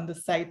want on the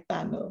side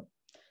panel.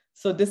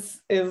 So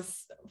this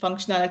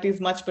functionality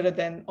is much better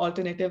than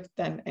alternative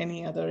than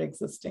any other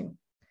existing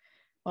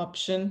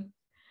option.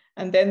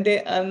 And then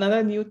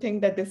another new thing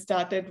that they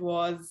started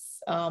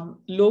was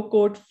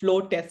low-code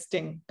flow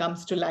testing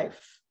comes to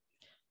life.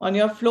 On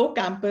your flow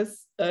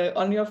canvas,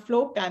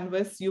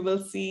 you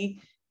will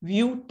see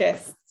view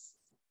tests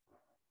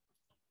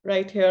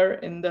right here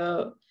in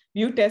the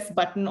view test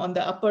button on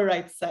the upper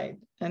right side.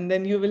 And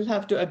then you will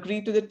have to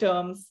agree to the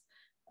terms,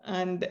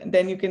 and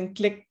then you can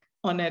click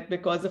on it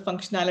because the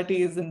functionality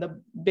is in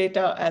the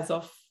beta as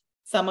of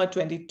summer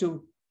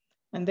 22.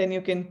 And then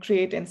you can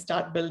create and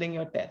start building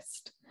your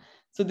test.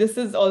 So this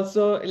is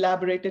also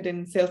elaborated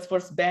in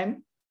Salesforce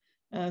Ben.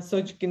 So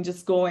you can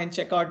just go and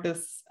check out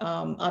this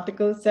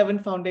article, 7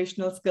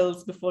 Foundational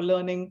Skills Before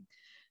Learning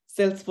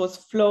Salesforce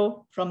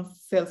Flow from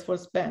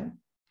Salesforce Ben.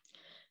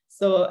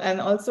 So, and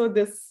also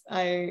this,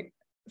 I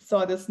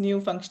saw this new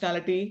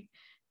functionality,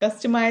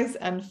 customize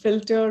and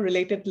filter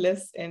related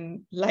lists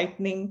in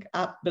Lightning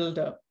App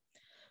Builder.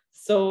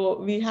 So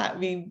we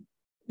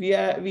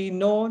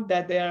know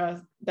that there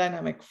are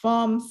dynamic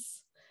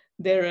forms,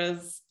 there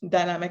is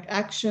dynamic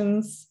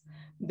actions,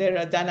 there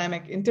are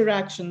dynamic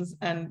interactions,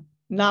 and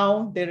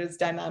now there is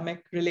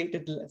dynamic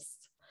related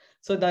lists.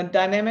 So the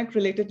dynamic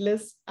related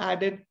lists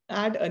add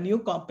a new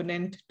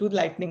component to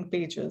Lightning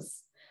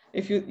pages.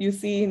 If you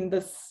see in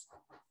this,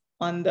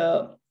 on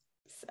the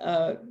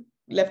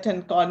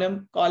left-hand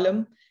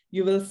column,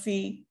 you will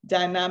see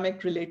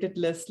dynamic related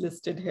lists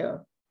listed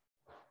here.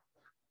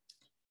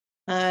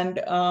 And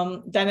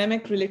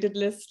dynamic related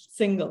list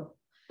single.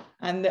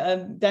 And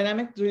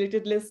dynamic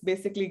related lists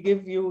basically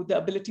give you the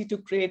ability to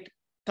create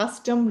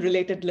custom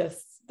related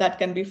lists that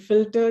can be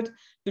filtered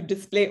to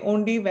display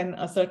only when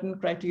a certain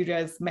criteria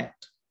is met.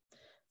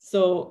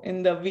 So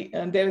in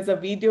there is a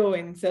video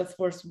in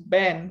Salesforce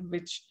Ben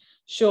which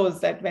shows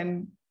that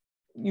when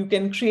you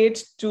can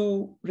create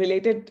 2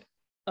 related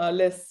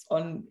lists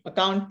on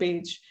account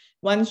page,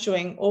 one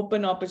showing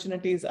open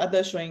opportunities,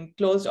 other showing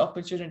closed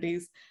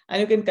opportunities,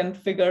 and you can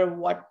configure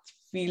what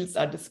fields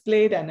are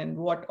displayed and in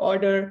what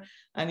order,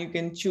 and you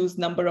can choose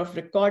number of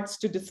records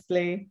to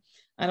display,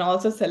 and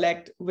also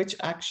select which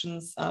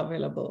actions are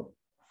available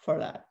for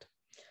that.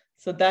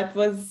 So that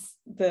was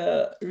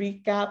the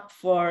recap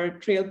for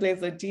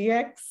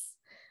TrailblazerDX.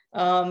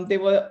 There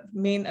were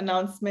main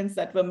announcements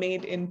that were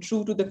made in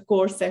True to the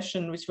Core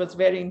session, which was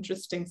very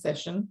interesting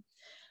session,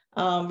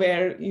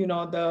 where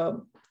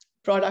the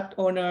product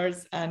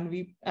owners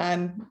and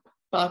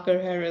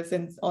Parker Harris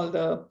and all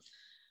the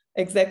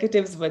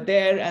executives were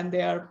there, and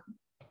they are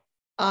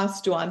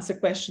asked to answer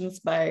questions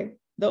by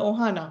the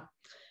Ohana.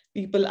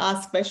 People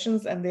ask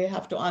questions and they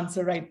have to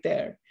answer right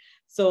there.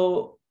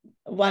 So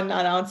one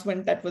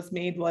announcement that was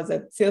made was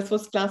that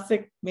Salesforce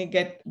Classic may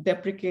get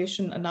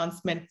deprecation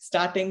announcement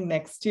starting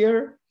next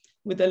year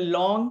with a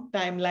long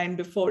timeline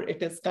before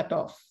it is cut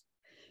off.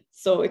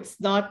 So it's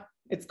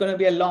going to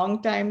be a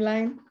long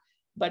timeline,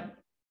 but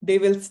they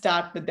will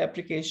start the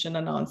deprecation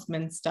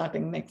announcement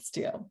starting next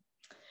year.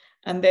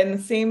 And then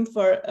same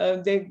for,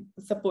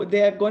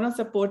 they are going to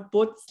support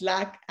both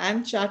Slack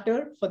and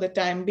Chatter for the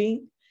time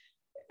being,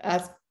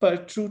 as per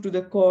true to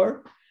the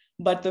core,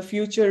 but the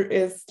future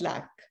is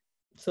Slack.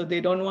 So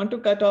they don't want to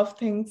cut off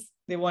things.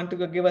 They want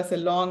to give us a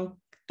long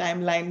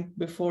timeline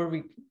before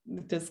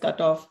it is cut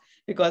off,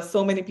 because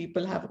so many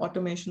people have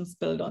automations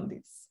built on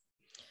these.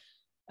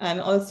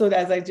 And also,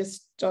 as I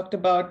just talked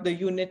about, the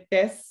unit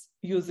tests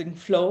using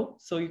Flow.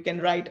 So you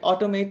can write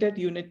automated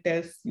unit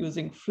tests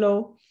using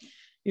Flow.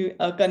 You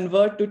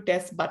convert to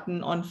test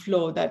button on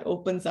Flow that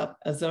opens up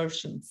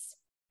assertions.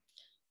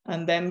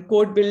 And then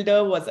Code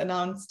Builder was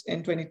announced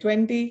in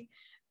 2020,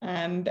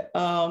 and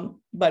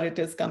but it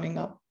is coming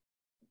up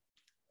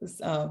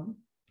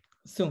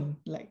soon.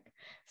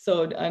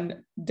 So, and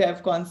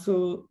Dev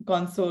Console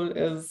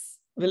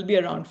will be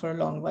around for a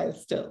long while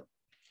still.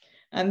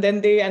 And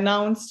then they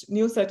announced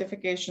new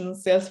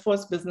certifications: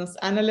 Salesforce Business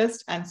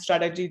Analyst and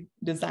Strategy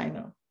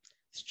Designer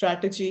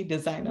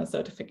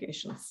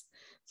certifications.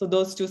 So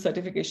those two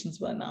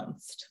certifications were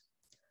announced.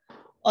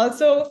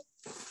 Also,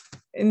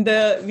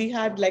 we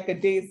had like a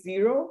day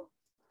 0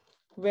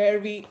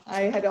 where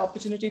I had an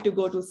opportunity to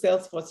go to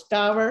Salesforce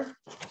Tower,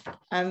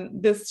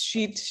 and this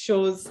sheet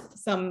shows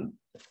some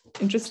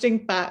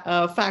interesting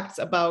facts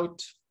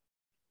about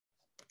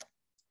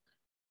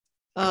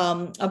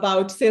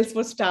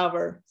Salesforce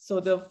Tower. So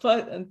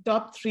the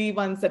top 3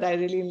 ones that I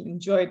really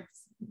enjoyed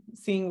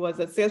seeing was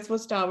that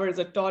Salesforce Tower is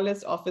the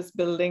tallest office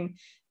building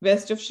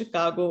west of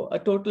Chicago, a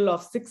total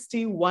of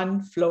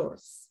 61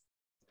 floors.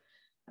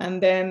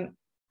 And then,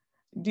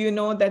 do you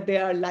know that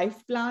there are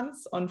life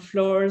plants on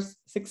floors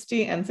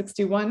 60 and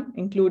 61,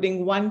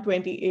 including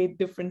 128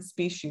 different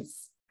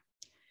species?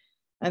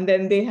 And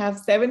then they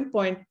have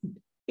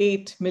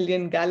 7.8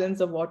 million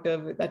gallons of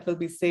water that will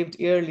be saved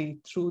yearly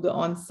through the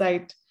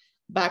on-site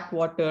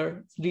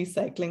backwater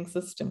recycling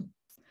system.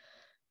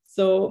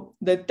 So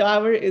the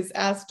tower is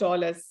as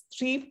tall as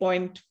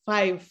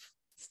 3.5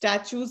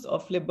 statues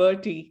of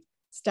liberty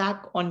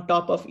stacked on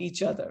top of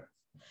each other.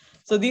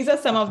 So these are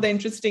some of the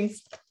interesting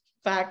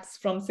facts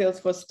from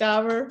Salesforce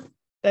Tower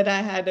that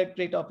I had a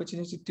great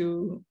opportunity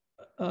to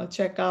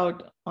check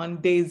out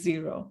on day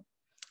 0.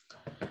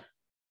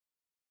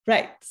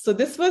 Right, so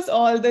this was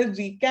all the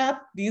recap.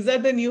 These are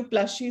the new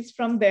plushies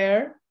from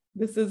there.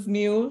 This is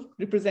Mule,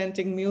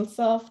 representing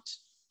MuleSoft,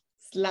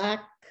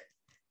 Slack,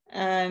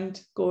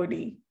 and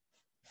Cody.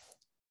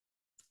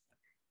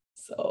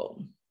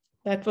 So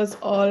that was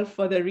all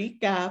for the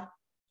recap.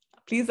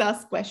 Please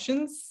ask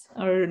questions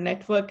or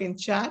network in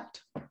chat.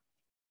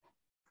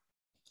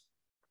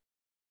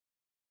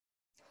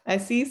 I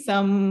see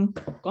some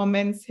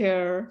comments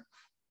here.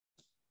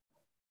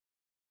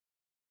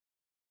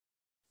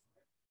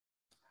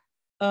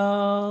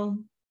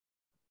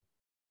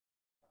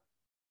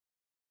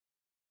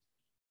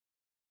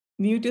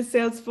 New to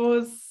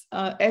Salesforce,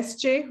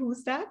 SJ,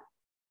 who's that?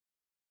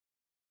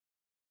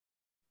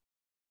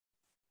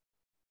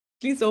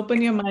 Please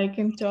open your mic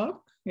and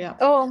talk. Yeah.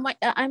 Oh,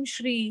 I'm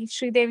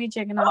Devi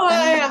Jagannath. Oh,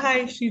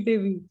 hi,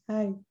 Devi.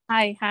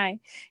 Hi. Hi.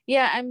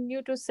 Yeah, I'm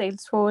new to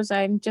Salesforce.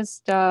 I'm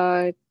just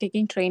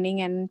taking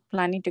training and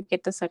planning to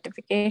get the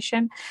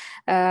certification.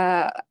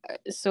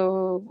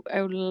 So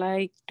I would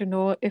like to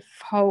know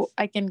how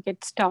I can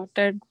get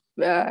started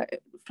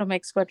from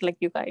expert like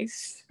you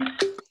guys.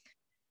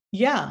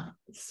 Yeah,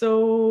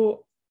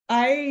 so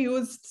I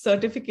used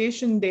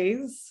certification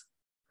days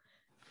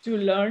to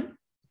learn.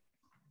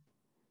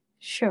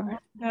 Sure.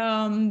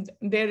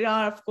 There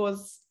are, of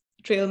course,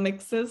 trail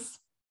mixes.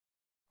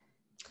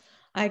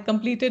 I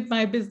completed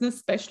my business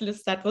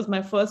specialist. That was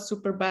my first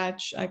super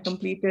batch I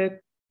completed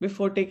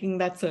before taking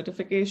that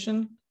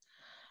certification.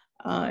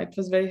 It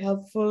was very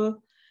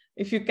helpful.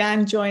 If you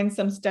can join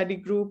some study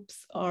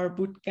groups or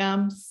boot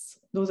camps,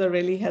 those are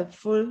really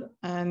helpful.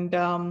 And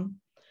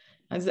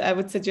as I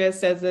would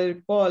suggest, as I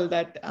recall,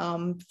 that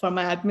for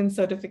my admin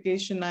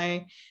certification,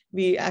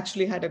 we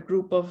actually had a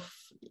group of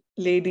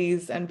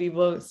ladies and we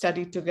were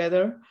studied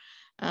together.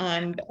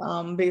 And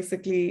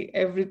basically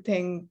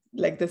everything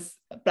like this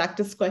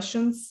practice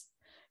questions,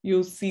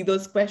 you see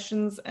those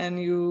questions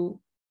and you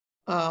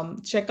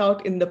check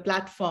out in the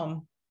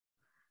platform,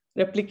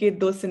 replicate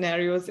those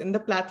scenarios in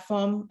the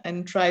platform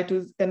and try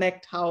to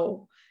connect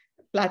how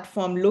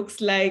platform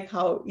looks like,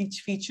 how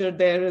each feature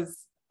there is,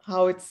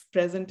 how it's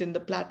present in the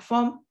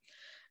platform.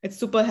 It's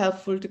super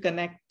helpful to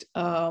connect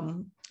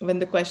when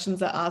the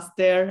questions are asked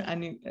there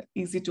and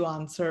easy to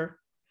answer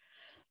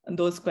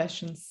those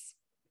questions.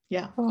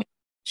 Yeah. Oh,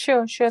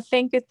 sure.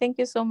 Thank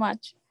you so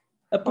much.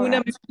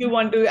 Poonam, if you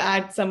want to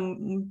add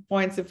some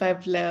points, if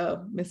I've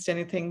missed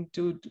anything,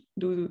 to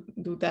do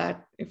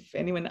that. If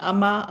anyone,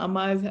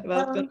 Amma is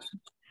welcome.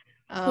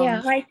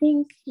 Yeah, I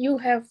think you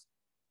have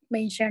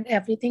mentioned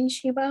everything,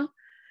 Shiva.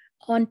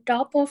 On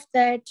top of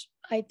that,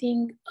 I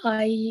think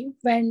I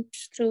went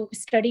through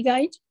study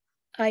guide.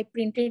 I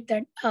printed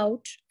that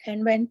out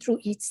and went through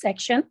each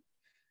section.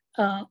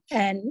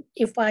 And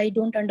if I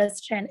don't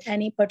understand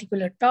any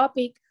particular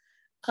topic,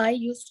 I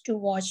used to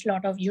watch a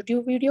lot of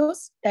YouTube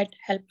videos that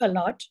help a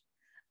lot.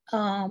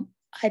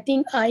 I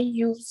think I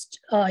used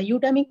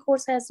Udemy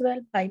course as well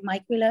by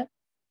Mike Wheeler.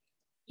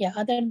 Yeah,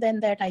 other than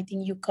that, I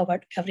think you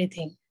covered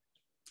everything.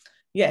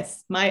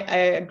 Yes, I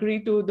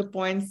agree to the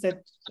points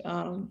that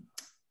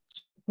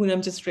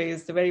Poonam just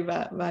raised, the very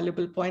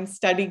valuable points.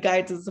 Study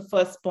guides is the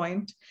first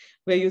point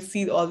where you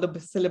see all the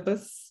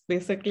syllabus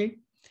basically.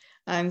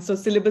 And so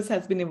syllabus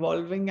has been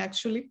evolving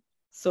actually.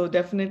 So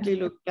definitely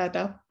look that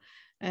up.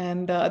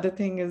 And the other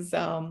thing is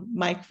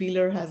Mike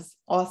Wheeler has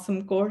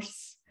awesome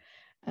course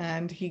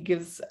and he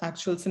gives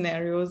actual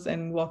scenarios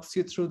and walks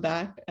you through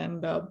that.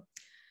 And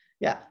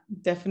yeah,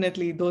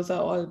 definitely those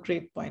are all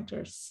great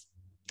pointers.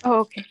 Oh,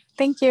 okay.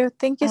 Thank you.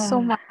 Thank you so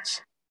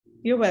much.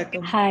 You're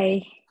welcome.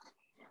 Hi.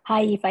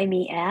 Hi, if I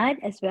may add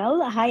as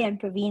well. Hi, I'm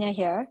Pravina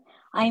here.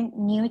 I'm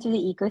new to the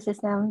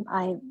ecosystem.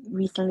 I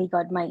recently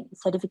got my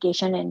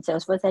certification in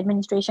Salesforce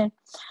administration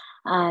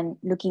and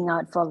looking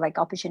out for like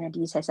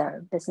opportunities as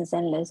a business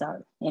analyst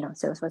or,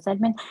 Salesforce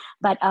admin.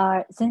 But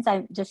since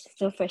I'm just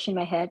so fresh in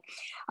my head,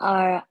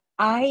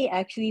 I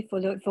actually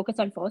focus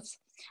on force.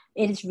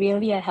 It is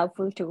really a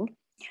helpful tool.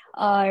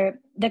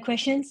 The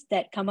questions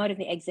that come out of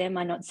the exam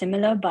are not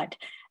similar, but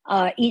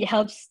it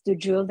helps to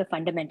drill the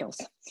fundamentals.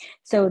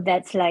 So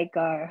that's like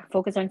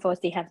focus on force.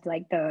 They have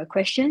like the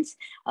questions,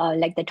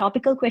 like the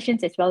topical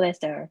questions as well as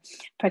the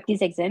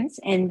practice exams.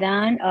 And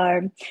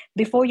then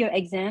before your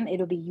exam,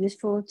 it'll be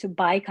useful to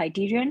buy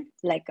Criterion,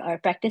 like our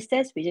practice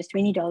test, which is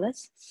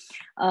 $20.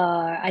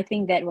 I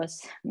think that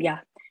was, yeah,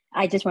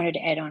 I just wanted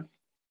to add on.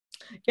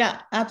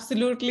 Yeah,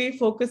 absolutely.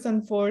 Focus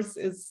on force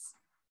is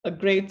a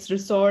great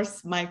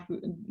resource.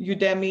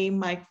 Udemy,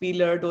 Mike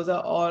Wheeler, those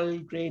are all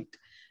great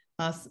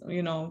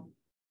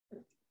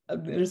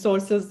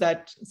resources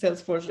that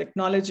Salesforce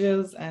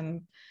acknowledges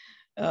and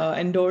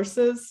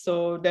endorses.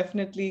 So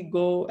definitely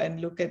go and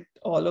look at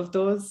all of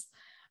those.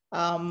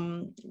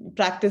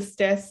 Practice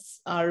tests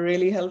are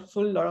really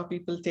helpful. A lot of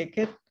people take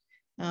it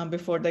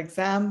before the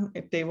exam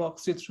if they walk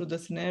you through the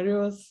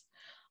scenarios.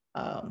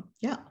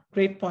 Yeah,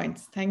 great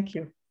points. Thank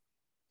you.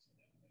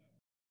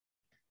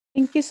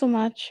 Thank you so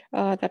much.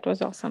 That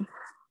was awesome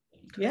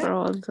for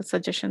all the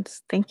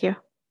suggestions. Thank you.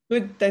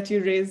 Good that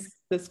you raised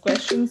this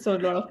question so a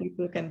lot of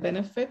people can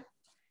benefit.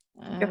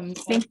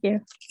 Thank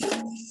you.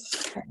 You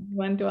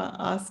want to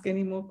ask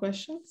any more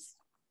questions?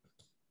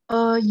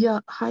 Yeah,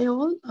 hi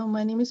all.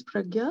 My name is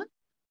Pragya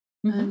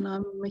and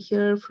I'm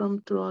here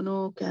from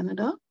Toronto,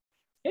 Canada.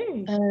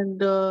 Hey.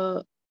 And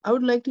I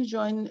would like to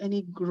join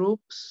any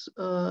groups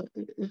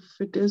if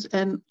it is,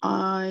 and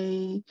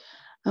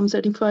I'm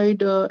certified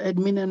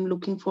admin. I'm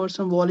looking for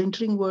some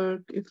volunteering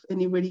work if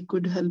anybody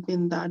could help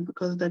in that,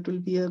 because that will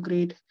be a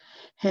great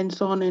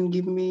hands-on and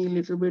give me a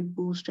little bit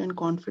boost and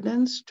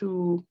confidence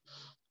to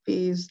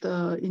face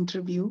the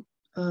interview.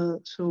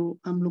 So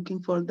I'm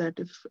looking for that,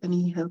 if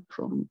any help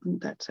from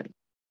that side.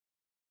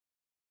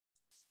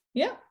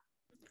 Yeah,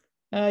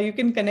 you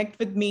can connect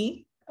with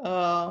me.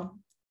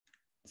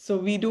 So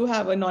we do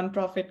have a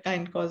nonprofit,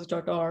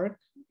 kindcause.org.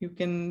 You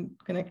can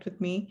connect with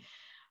me.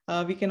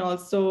 We can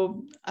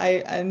also,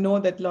 I know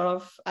that a lot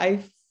of,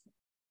 I've,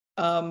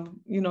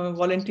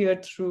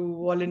 volunteered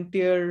through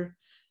volunteer,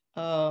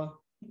 the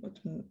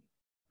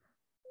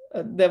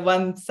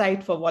one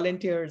site for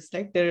volunteers,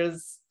 like there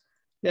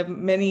are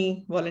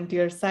many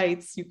volunteer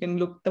sites. You can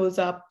look those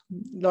up.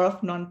 A lot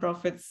of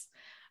nonprofits,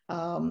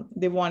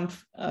 they want,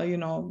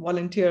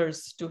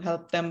 volunteers to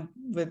help them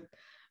with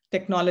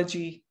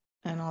technology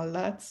and all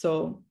that.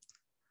 So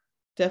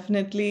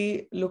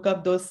definitely look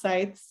up those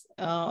sites.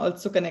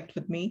 Also connect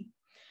with me.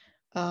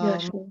 Yeah,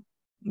 sure.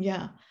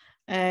 Yeah.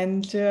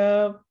 And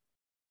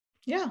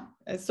yeah,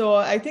 so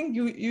I think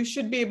you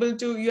should be able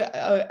to,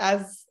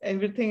 as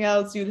everything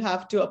else, you'll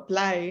have to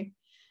apply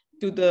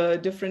to the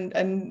different,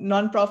 and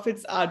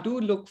nonprofits do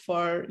look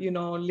for,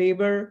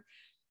 labor,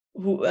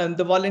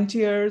 the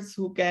volunteers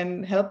who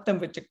can help them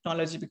with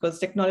technology, because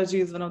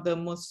technology is one of the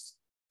most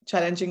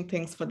challenging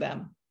things for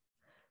them.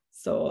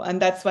 So, and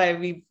that's why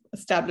we've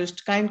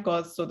established Kind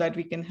Cause, so that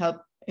we can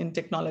help in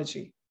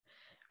technology.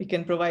 We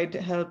can provide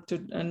help to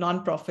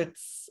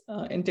nonprofits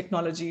in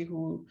technology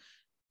who,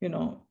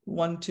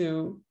 want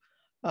to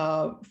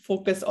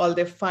focus all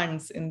their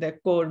funds in their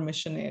core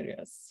mission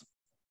areas.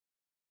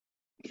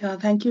 Yeah,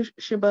 thank you,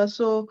 Shiba.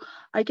 So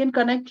I can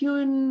connect you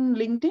in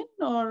LinkedIn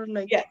or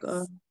like? Yes,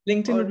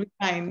 LinkedIn would be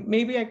fine.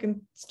 Maybe I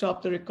can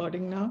stop the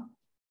recording now.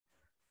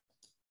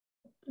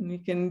 And we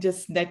can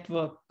just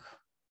network.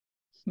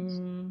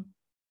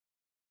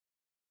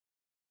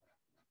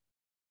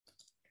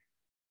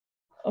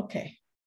 Okay.